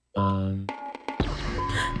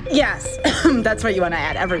 Yes, that's what you want to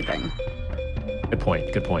add, everything. Good point.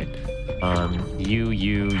 You.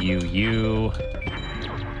 You.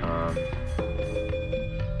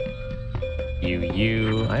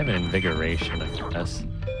 I have an invigoration, I guess.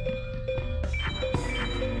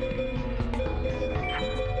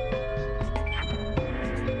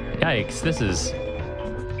 Yikes, this is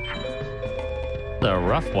a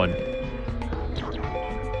rough one.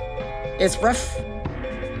 It's rough.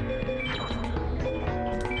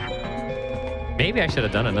 Maybe I should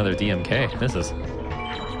have done another DMK. This is...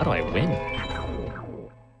 How do I win?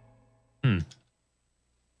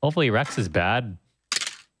 Hopefully Rex is bad.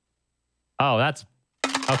 Oh, that's...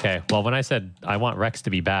 Okay, well, when I said I want Rex to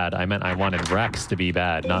be bad, I meant I wanted Rex to be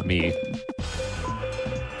bad, not me.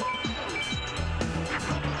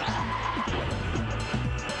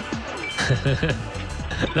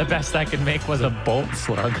 The best I could make was a bolt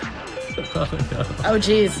slug. Oh, no. Oh,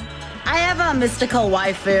 geez. I have a mystical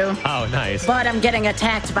waifu. Oh, nice. But I'm getting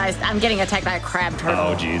attacked by a crab turtle.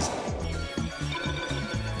 Oh, geez.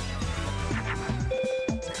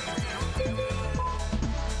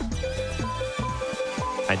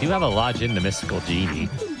 I do have a lodge in the mystical genie.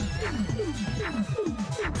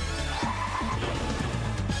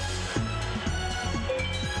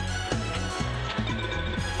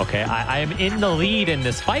 Okay, I am in the lead in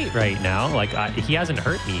this fight right now. Like, he hasn't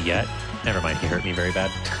hurt me yet. Never mind, he hurt me very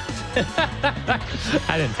bad. That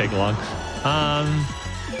didn't take long.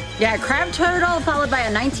 Yeah, crab turtle followed by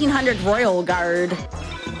a 1900 royal guard.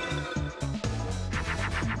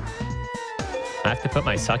 I have to put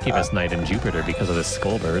my succubus knight in Jupiter because of this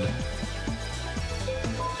skullbird.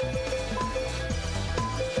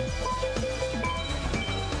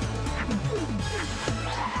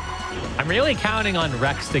 I'm really counting on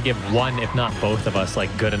Rex to give one, if not both of us,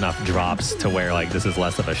 like good enough drops to where like this is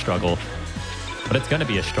less of a struggle. But it's gonna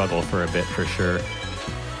be a struggle for a bit for sure.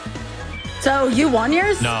 So you won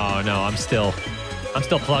yours? No, I'm still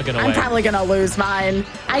plugging away. I'm probably gonna lose mine.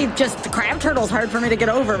 The crab turtle's hard for me to get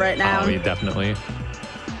over right now. Oh, yeah, definitely.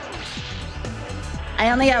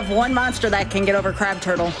 I only have one monster that can get over crab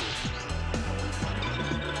turtle.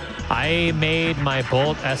 I made my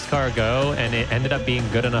Bolt escargot, and it ended up being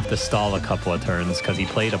good enough to stall a couple of turns because he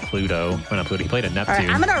played a Pluto. Well, not Pluto, he played a Neptune. All right,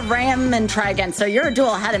 I'm going to ram and try again. So you're a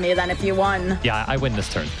duel ahead of me then if you won. Yeah, I win this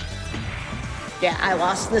turn. Yeah, I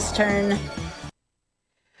lost this turn.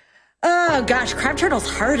 Oh, gosh, crab turtle's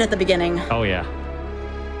hard at the beginning. Oh, yeah.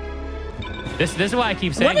 This is why I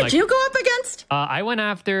keep saying... What did you go up against? I went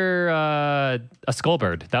after a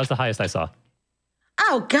skullbird. That was the highest I saw.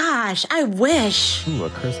 Oh, gosh, I wish. Ooh, a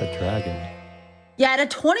cursed dragon. Yeah, I had a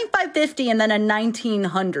 2550 and then a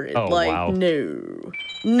 1900. Oh, like, wow.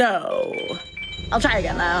 No. I'll try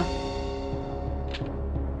again, though.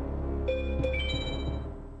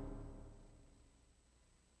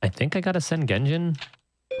 I think I got a Sengenjin,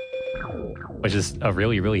 which is a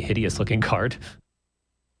really, really hideous looking card.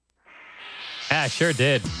 Yeah, I sure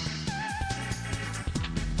did.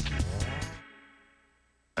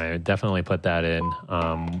 I would definitely put that in.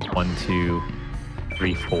 1, 2,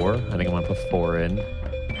 3, 4. I think I'm gonna put 4 in.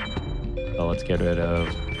 So let's get rid of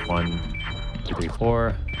 1, 2, 3,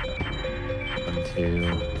 4. 1,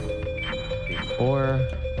 2, 3, 4.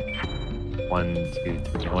 1, 2,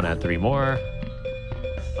 3. I want to add 3 more.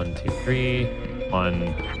 1, 2, 3.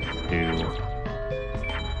 1, 2,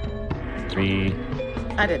 3.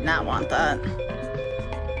 I did not want that.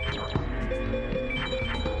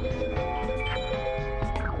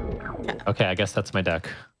 Okay, I guess that's my deck.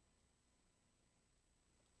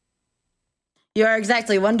 You are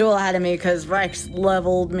exactly one duel ahead of me because Rex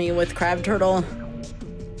leveled me with crab turtle.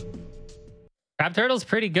 Crab turtle's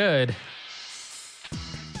pretty good.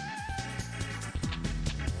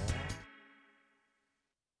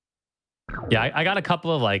 Yeah, I got a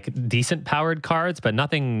couple of like decent powered cards, but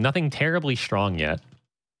nothing terribly strong yet.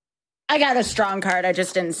 I got a strong card, I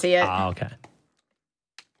just didn't see it. Ah, okay.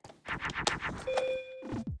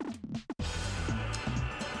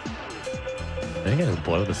 I think I just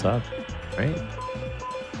blow this up, right?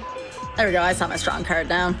 There we go, I saw my strong card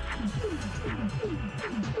now.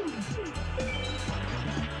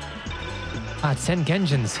 God,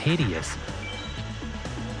 Sengenjin's hideous.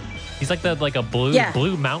 He's like a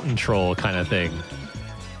blue mountain troll kind of thing.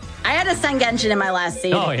 I had a Sengenjin in my last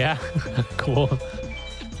seed. Oh, yeah. Cool.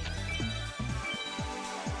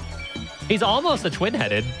 He's almost a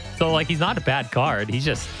twin-headed, so like he's not a bad card. He's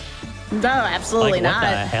just no, absolutely like, not. What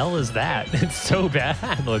the hell is that? It's so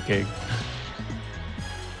bad looking.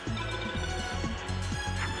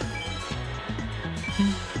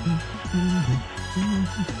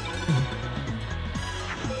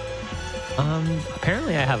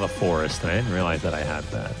 Apparently I have a forest, and I didn't realize that I had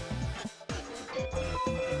that.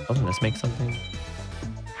 Doesn't this make something?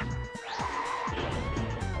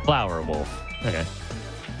 Flower wolf. Okay.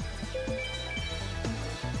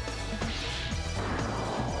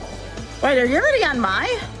 Wait, are you already on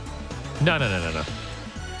my? No.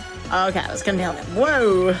 Okay, I was gonna be like,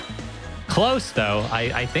 whoa. Close though.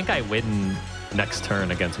 I think I win next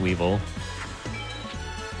turn against Weevil.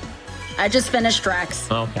 I just finished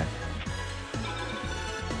Rex. Okay.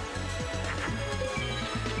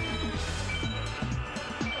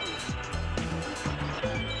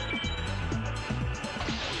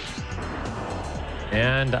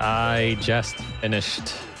 And I just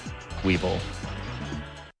finished Weevil.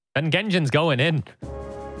 And Genjin's going in.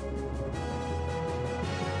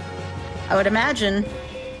 I would imagine.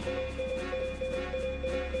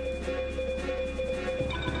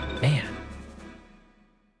 Man.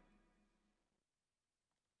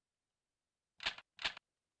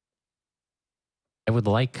 I would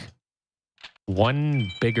like one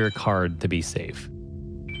bigger card to be safe.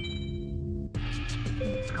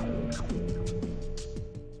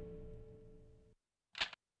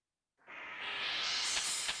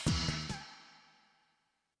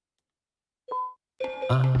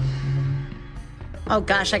 Oh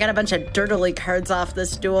gosh, I got a bunch of dirtily cards off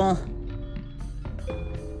this duel.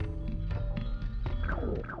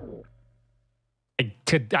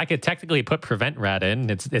 I could technically put Prevent Rat in.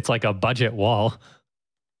 It's like a budget wall.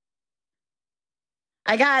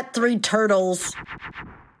 I got 3 turtles.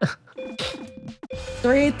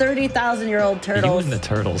 3 30,000-year-old turtles. You and the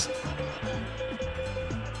turtles.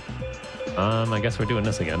 I guess we're doing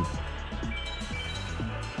this again.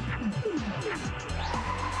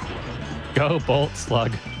 Go Bolt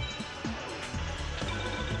Slug.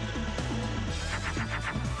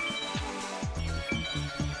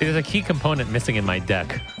 There's a key component missing in my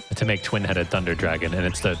deck to make twin-headed Thunder Dragon, and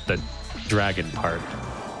it's the dragon part.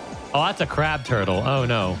 Oh, that's a crab turtle. Oh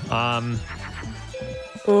no.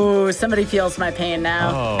 Ooh, somebody feels my pain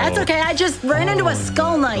now. Oh. That's okay. I just ran into a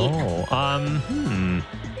Skull Knight. Oh,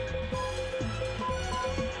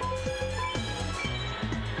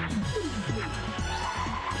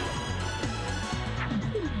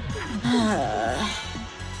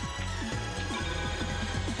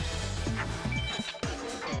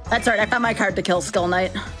 That's right. I found my card to kill Skull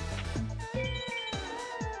Knight.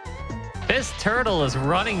 This turtle is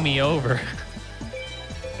running me over.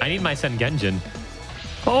 I need my Sengenjin.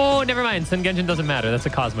 Oh, never mind. Sengenjin doesn't matter. That's a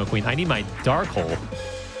Cosmo Queen. I need my Dark Hole. Oh,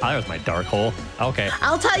 that was my Dark Hole. Okay.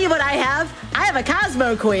 I'll tell you what I have. I have a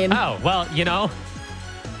Cosmo Queen. Oh, well, you know,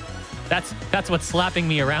 that's what's slapping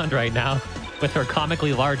me around right now with her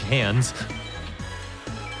comically large hands.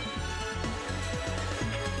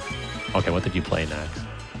 Okay, what did you play next?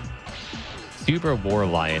 Super War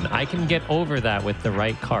Lion. I can get over that with the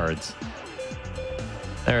right cards.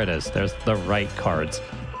 There it is. There's the right cards.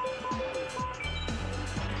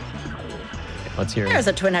 Okay, let's hear. There's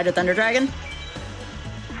a twin-headed Thunder Dragon.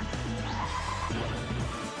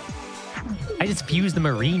 I just fused the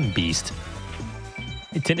Marine Beast.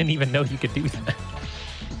 I didn't even know you could do that.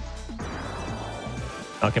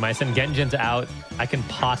 Okay, my Sengenjin's out. I can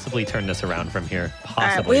possibly turn this around from here.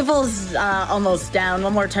 Possibly. All right, Weevil's almost down.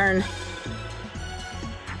 One more turn.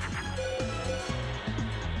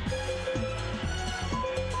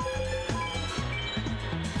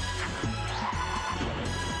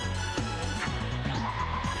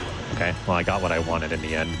 Okay, well, I got what I wanted in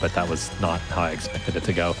the end, but that was not how I expected it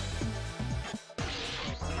to go.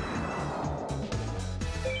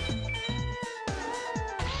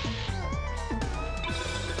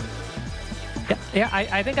 Yeah,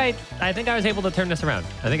 I think I was able to turn this around.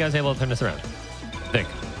 I think.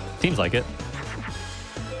 Seems like it.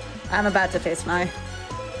 I'm about to face my.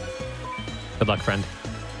 Good luck, friend.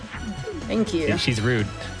 Thank you. She's rude.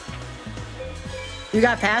 You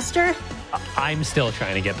got past her? I'm still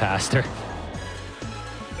trying to get past her.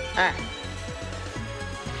 All right.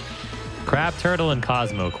 Crab Turtle and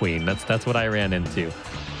Cosmo Queen. That's what I ran into.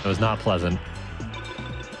 It was not pleasant.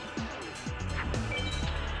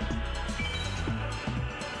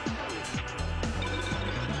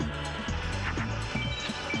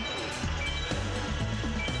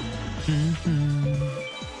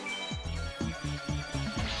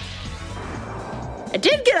 I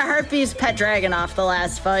did get a Harpies pet dragon off the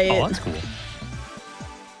last fight. Oh, that's cool.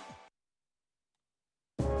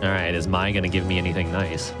 All right, is Mai gonna give me anything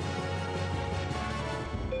nice?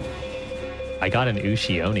 I got an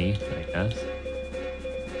Ushioni, I guess.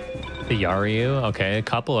 The Yaryu, okay, a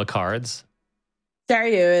couple of cards.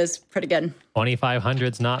 Yaryu is pretty good.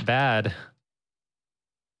 2,500's not bad.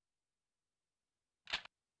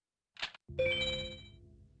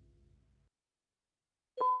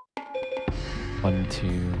 One,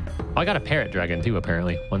 two. Oh, I got a parrot dragon too,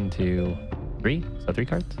 apparently. 1, 2, 3. So 3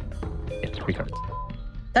 cards? Yeah, 3 cards.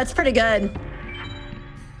 That's pretty good.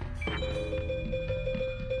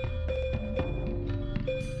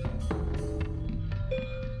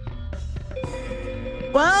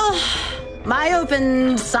 Well, Mai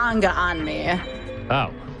opened Sangha on me.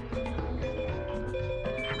 Oh.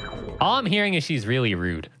 All I'm hearing is she's really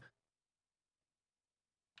rude.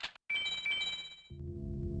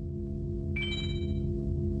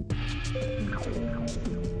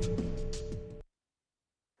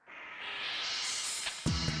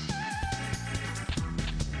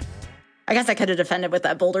 I guess I could have defended with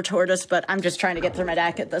that Boulder Tortoise, but I'm just trying to get through my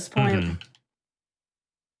deck at this point. Mm-hmm.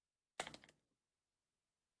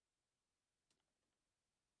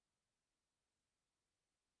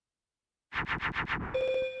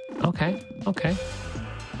 Okay, okay.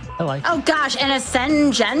 I like it. Oh gosh, and a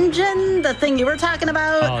Sengenjin, the thing you were talking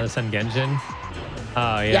about? Oh, the Sengenjin?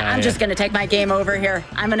 Oh, yeah. Yeah, I'm just going to take my game over here.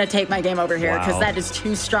 I'm going to take my game over here because Wow. that is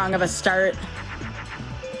too strong of a start.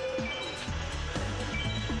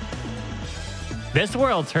 This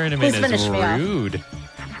World Tournament Please finish is me off. rude.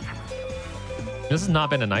 This has not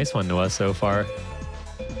been a nice one to us so far.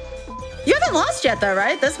 You haven't lost yet, though,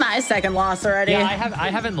 right? This is my second loss already. Yeah, I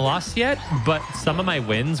haven't lost yet, but some of my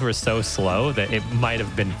wins were so slow that it might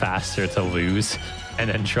have been faster to lose and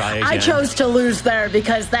then try again. I chose to lose there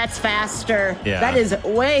because that's faster. Yeah. That is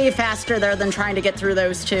way faster there than trying to get through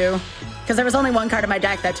those two. Because there was only one card in my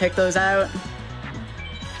deck that took those out.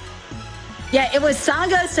 Yeah, it was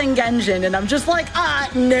Sangha Sengenjin, and I'm just like,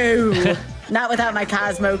 no. Not without my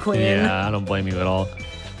Cosmo Queen. Yeah, I don't blame you at all.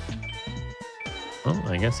 Oh,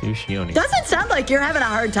 I guess Ushioni. Doesn't sound like you're having a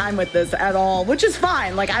hard time with this at all, which is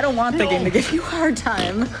fine. Like, I don't want the game to give you a hard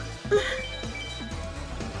time.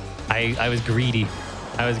 I was greedy.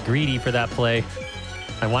 I was greedy for that play.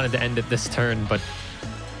 I wanted to end it this turn, but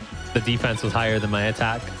the defense was higher than my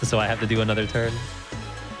attack, so I have to do another turn.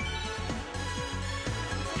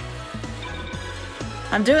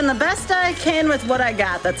 I'm doing the best I can with what I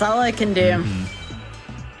got. That's all I can do. Mm-hmm.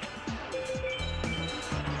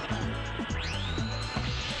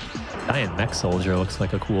 Giant Mech Soldier looks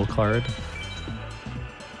like a cool card.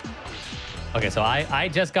 Okay, so I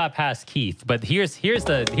just got past Keith, but here's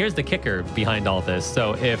the kicker behind all this.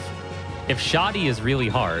 So if Shoddy is really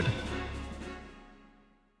hard,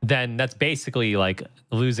 then that's basically like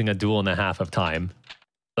losing a duel and a half of time.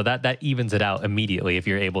 So that evens it out immediately if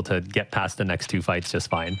you're able to get past the next 2 fights just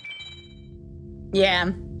fine.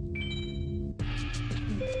 Yeah.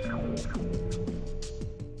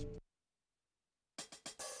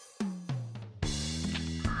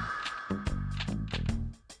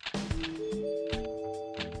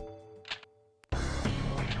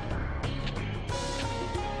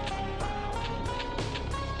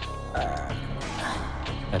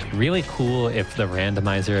 That's really cool if the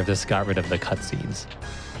randomizer of this got rid of the cutscenes.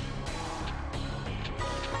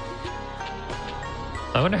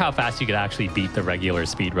 I wonder how fast you could actually beat the regular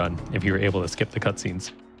speedrun if you were able to skip the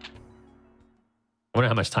cutscenes. I wonder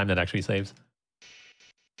how much time that actually saves.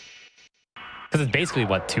 Because it's basically,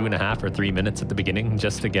 what, 2.5 or 3 minutes at the beginning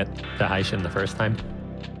just to get to Haishin the first time?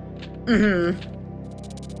 Mm-hmm.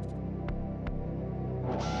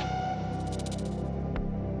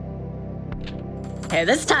 Okay,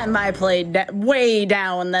 this time I played way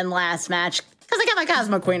down than last match because I got my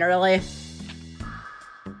Cosmo Queen early.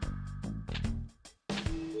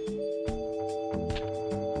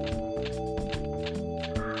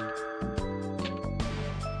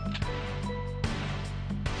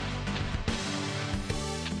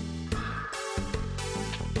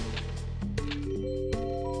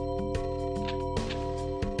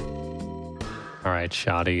 All right,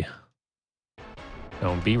 Shoddy.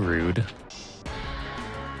 Don't be rude.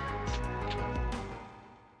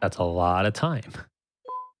 That's a lot of time.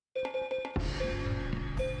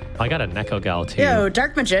 I got a Neko Gal too. Yo,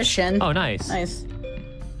 Dark Magician. Oh, nice. Nice.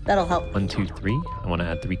 That'll help. 1, 2, 3. I want to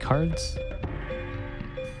add 3 cards.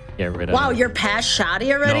 Get rid of. Wow, you're past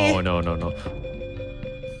Shoddy already? No. No.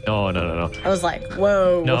 I was like,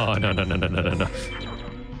 whoa. No.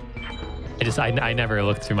 I never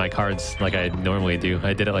looked through my cards like I normally do.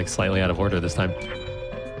 I did it like slightly out of order this time.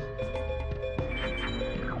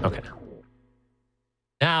 Okay.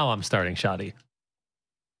 Now I'm starting shoddy.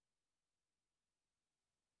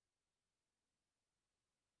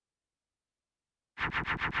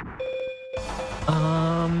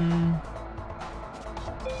 I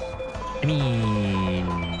mean,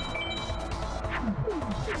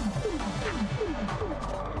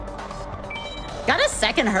 got a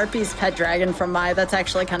second herpes pet dragon from Mai. That's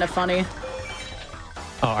actually kind of funny.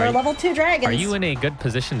 Oh, for level 2 dragons. Are you in a good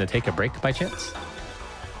position to take a break by chance?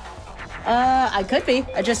 I could be.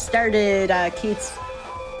 I just started Keats.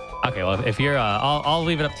 Okay, well, if you're, I'll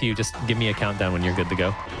leave it up to you. Just give me a countdown when you're good to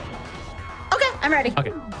go. Okay, I'm ready.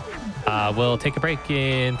 Okay. We'll take a break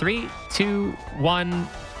in 3, 2, 1,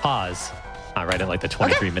 pause. Right at like the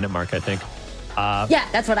 23-minute mark, I think. Yeah,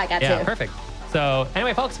 that's what I got too. Yeah, perfect. So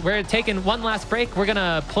anyway, folks, we're taking one last break. We're going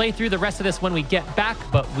to play through the rest of this when we get back,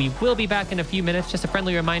 but we will be back in a few minutes. Just a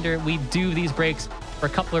friendly reminder, we do these breaks for a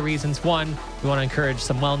couple of reasons. One, we want to encourage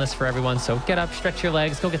some wellness for everyone. So get up, stretch your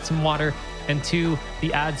legs, go get some water. And two,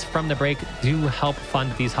 the ads from the break do help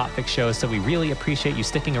fund these Hotfix shows. So we really appreciate you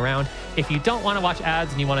sticking around. If you don't want to watch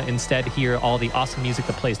ads and you want to instead hear all the awesome music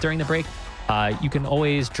that plays during the break, you can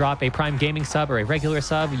always drop a Prime Gaming sub or a regular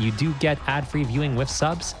sub. You do get ad-free viewing with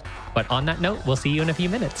subs. But on that note, we'll see you in a few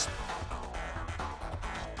minutes.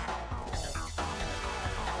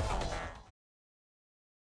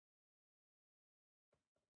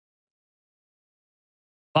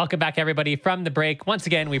 Welcome back, everybody, from the break. Once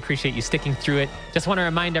again, we appreciate you sticking through it. Just want to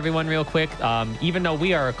remind everyone real quick, even though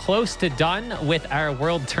we are close to done with our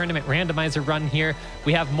World Tournament Randomizer run here,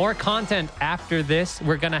 we have more content after this.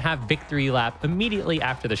 We're going to have Victory Lap immediately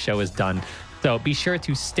after the show is done. So be sure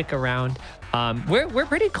to stick around. We're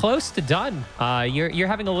pretty close to done. You're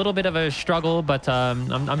having a little bit of a struggle, but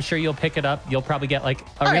I'm sure you'll pick it up. You'll probably get like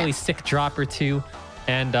a really sick drop or two.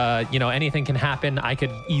 And, you know, anything can happen. I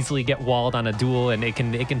could easily get walled on a duel and it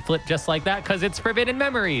can flip just like that because it's Forbidden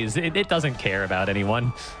Memories. It doesn't care about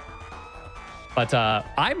anyone. But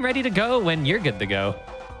I'm ready to go when you're good to go.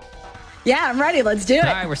 Yeah, I'm ready. Let's do it.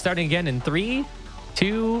 All right, we're starting again in 3,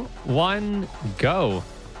 2, 1, go.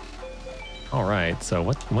 All right, so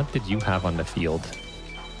what did you have on the field?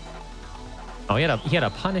 Oh, he had a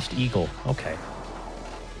punished eagle. Okay.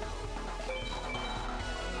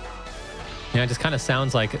 Yeah, it just kind of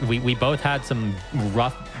sounds like we both had some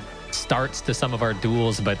rough starts to some of our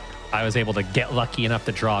duels, but I was able to get lucky enough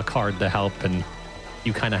to draw a card to help, and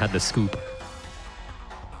you kind of had the scoop.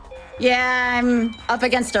 Yeah, I'm up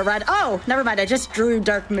against a red. Oh, never mind. I just drew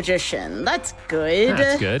Dark Magician. That's good.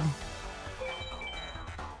 That's good.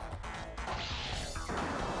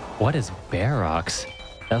 What is Barox?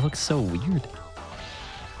 That looks so weird.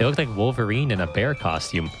 They look like Wolverine in a bear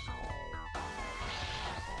costume.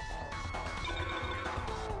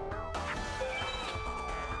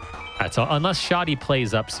 All right, so unless Shoddy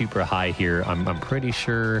plays up super high here, I'm pretty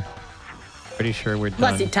sure we're done.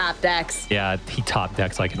 Unless he top decks. Yeah, he top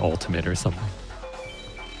decks like an ultimate or something.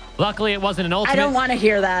 Luckily, it wasn't an ultimate. I don't want to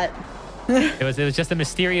hear that. it was just a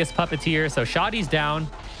mysterious puppeteer. So Shoddy's down.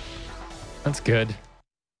 That's good.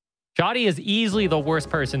 Shoddy is easily the worst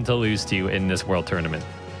person to lose to in this world tournament.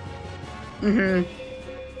 Mm-hmm.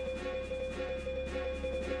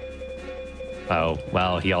 Oh,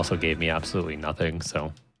 well, he also gave me absolutely nothing,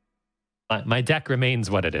 so my deck remains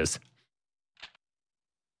what it is.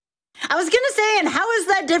 I was gonna say, and how is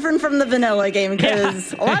that different from the vanilla game?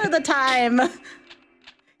 Because a lot of the time,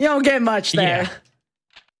 you don't get much there. Yeah.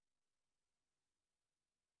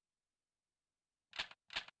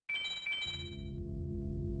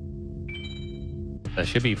 That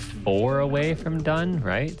should be 4 away from done,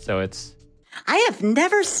 right? So it's... I have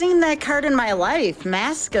never seen that card in my life.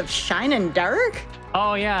 Mask of Shine and Dark?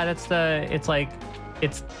 Oh, yeah, that's the... It's like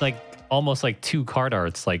almost like 2 card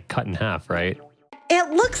arts, like cut in half, right?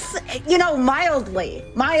 It looks, you know, mildly.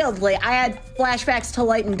 I had flashbacks to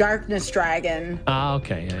Light and Darkness Dragon. Ah,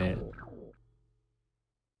 okay, yeah.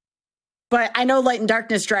 But I know Light and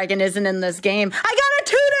Darkness Dragon isn't in this game. I got a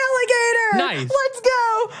Toon Alligator! Nice. Let's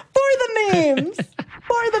go! For the memes!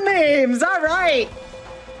 For the memes! All right.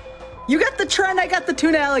 You got the trend, I got the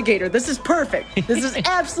Toon Alligator. This is perfect. This is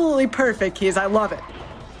absolutely perfect, Keys. I love it.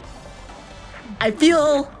 I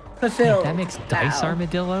feel fulfilled. That makes Dice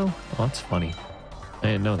Armadillo? Oh, that's funny. I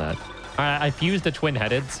didn't know that. All right, I fused a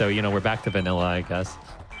twin-headed, so, you know, we're back to vanilla, I guess.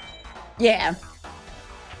 Yeah.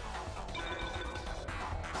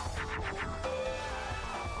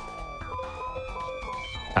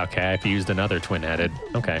 Okay, I fused another twin-headed.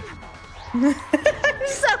 Okay. I'm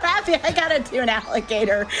so happy I got a Toon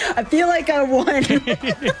Alligator. I feel like I won.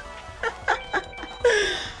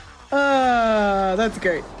 That's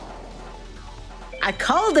great. I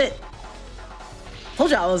called it. Told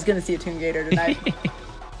y'all I was gonna see a Toon Gator tonight.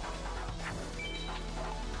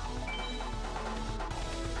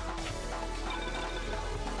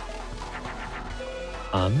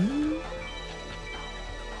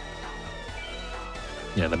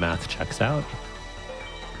 Yeah, the math checks out.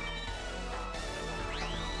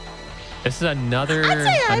 This is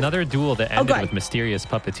another duel that ended with Mysterious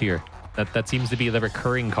Puppeteer. That seems to be the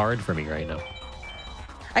recurring card for me right now.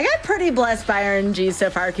 I got pretty blessed by RNG so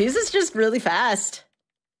far, because it's just really fast.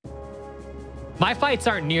 My fights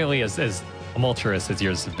aren't nearly as tumultuous as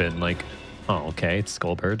yours have been. Like, oh, okay, it's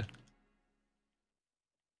Skullbird.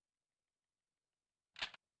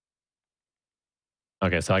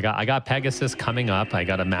 Okay, so I got Pegasus coming up. I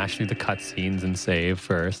gotta mash through the cutscenes and save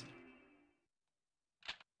first.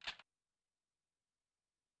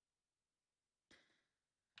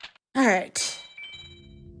 All right.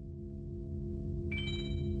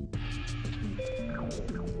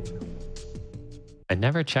 I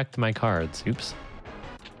never checked my cards. Oops.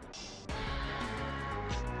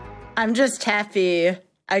 I'm just happy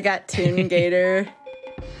I got Toon Gator.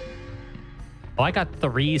 Oh, I got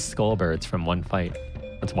 3 Skullbirds from one fight.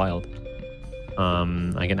 That's wild.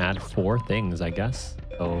 I can add 4 things, I guess.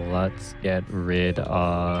 So let's get rid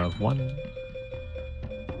of 1.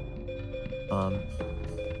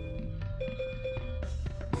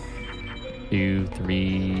 2,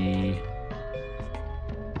 3,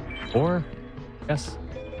 4, I guess.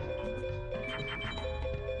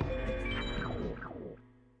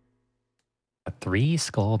 A 3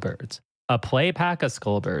 Skullbirds. A play pack of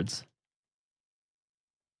Skullbirds.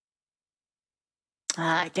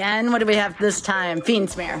 Again, what do we have this time?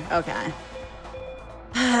 Fiendsmere. Okay.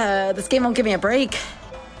 This game won't give me a break.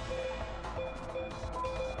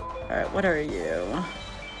 All right, what are you?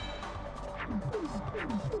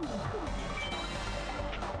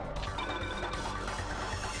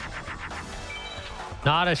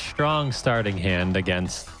 Not a strong starting hand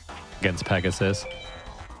against Pegasus.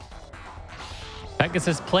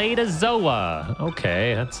 Pegasus played a Zoa.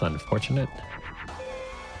 Okay, that's unfortunate.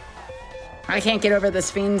 I can't get over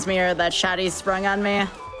this Fiendsmere that Shoddy sprung on me.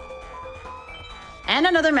 And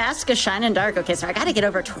another Mask of Shine and Dark. Okay, so I gotta get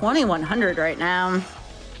over 2100 right now.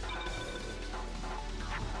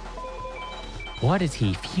 What is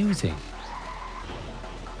he fusing?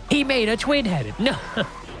 He made a twin-headed. No.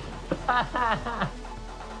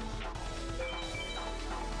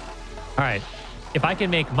 All right. If I can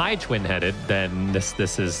make my twin-headed, then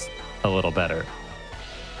this is a little better.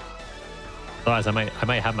 Otherwise, I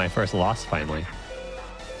might have my first loss finally.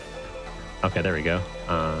 Okay, there we go.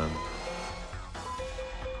 All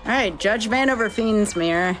right, Judgment over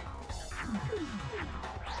Fiendsmere.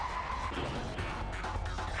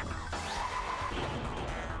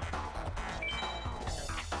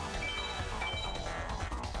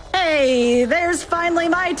 Hey, there's finally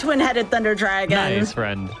my twin-headed Thunder Dragon. Nice,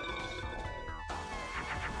 friend.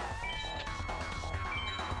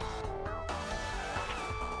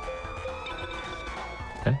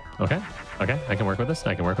 Okay, I can work with this.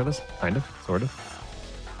 Kind of, sort of.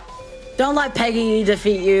 Don't let Peggy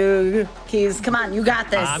defeat you, Keys. Come on, you got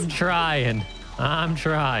this. I'm trying. We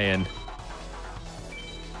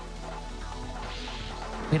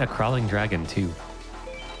had a crawling dragon too.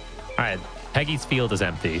 All right, Peggy's field is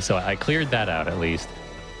empty, so I cleared that out at least.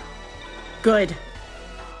 Good.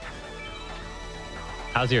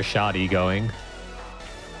 How's your shoddy going?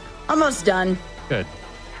 Almost done. Good.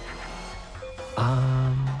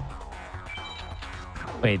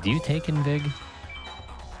 Wait, do you take Invig?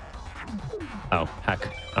 Oh, heck.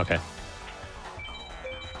 Okay.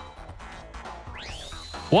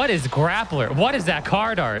 What is Grappler? What is that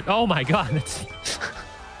card art? Oh my god. It's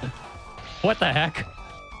what the heck?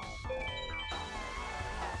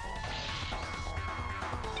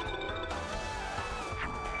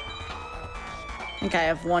 I think I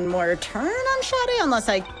have one more turn on Shoddy, unless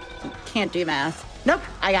I can't do math. Nope,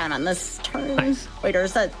 I got him on this turn. Nice. Wait, or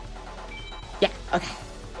is that... Yeah, okay.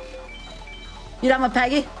 You done with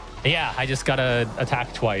Peggy? Yeah, I just gotta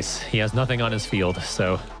attack twice. He has nothing on his field,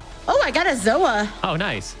 so... Oh, I got a Zoa. Oh,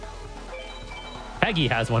 nice. Peggy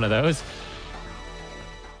has one of those.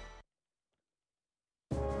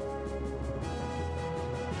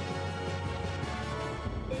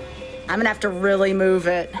 I'm gonna have to really move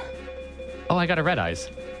it. Oh, I got a Red Eyes.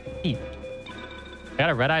 Neat. I got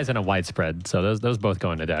a Red Eyes and a Widespread, so those both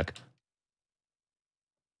go in the deck.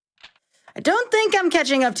 I don't think I'm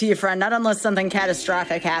catching up to you, friend. Not unless something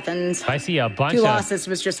catastrophic happens. If I see a bunch 2 losses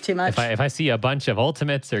was just too much. If I see a bunch of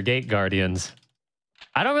Ultimates or Gate Guardians,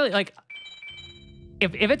 I don't really like...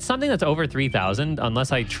 If it's something that's over 3,000,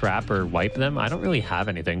 unless I trap or wipe them, I don't really have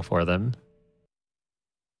anything for them.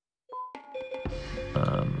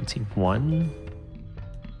 Let's see. 1,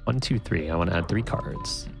 2, 3. I want to add 3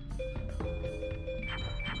 cards.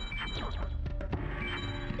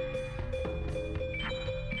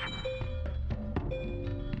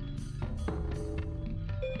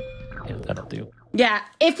 Yeah, that'll do. Yeah,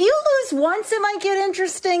 if you lose once, it might get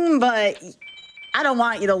interesting, but I don't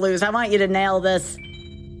want you to lose. I want you to nail this.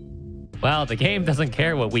 Well, the game doesn't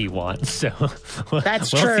care what we want, so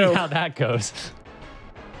That's we'll true. see how that goes.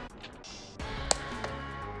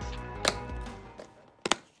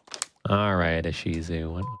 All right,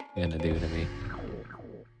 Ishizu, what are you gonna do to me?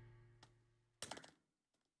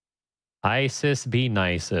 Isis be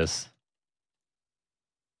nicest.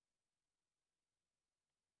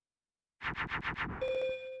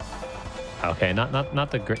 Okay, not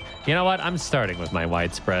the great. You know what? I'm starting with my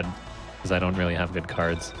widespread because I don't really have good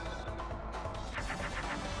cards.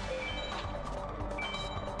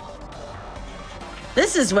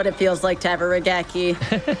 This is what it feels like to have a Regeki.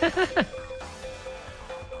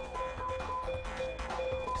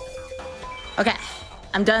 Okay,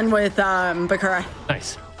 I'm done with Bakura.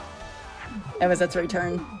 Nice. It was its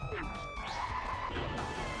return.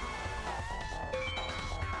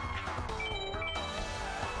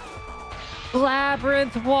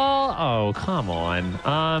 Labyrinth wall. Oh, come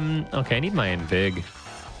on. Okay, I need my Invig.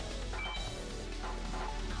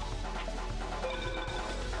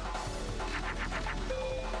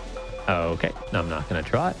 Okay, no, I'm not gonna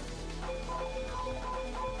try it.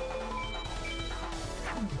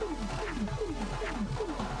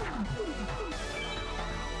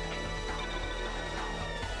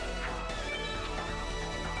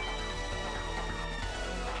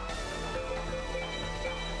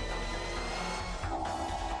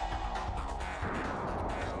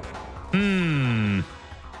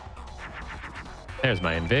 There's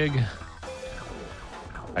my Invig.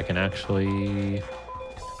 I can actually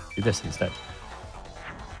do this instead.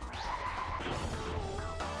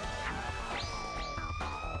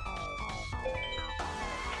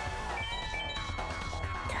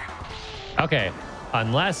 Okay,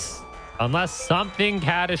 unless something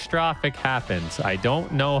catastrophic happens, I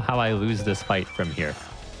don't know how I lose this fight from here.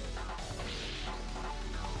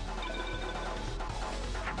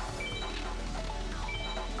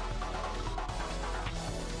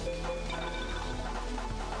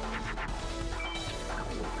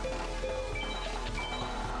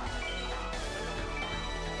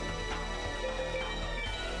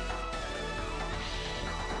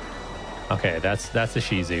 Okay, that's a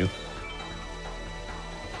Shizu.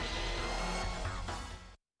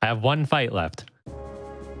 I have 1 fight left.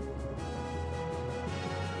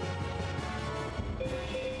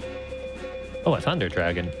 Oh, a Thunder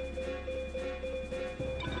Dragon.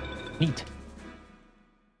 Neat.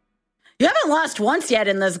 You haven't lost once yet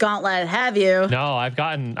in this gauntlet, have you? No, I've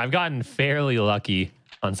gotten fairly lucky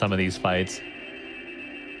on some of these fights.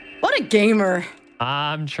 What a gamer.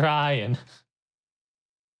 I'm trying.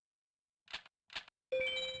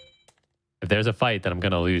 If there's a fight that I'm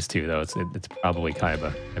gonna lose to, though, it's probably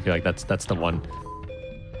Kaiba. I feel like that's the one.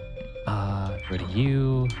 Go to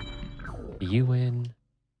you. You win.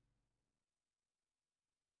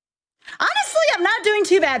 Honestly, I'm not doing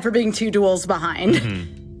too bad for being 2 duels behind.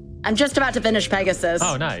 I'm just about to finish Pegasus.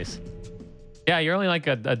 Oh, nice. Yeah, you're only like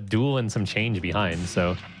a duel and some change behind,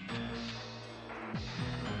 so.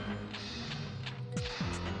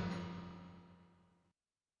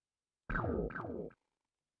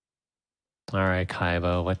 All right,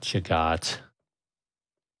 Kaiba, what you got?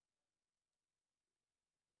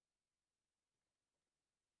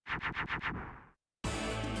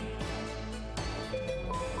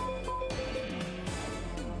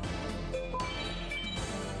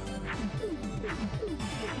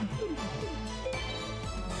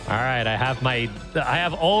 All right, I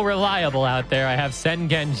have all reliable out there. I have Sen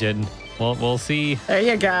Genjin. We'll see. There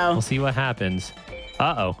you go. We'll see what happens.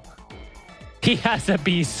 Uh-oh. He has a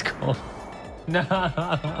beast skull. No.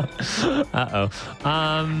 Uh-oh.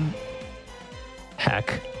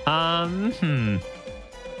 Heck. I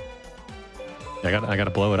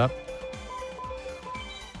gotta blow it up.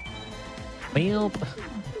 Well,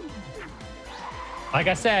 like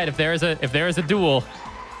I said, if there is a duel,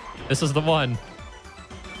 this is the one.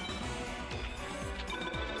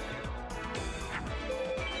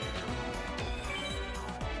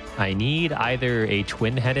 I need either a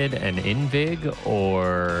twin-headed and Invig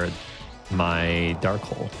or my Dark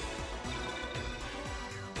Hole.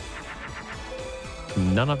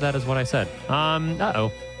 None of that is what I said.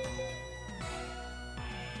 Uh-oh.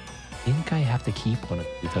 I think I have to keep one of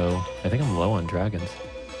these, though. I think I'm low on dragons.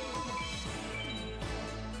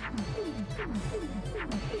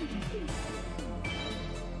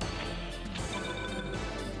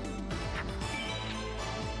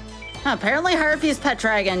 Apparently Harpy's pet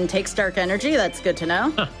dragon takes dark energy. That's good to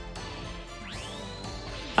know. Huh.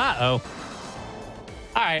 Uh-oh.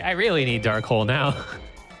 All right, I really need Dark Hole now.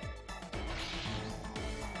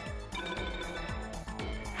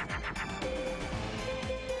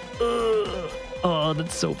 Oh,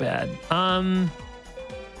 that's so bad.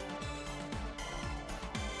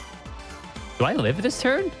 Do I live this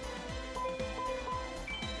turn?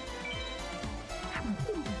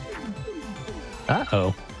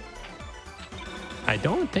 Uh-oh. I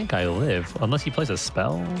don't think I live, unless he plays a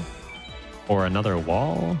spell or another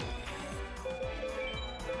wall.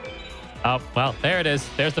 Oh, well, there it is.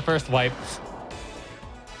 There's the first wipe.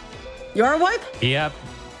 Your wipe? Yep.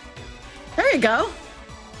 There you go.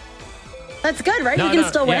 That's good, right? You can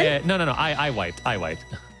still win? Yeah. No. I wiped.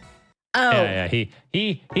 Oh. Yeah. He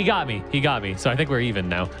got me. He got me. So I think we're even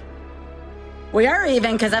now. We are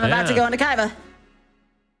even because I'm about to go into Kaiba.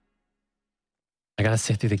 I gotta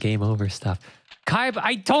sit through the game over stuff. Kaiba,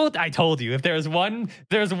 I told you if there's one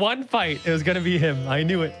fight, it was gonna be him. I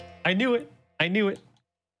knew it.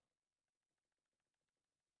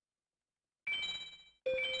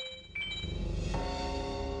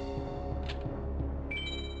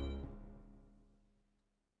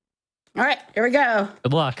 All right, here we go.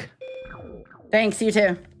 Good luck. Thanks, you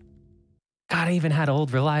too. God, I even had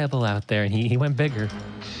old Reliable out there, and he went bigger.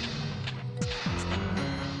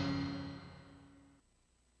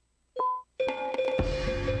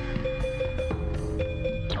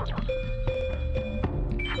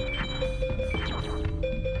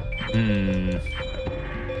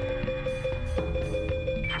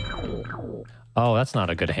 Oh, that's not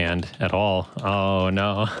a good hand at all. Oh,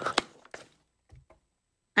 no.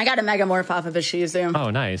 I got a Megamorph off of his Shizu. Oh,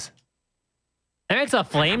 nice. And it's a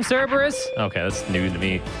Flame Cerberus? Okay, that's new to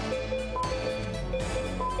me.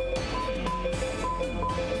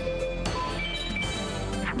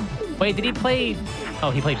 Wait, did he play... Oh,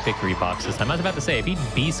 he played Victory Box this time. I was about to say, if he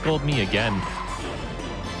B-skulled me again...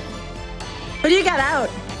 What do you got out?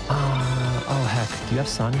 Oh, heck. Do you have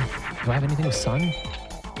Sun? Do I have anything with Sun?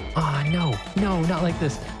 Ah, no. No, not like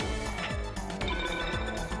this.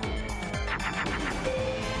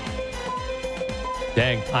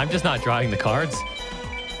 Dang, I'm just not drawing the cards.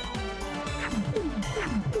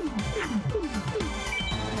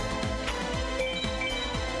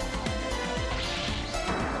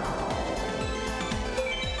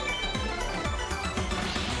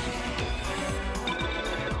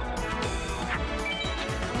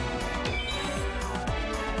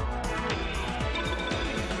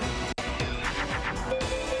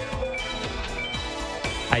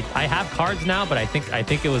 I have cards now, but I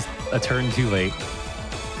think it was a turn too late.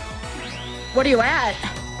 What are you at?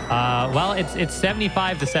 Well, it's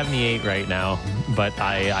 75 to 78 right now, but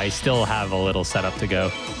I still have a little setup to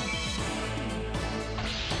go.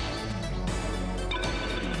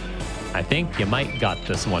 I think you might got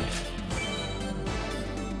this one.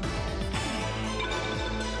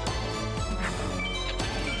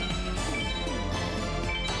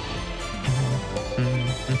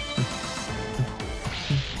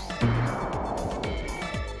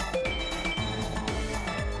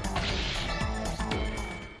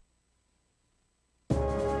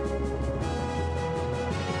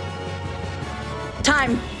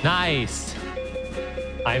 Time. Nice.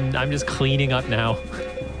 I'm just cleaning up now.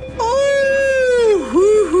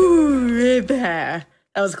 Ooh, that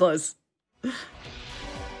was close.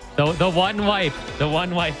 The one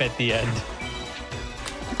wipe at the end.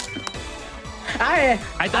 I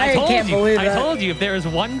told you. believe that. I told you if there was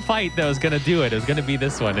one fight that was gonna do it, it was gonna be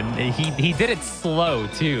this one, and he did it slow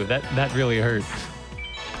too. That really hurt.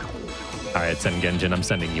 All right, Sengenjin, I'm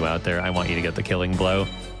sending you out there. I want you to get the killing blow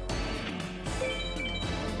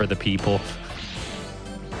for the people.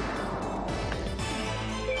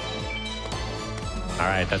 All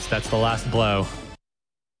right, that's the last blow.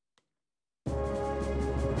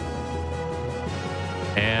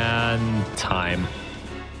 And time.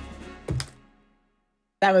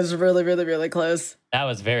 That was really, really, really close. That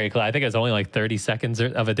was very close. I think it was only like 30 seconds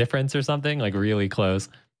of a difference or something, like really close.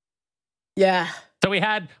 Yeah. So we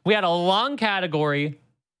had a long category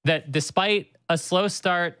that, despite a slow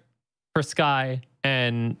start for Sky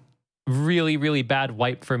and really, really bad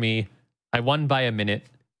wipe for me, I won by a minute.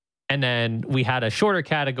 And then we had a shorter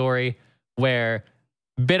category where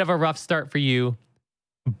bit of a rough start for you,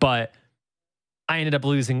 but I ended up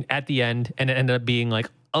losing at the end, and it ended up being like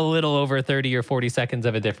a little over 30 or 40 seconds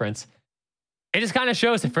of a difference. It just kind of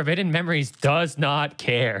shows that Forbidden Memories does not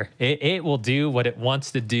care. It will do what it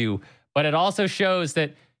wants to do. But it also shows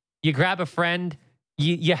that you grab a friend,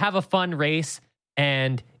 you have a fun race,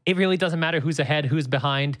 and it really doesn't matter who's ahead, who's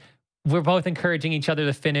behind. we're both encouraging each other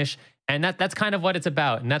to finish. And that's kind of what it's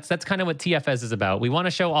about. And that's kind of what TFS is about. We want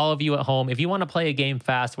to show all of you at home, if you want to play a game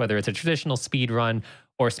fast, whether it's a traditional speed run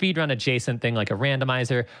or speedrun adjacent thing like a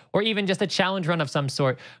randomizer, or even just a challenge run of some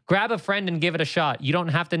sort, grab a friend and give it a shot. You don't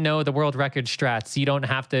have to know the world record strats. You don't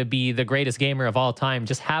have to be the greatest gamer of all time.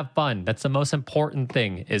 Just have fun. That's the most important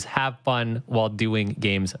thing, is have fun while doing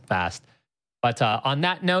games fast. But on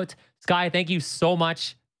that note, Sky, thank you so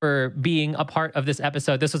much for being a part of this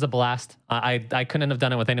episode. This was a blast. I couldn't have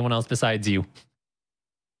done it with anyone else besides you.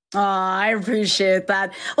 Oh, I appreciate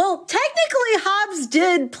that. Well, technically, JHobz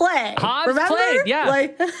did play. JHobz played, yeah.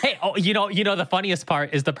 Like, hey, oh, you know, the funnious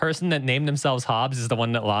part is the person that named themselves JHobz is the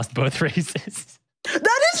one that lost both races.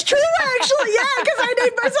 That is true, actually. Yeah, because I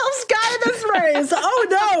named myself Sky in this race.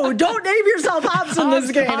 Oh no! Don't name yourself JHobz in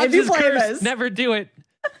this game. JHobz if you play this, never do it.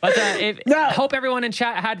 But hope everyone in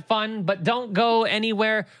chat had fun, but don't go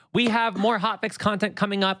anywhere. We have more Hotfix content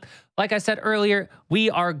coming up. Like I said earlier,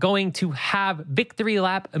 we are going to have Victory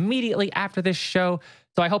Lap immediately after this show.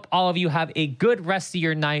 So I hope all of you have a good rest of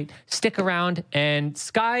your night. Stick around. And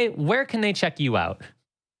Sky, where can they check you out?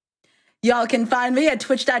 Y'all can find me at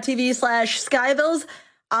twitch.tv/Skybilz,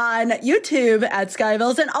 on YouTube at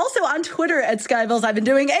Skybilz, and also on Twitter at Skybilz. I've been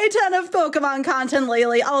doing a ton of Pokemon content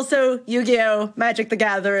lately. Also, Yu-Gi-Oh!, Magic the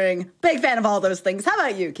Gathering. Big fan of all those things. How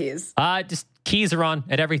about you, Keys? Just Keizaron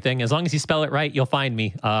at everything. As long as you spell it right, you'll find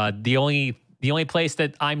me. The only place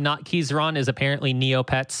that I'm not Keizaron is apparently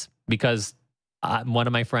Neopets, because one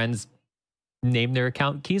of my friends named their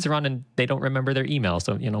account Keizaron and they don't remember their email.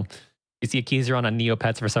 So, you know, you see a Keizaron on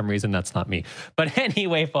Neopets for some reason, that's not me. But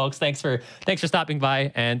anyway, folks, thanks for stopping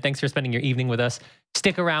by, and thanks for spending your evening with us.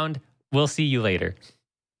 Stick around. We'll see you later.